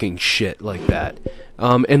talking shit like that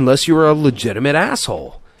unless you were a legitimate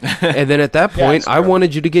asshole. And then at that point, I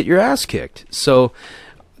wanted you to get your ass kicked. So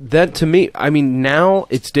that, to me, I mean, now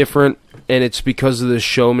it's different, and it's because of the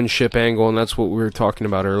showmanship angle, and that's what we were talking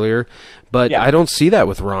about earlier. But I don't see that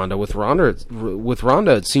with Ronda. With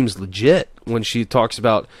Ronda, it seems legit when she talks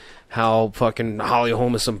about how fucking Holly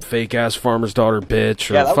Holm is some fake-ass farmer's daughter bitch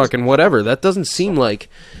or fucking whatever. That doesn't seem like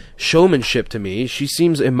showmanship to me. She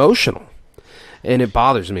seems emotional. And it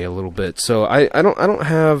bothers me a little bit. So I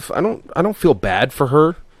don't feel bad for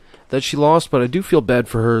her that she lost, but I do feel bad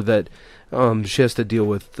for her that she has to deal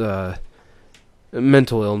with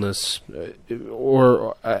mental illness,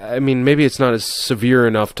 or I mean, maybe it's not as severe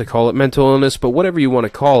enough to call it mental illness, but whatever you want to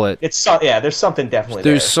call it, there's something definitely.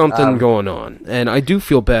 There's something going on, and I do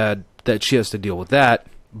feel bad that she has to deal with that.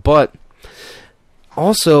 But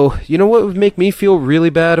also, you know what would make me feel really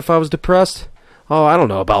bad if I was depressed? Oh, I don't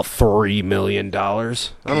know, about $3 million. I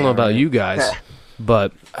don't know about you guys,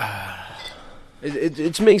 but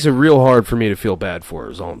it makes it real hard for me to feel bad for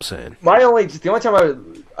her, is all I'm saying. The only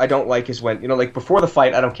time I don't like is when, like, before the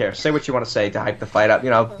fight, I don't care. Say what you want to say to hype the fight up.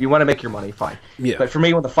 You want to make your money, fine. Yeah. But for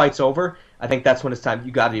me, when the fight's over, I think that's when it's time.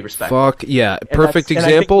 You got to be respectful. Fuck, yeah. Perfect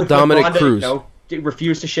example, Dominic Cruz.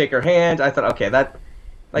 Refused to shake her hand. I thought, okay,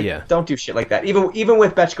 don't do shit like that. Even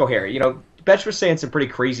with Betchko Harry, Betch was saying some pretty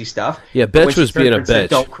crazy stuff. Yeah, But when Betch she was turned being a and said, bitch.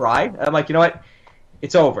 Don't cry. I'm like, you know what?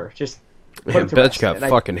 It's over. Just put Yeah, it to Betch rest. got And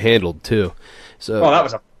fucking handled too. So that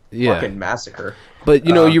was a yeah. fucking massacre. But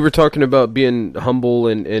you were talking about being humble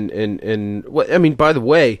and what I mean. By the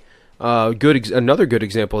way, another good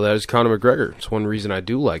example of that is Conor McGregor. It's one reason I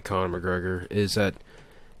do like Conor McGregor is that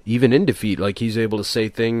even in defeat, like he's able to say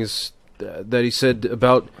things that he said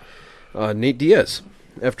about Nate Diaz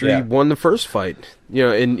after he won the first fight.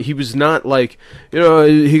 And he was not like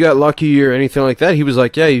he got lucky or anything like that. He was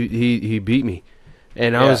like, yeah, he beat me,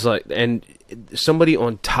 and I was like, and somebody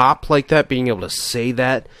on top like that being able to say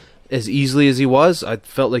that as easily as he was, I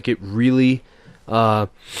felt like it really that's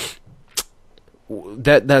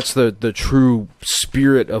the true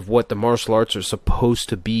spirit of what the martial arts are supposed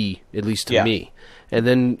to be, at least to me. And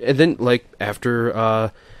then like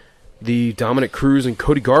after the Dominic Cruz and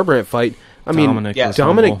Cody Garbrandt fight, I mean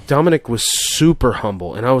Dominic was super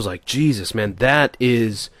humble, and I was like, Jesus, man, that's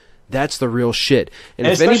the real shit. And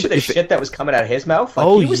if especially the shit that was coming out of his mouth,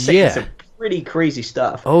 like, he was saying some pretty crazy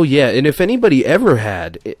stuff. Oh yeah, and if anybody ever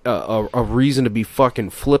had a reason to be fucking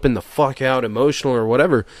flipping the fuck out, emotional or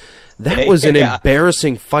whatever, that was an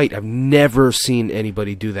embarrassing fight. I've never seen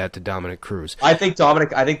anybody do that to Dominic Cruz. I think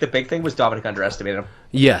the big thing was Dominic underestimated him.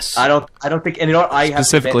 Yes. I don't think, and I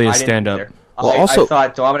specifically have a stand-up. I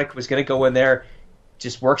thought Dominic was going to go in there,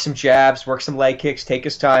 just work some jabs, work some leg kicks, take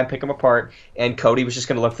his time, pick him apart, and Cody was just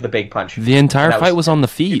going to look for the big punch. The entire fight was on the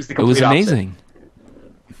feet. It was amazing.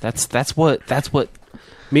 Opposite. That's what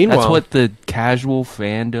Meanwhile, that's what the casual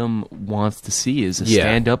fandom wants to see is a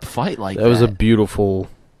stand-up fight like that. That was a beautiful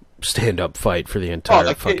stand-up fight for the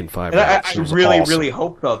entire fucking 5 rounds. I really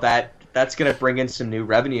hope though that that's going to bring in some new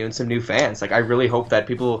revenue and some new fans. Like, I really hope that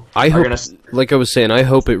people are going to... Like I was saying, I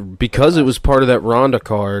hope it... Because it was part of that Ronda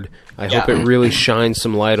card, I hope it really shines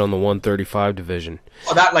some light on the 135 division.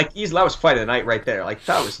 Oh, that was fight of the night right there. Like,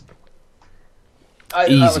 that was...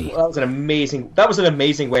 Easy. That was an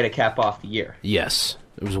amazing way to cap off the year. Yes.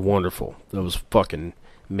 It was wonderful. That was fucking...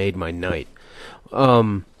 made my night.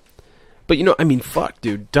 But, I mean, fuck,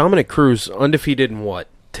 dude. Dominic Cruz, undefeated in what?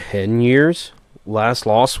 10 years? Last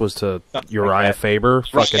loss was to Uriah Faber.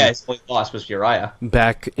 His only loss was Uriah.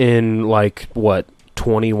 Back in,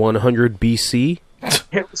 2100 BC?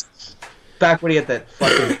 It was back when he had that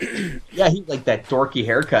fucking... he had that dorky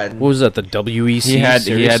haircut. What was that, the WEC? He had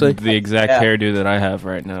the exact hairdo that I have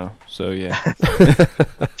right now. So, yeah.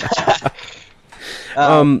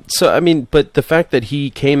 So, I mean, but the fact that he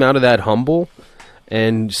came out of that humble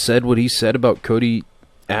and said what he said about Cody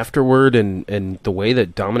afterward and the way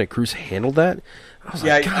that Dominic Cruz handled that, I was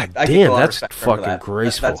like, God damn, that's fucking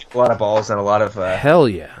graceful. That's a lot of balls and a lot of... Hell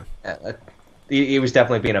yeah. He was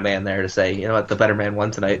definitely being a man there to say, you know what, the better man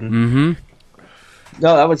won tonight. And mm-hmm.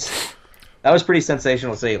 No, that was pretty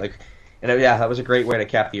sensational to see. That was a great way to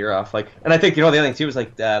cap the year off. And I think, the other thing too was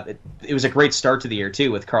it was a great start to the year too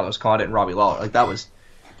with Carlos Condit and Robbie Lawler. That was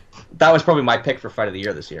probably my pick for fight of the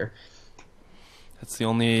year this year. That's the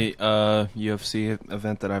only UFC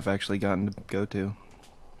event that I've actually gotten to go to.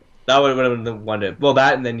 That would have been the one to... Well,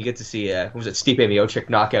 that, and then you get to see, Stipe Miocic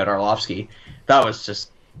knock out Arlovsky. That was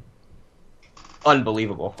just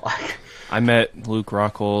unbelievable. I met Luke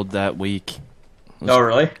Rockhold that week. Oh,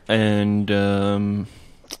 really? And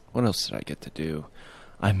what else did I get to do?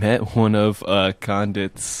 I met one of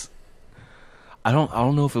Condit's... I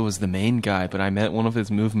don't know if it was the main guy, but I met one of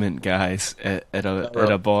his movement guys at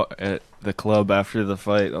a bar at the club after the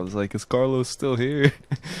fight. I was like, "Is Carlos still here?"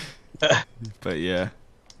 But yeah,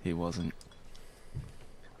 he wasn't.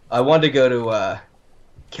 I wanted to go to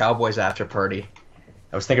Cowboys after party.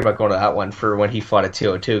 I was thinking about going to that one for when he fought at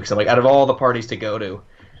 202 because I'm like, out of all the parties to go to,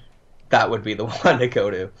 that would be the one to go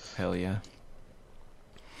to. Hell yeah.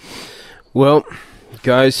 Well,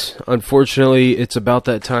 guys, unfortunately, it's about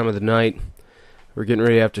that time of the night. We're getting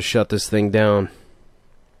ready to have to shut this thing down.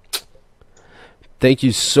 Thank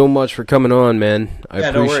you so much for coming on, man. I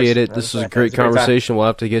appreciate it. This was a great conversation. We'll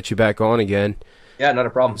have to get you back on again. Yeah, not a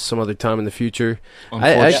problem. Some other time in the future.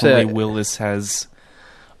 Unfortunately, Willis has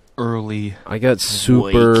early. I got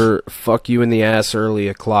super fuck you in the ass early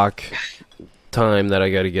o'clock time that I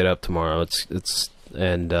got to get up tomorrow. It's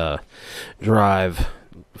drive,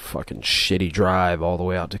 fucking shitty drive all the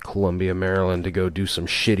way out to Columbia, Maryland to go do some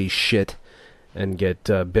shitty shit. And get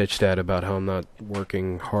bitched at about how I'm not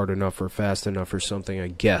working hard enough or fast enough or something, I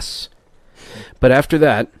guess. But after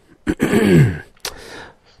that,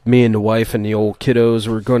 me and the wife and the old kiddos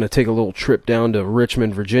were going to take a little trip down to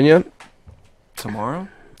Richmond, Virginia. Tomorrow?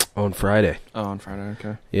 On Friday. Oh, on Friday,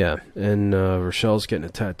 okay. Yeah, and Rochelle's getting a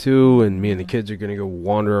tattoo, and me and the kids are going to go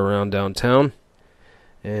wander around downtown.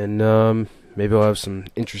 And maybe I'll have some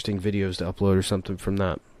interesting videos to upload or something from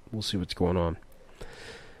that. We'll see what's going on.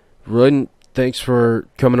 Roydon, thanks for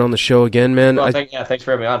coming on the show again, man. Well, thanks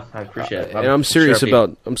for having me on. I appreciate it. And I'm serious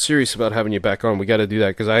about having you back on. We got to do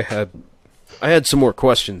that because I had some more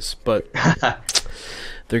questions, but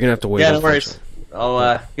they're gonna have to wait. Yeah, no worries.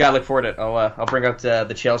 I look forward to it. I'll bring out the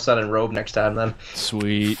Chael Sun and robe next time then.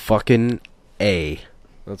 Sweet. Fucking A.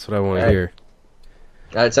 That's what I want to hear.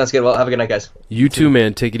 All right, sounds good. Well, have a good night, guys. You too,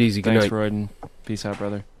 man. Take it easy. Good Thanks, night. Roydon. Peace out,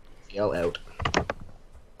 brother. Chael out.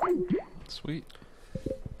 Sweet.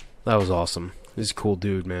 That was awesome. He's a cool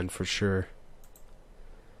dude, man, for sure.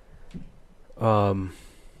 Fuck.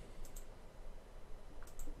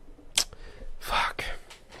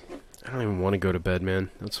 I don't even want to go to bed,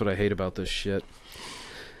 man. That's what I hate about this shit.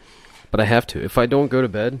 But I have to. If I don't go to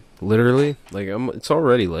bed, literally, like it's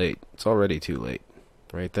already late. It's already too late.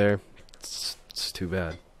 Right there. It's too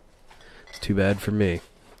bad. It's too bad for me.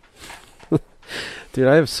 Dude,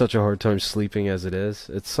 I have such a hard time sleeping as it is.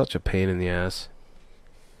 It's such a pain in the ass.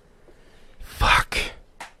 Fuck.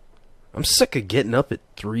 I'm sick of getting up at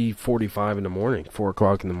 3:45 in the morning, 4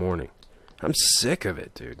 o'clock in the morning. I'm sick of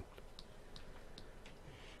it, dude.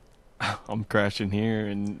 I'm crashing here,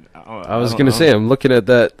 and I was going to say, I'm looking at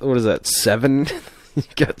that, what is that, 7? You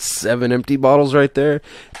got 7 empty bottles right there.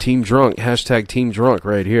 Team Drunk, hashtag Team Drunk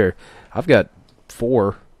right here. I've got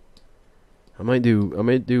 4. I might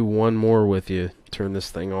do one more with you. Turn this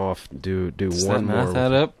thing off. Do Does one that more. math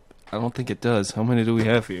add up? I don't think it does. How many do we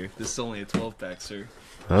have here? This is only a 12-pack, sir.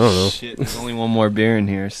 I don't know. Shit, there's only one more beer in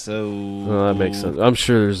here, so... Well, that makes sense. I'm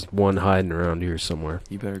sure there's one hiding around here somewhere.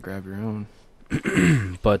 You better grab your own.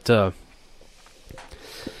 But,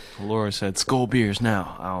 Laura said, skull beers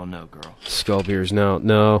now. I don't know, girl. Skull beers now.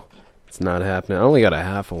 No, it's not happening. I only got a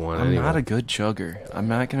half of one. I'm anyway. not a good chugger. I'm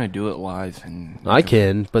not going to do it live. And I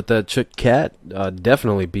can, but that chick Cat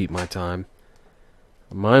definitely beat my time.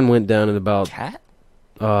 Mine went down at about... Cat?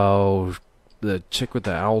 Oh, the chick with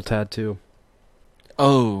the owl tattoo.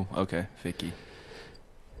 Oh, okay.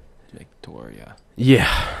 Victoria.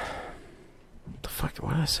 Yeah. What the fuck?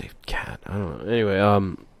 Why did I say Cat? I don't know. Anyway,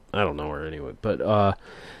 I don't know her anyway. But,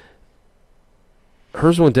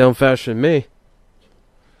 hers went down faster than me.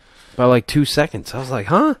 By like 2 seconds. I was like,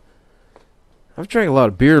 huh? I've drank a lot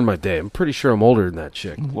of beer in my day. I'm pretty sure I'm older than that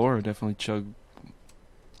chick. Laura definitely chugged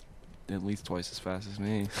at least twice as fast as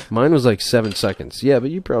me. Mine was like 7 seconds. Yeah,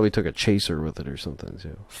 but you probably took a chaser with it or something,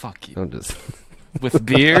 too. Fuck you. I'm just... With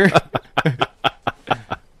beer?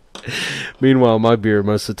 Meanwhile, my beer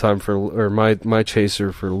most of the time my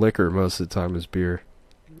chaser for liquor most of the time is beer.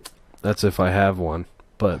 That's if I have one,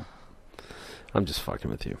 but I'm just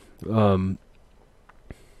fucking with you.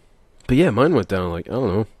 But yeah, mine went down like, I don't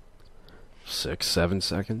know, 6, 7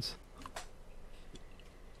 seconds.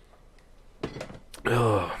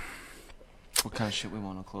 Ugh. What kind of shit we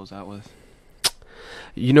want to close out with?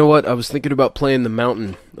 You know what? I was thinking about playing the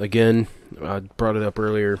mountain again. I brought it up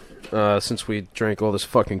earlier, since we drank all this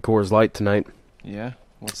fucking Coors Light tonight. Yeah?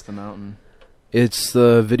 What's the mountain? It's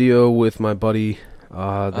the video with my buddy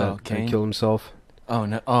that killed himself. Oh,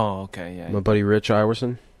 no. Oh, okay, yeah. My buddy Rich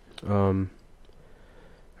Iverson.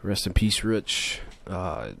 Rest in peace, Rich.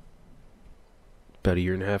 About a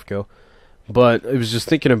year and a half ago. But I was just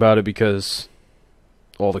thinking about it because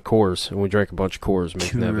all the Coors, and we drank a bunch of Coors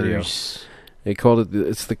making that video. They called it,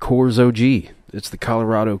 it's the Coors OG. It's the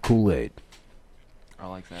Colorado Kool-Aid. I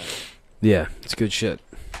like that. Yeah, it's good shit.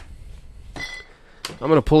 I'm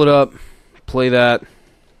going to pull it up, play that.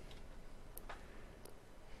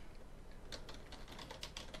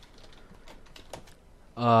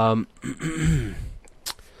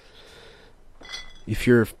 If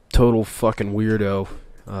you're a total fucking weirdo,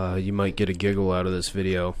 you might get a giggle out of this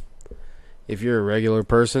video. If you're a regular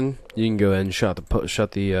person, you can go ahead and shut the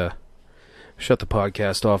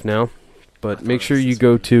podcast off now. But make sure you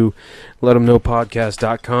go to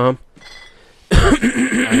letemknowpodcast.com. Oh,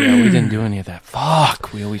 yeah, we didn't do any of that.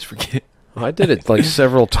 Fuck, we always forget. I did it like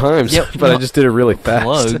several times, but I just did it really fast.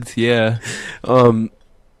 Plugged, yeah.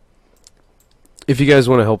 If you guys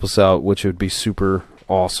want to help us out, which would be super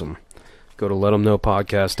awesome, go to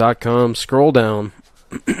letemknowpodcast.com, scroll down,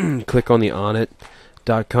 click on the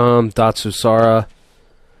onit.com, .susara,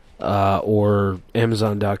 or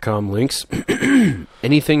amazon.com links.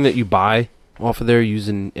 Anything that you buy off of there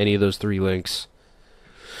using any of those 3 links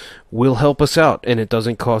will help us out, and it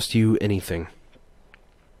doesn't cost you anything.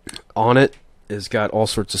 Onnit has got all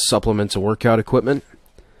sorts of supplements and workout equipment,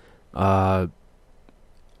 as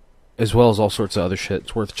well as all sorts of other shit.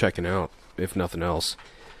 It's worth checking out, if nothing else.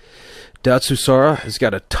 Datsusara has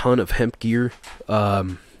got a ton of hemp gear.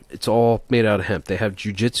 It's all made out of hemp. They have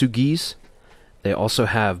jiu-jitsu gis, They also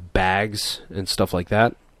have bags and stuff like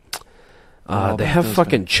that. They have those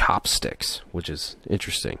fucking chopsticks, which is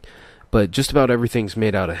interesting. But just about everything's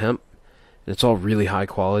made out of hemp. And it's all really high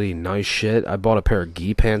quality, nice shit. I bought a pair of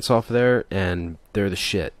gi pants off there, and they're the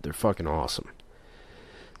shit. They're fucking awesome.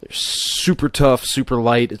 They're super tough, super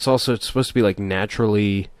light. It's supposed to be like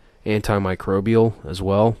naturally antimicrobial as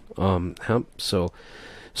well, hemp. So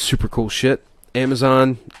super cool shit.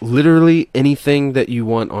 Amazon, literally anything that you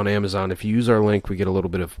want on Amazon. If you use our link, we get a little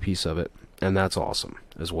bit of a piece of it, and that's awesome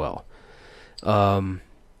as well.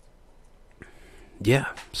 Yeah,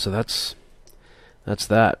 so that's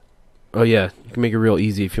that. Oh yeah, you can make it real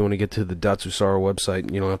easy if you want to get to the Datsusara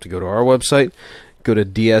website. You don't have to go to our website. Go to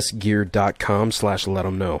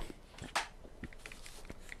dsgear.com/let'emknow.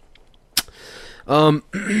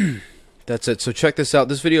 That's it. So check this out.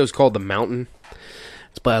 This video is called The Mountain.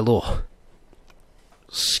 It's by a little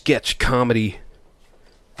sketch comedy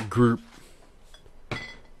group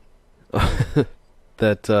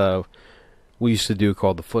that we used to do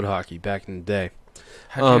called the Foot Hockey back in the day.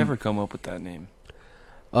 How'd you ever come up with that name?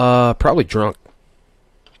 Probably drunk.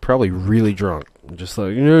 Probably really drunk. Just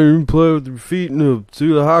like, you can play with your feet and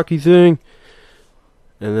do the hockey thing.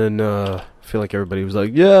 And then I feel like everybody was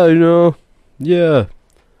like, yeah, yeah.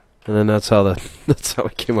 And then that's how I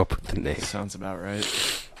came up with the name. Sounds about right.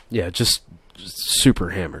 Yeah, just super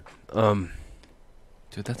hammered.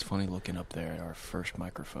 Dude, that's funny looking up there at our first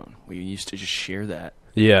microphone. We used to just share that.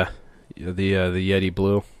 Yeah, the Yeti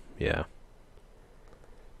Blue. Yeah.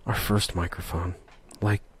 Our first microphone,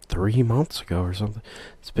 like 3 months ago or something.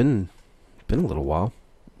 It's been a little while.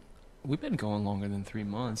 We've been going longer than 3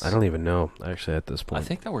 months. I don't even know, actually, at this point. I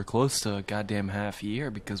think that we're close to a goddamn half year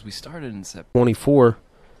because we started in September. 24.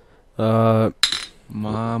 My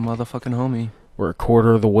motherfucking homie. We're a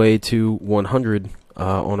quarter of the way to 100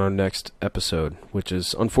 on our next episode, which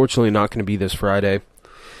is unfortunately not going to be this Friday.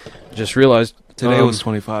 Just realized Today was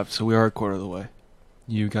 25, so we are a quarter of the way.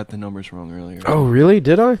 You got the numbers wrong earlier. Oh, really?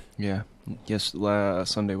 Did I? Yeah. Yes,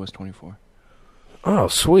 Sunday was 24. Oh,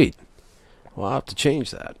 sweet. Well, I'll have to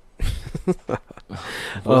change that.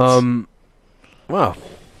 Wow.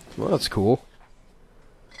 Well, that's cool.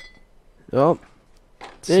 Well,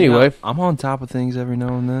 anyway. I'm on top of things every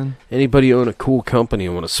now and then. Anybody own a cool company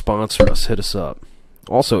and want to sponsor us, hit us up.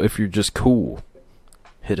 Also, if you're just cool,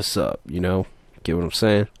 hit us up, Get what I'm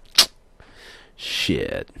saying?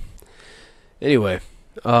 Shit. Anyway,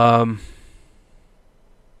 The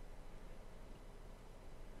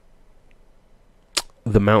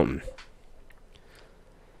Mountain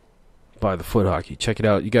by the Foot Hockey. Check it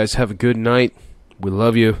out. You guys have a good night. We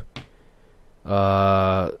love you.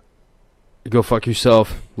 Go fuck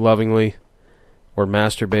yourself lovingly or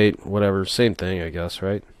masturbate, whatever. Same thing, I guess,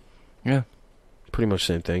 right? Yeah. Pretty much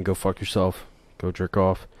same thing. Go fuck yourself. Go jerk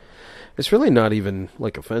off. It's really not even,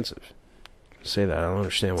 offensive. Say that. I don't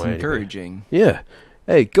understand why. It's encouraging. Yeah.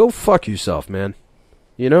 Hey, go fuck yourself, man.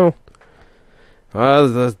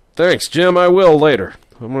 Thanks, Jim. I will later.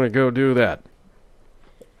 I'm going to go do that.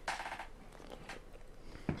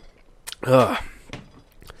 All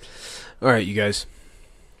right, you guys.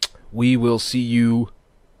 We will see you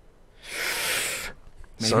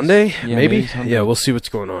Sunday? Yeah, maybe? Sunday. Yeah, we'll see what's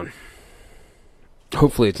going on.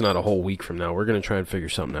 Hopefully it's not a whole week from now. We're going to try and figure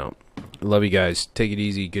something out. Love you guys. Take it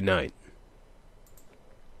easy. Good night.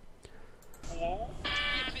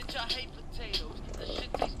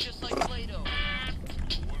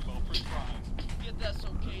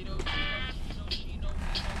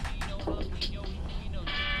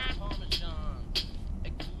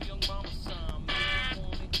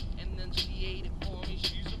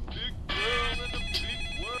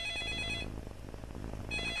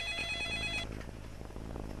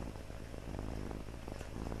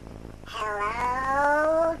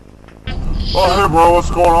 Hello? Oh, hey, bro,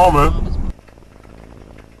 what's going on, man?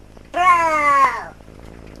 Bro!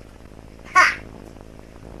 Ha!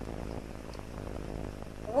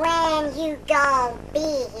 When you gon' be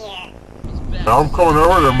here? Yeah, I'm coming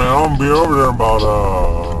over there, man. I'm gonna be over there in about,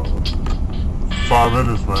 5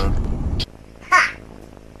 minutes, man. Ha!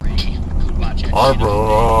 Alright,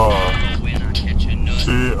 bro,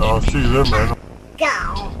 see you there, man. Go!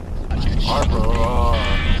 Alright, bro,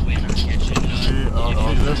 see you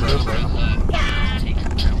there, man.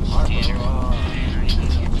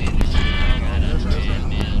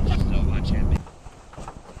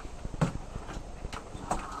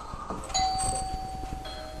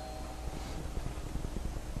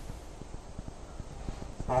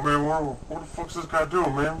 Oh, man, what the fuck's this guy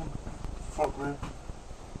doing, man? Fuck, man.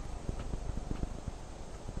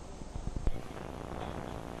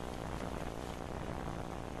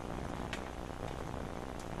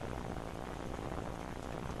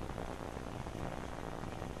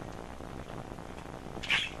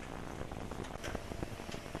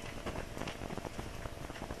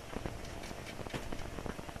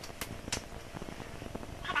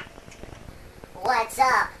 What's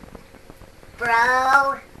up,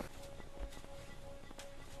 bro?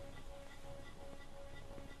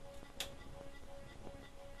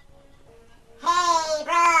 Hey,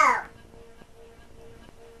 bro.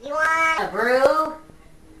 You want a brew?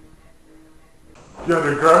 Yeah,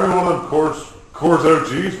 dude, grab me one of them Coors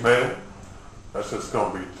OGs, man. That's just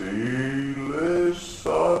gonna be delish,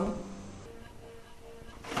 son.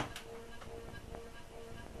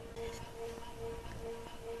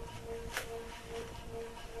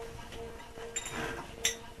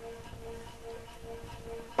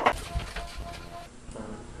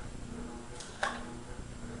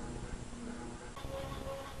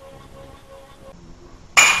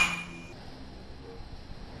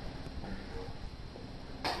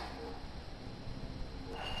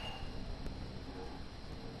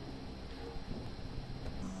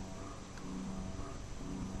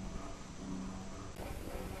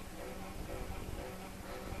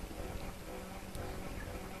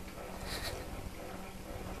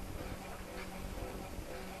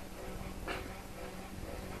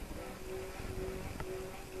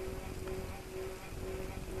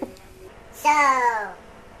 So,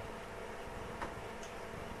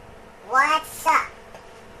 what's up?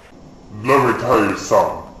 Let me tell you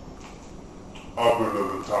something. I've been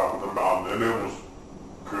to the top of the mountain and it was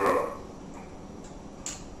good.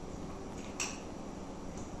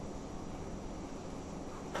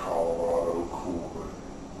 Colorado Cool.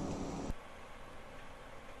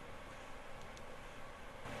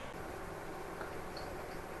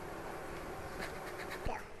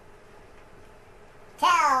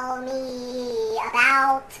 Tell me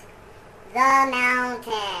about the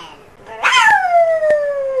mountain.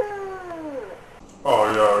 Oh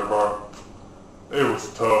yeah, bro. It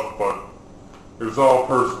was tough, but it was all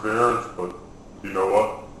perseverance, but you know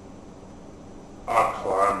what? I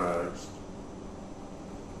climaxed.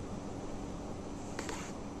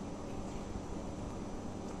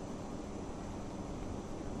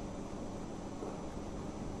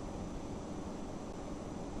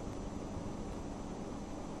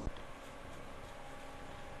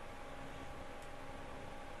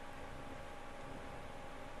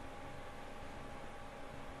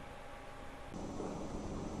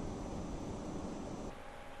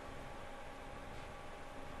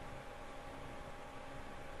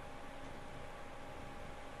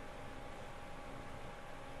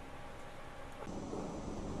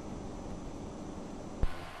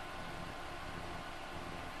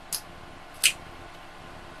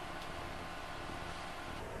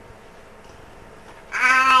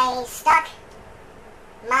 I stuck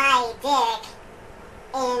my dick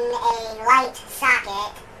in a light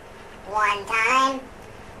socket one time.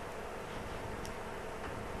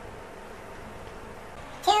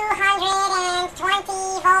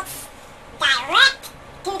 220 volts direct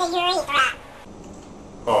to the urethra.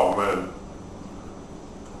 Oh man.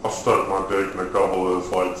 I stuck my dick in a couple of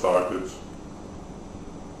those light sockets.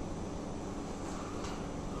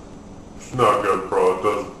 It's not good, bro. It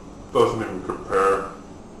doesn't even compare.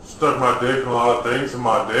 Stuck my dick in a lot of things in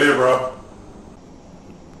my day, bro.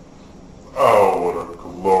 Oh, what a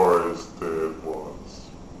glorious day it was.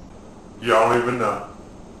 Y'all don't even know.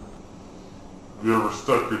 You ever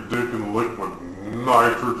stuck your dick in liquid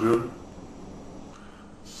nitrogen?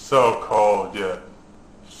 So cold yet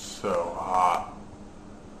so hot.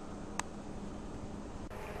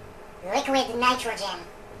 Liquid nitrogen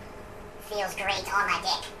feels great on my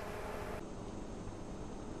dick.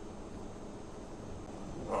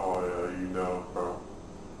 Oh yeah, you know, bro.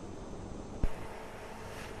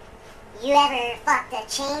 You ever fucked a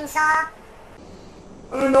chainsaw?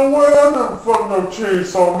 Ain't no way I never fucked no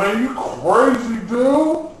chainsaw, man. You crazy,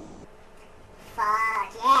 dude?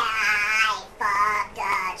 Fuck yeah, I fucked a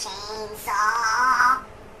chainsaw.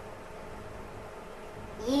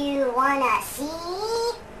 You wanna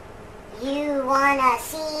see? You wanna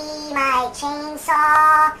see my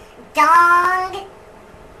chainsaw dong?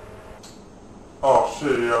 Oh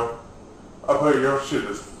shit, yo. I bet your shit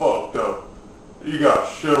is fucked up. You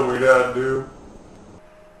gotta show me that, dude.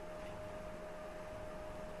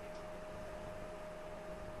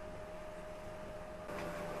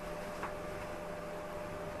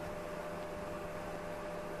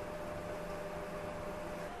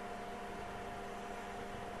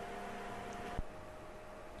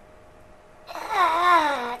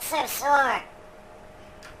 It's so sore.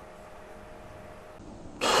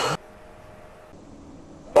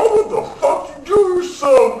 Oh, what the fuck you do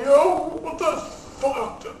yourself, yo? What the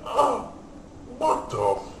fuck? What the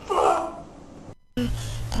fuck?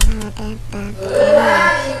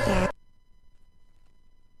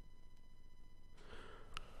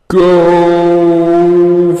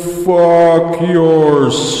 Go fuck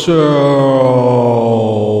yourself.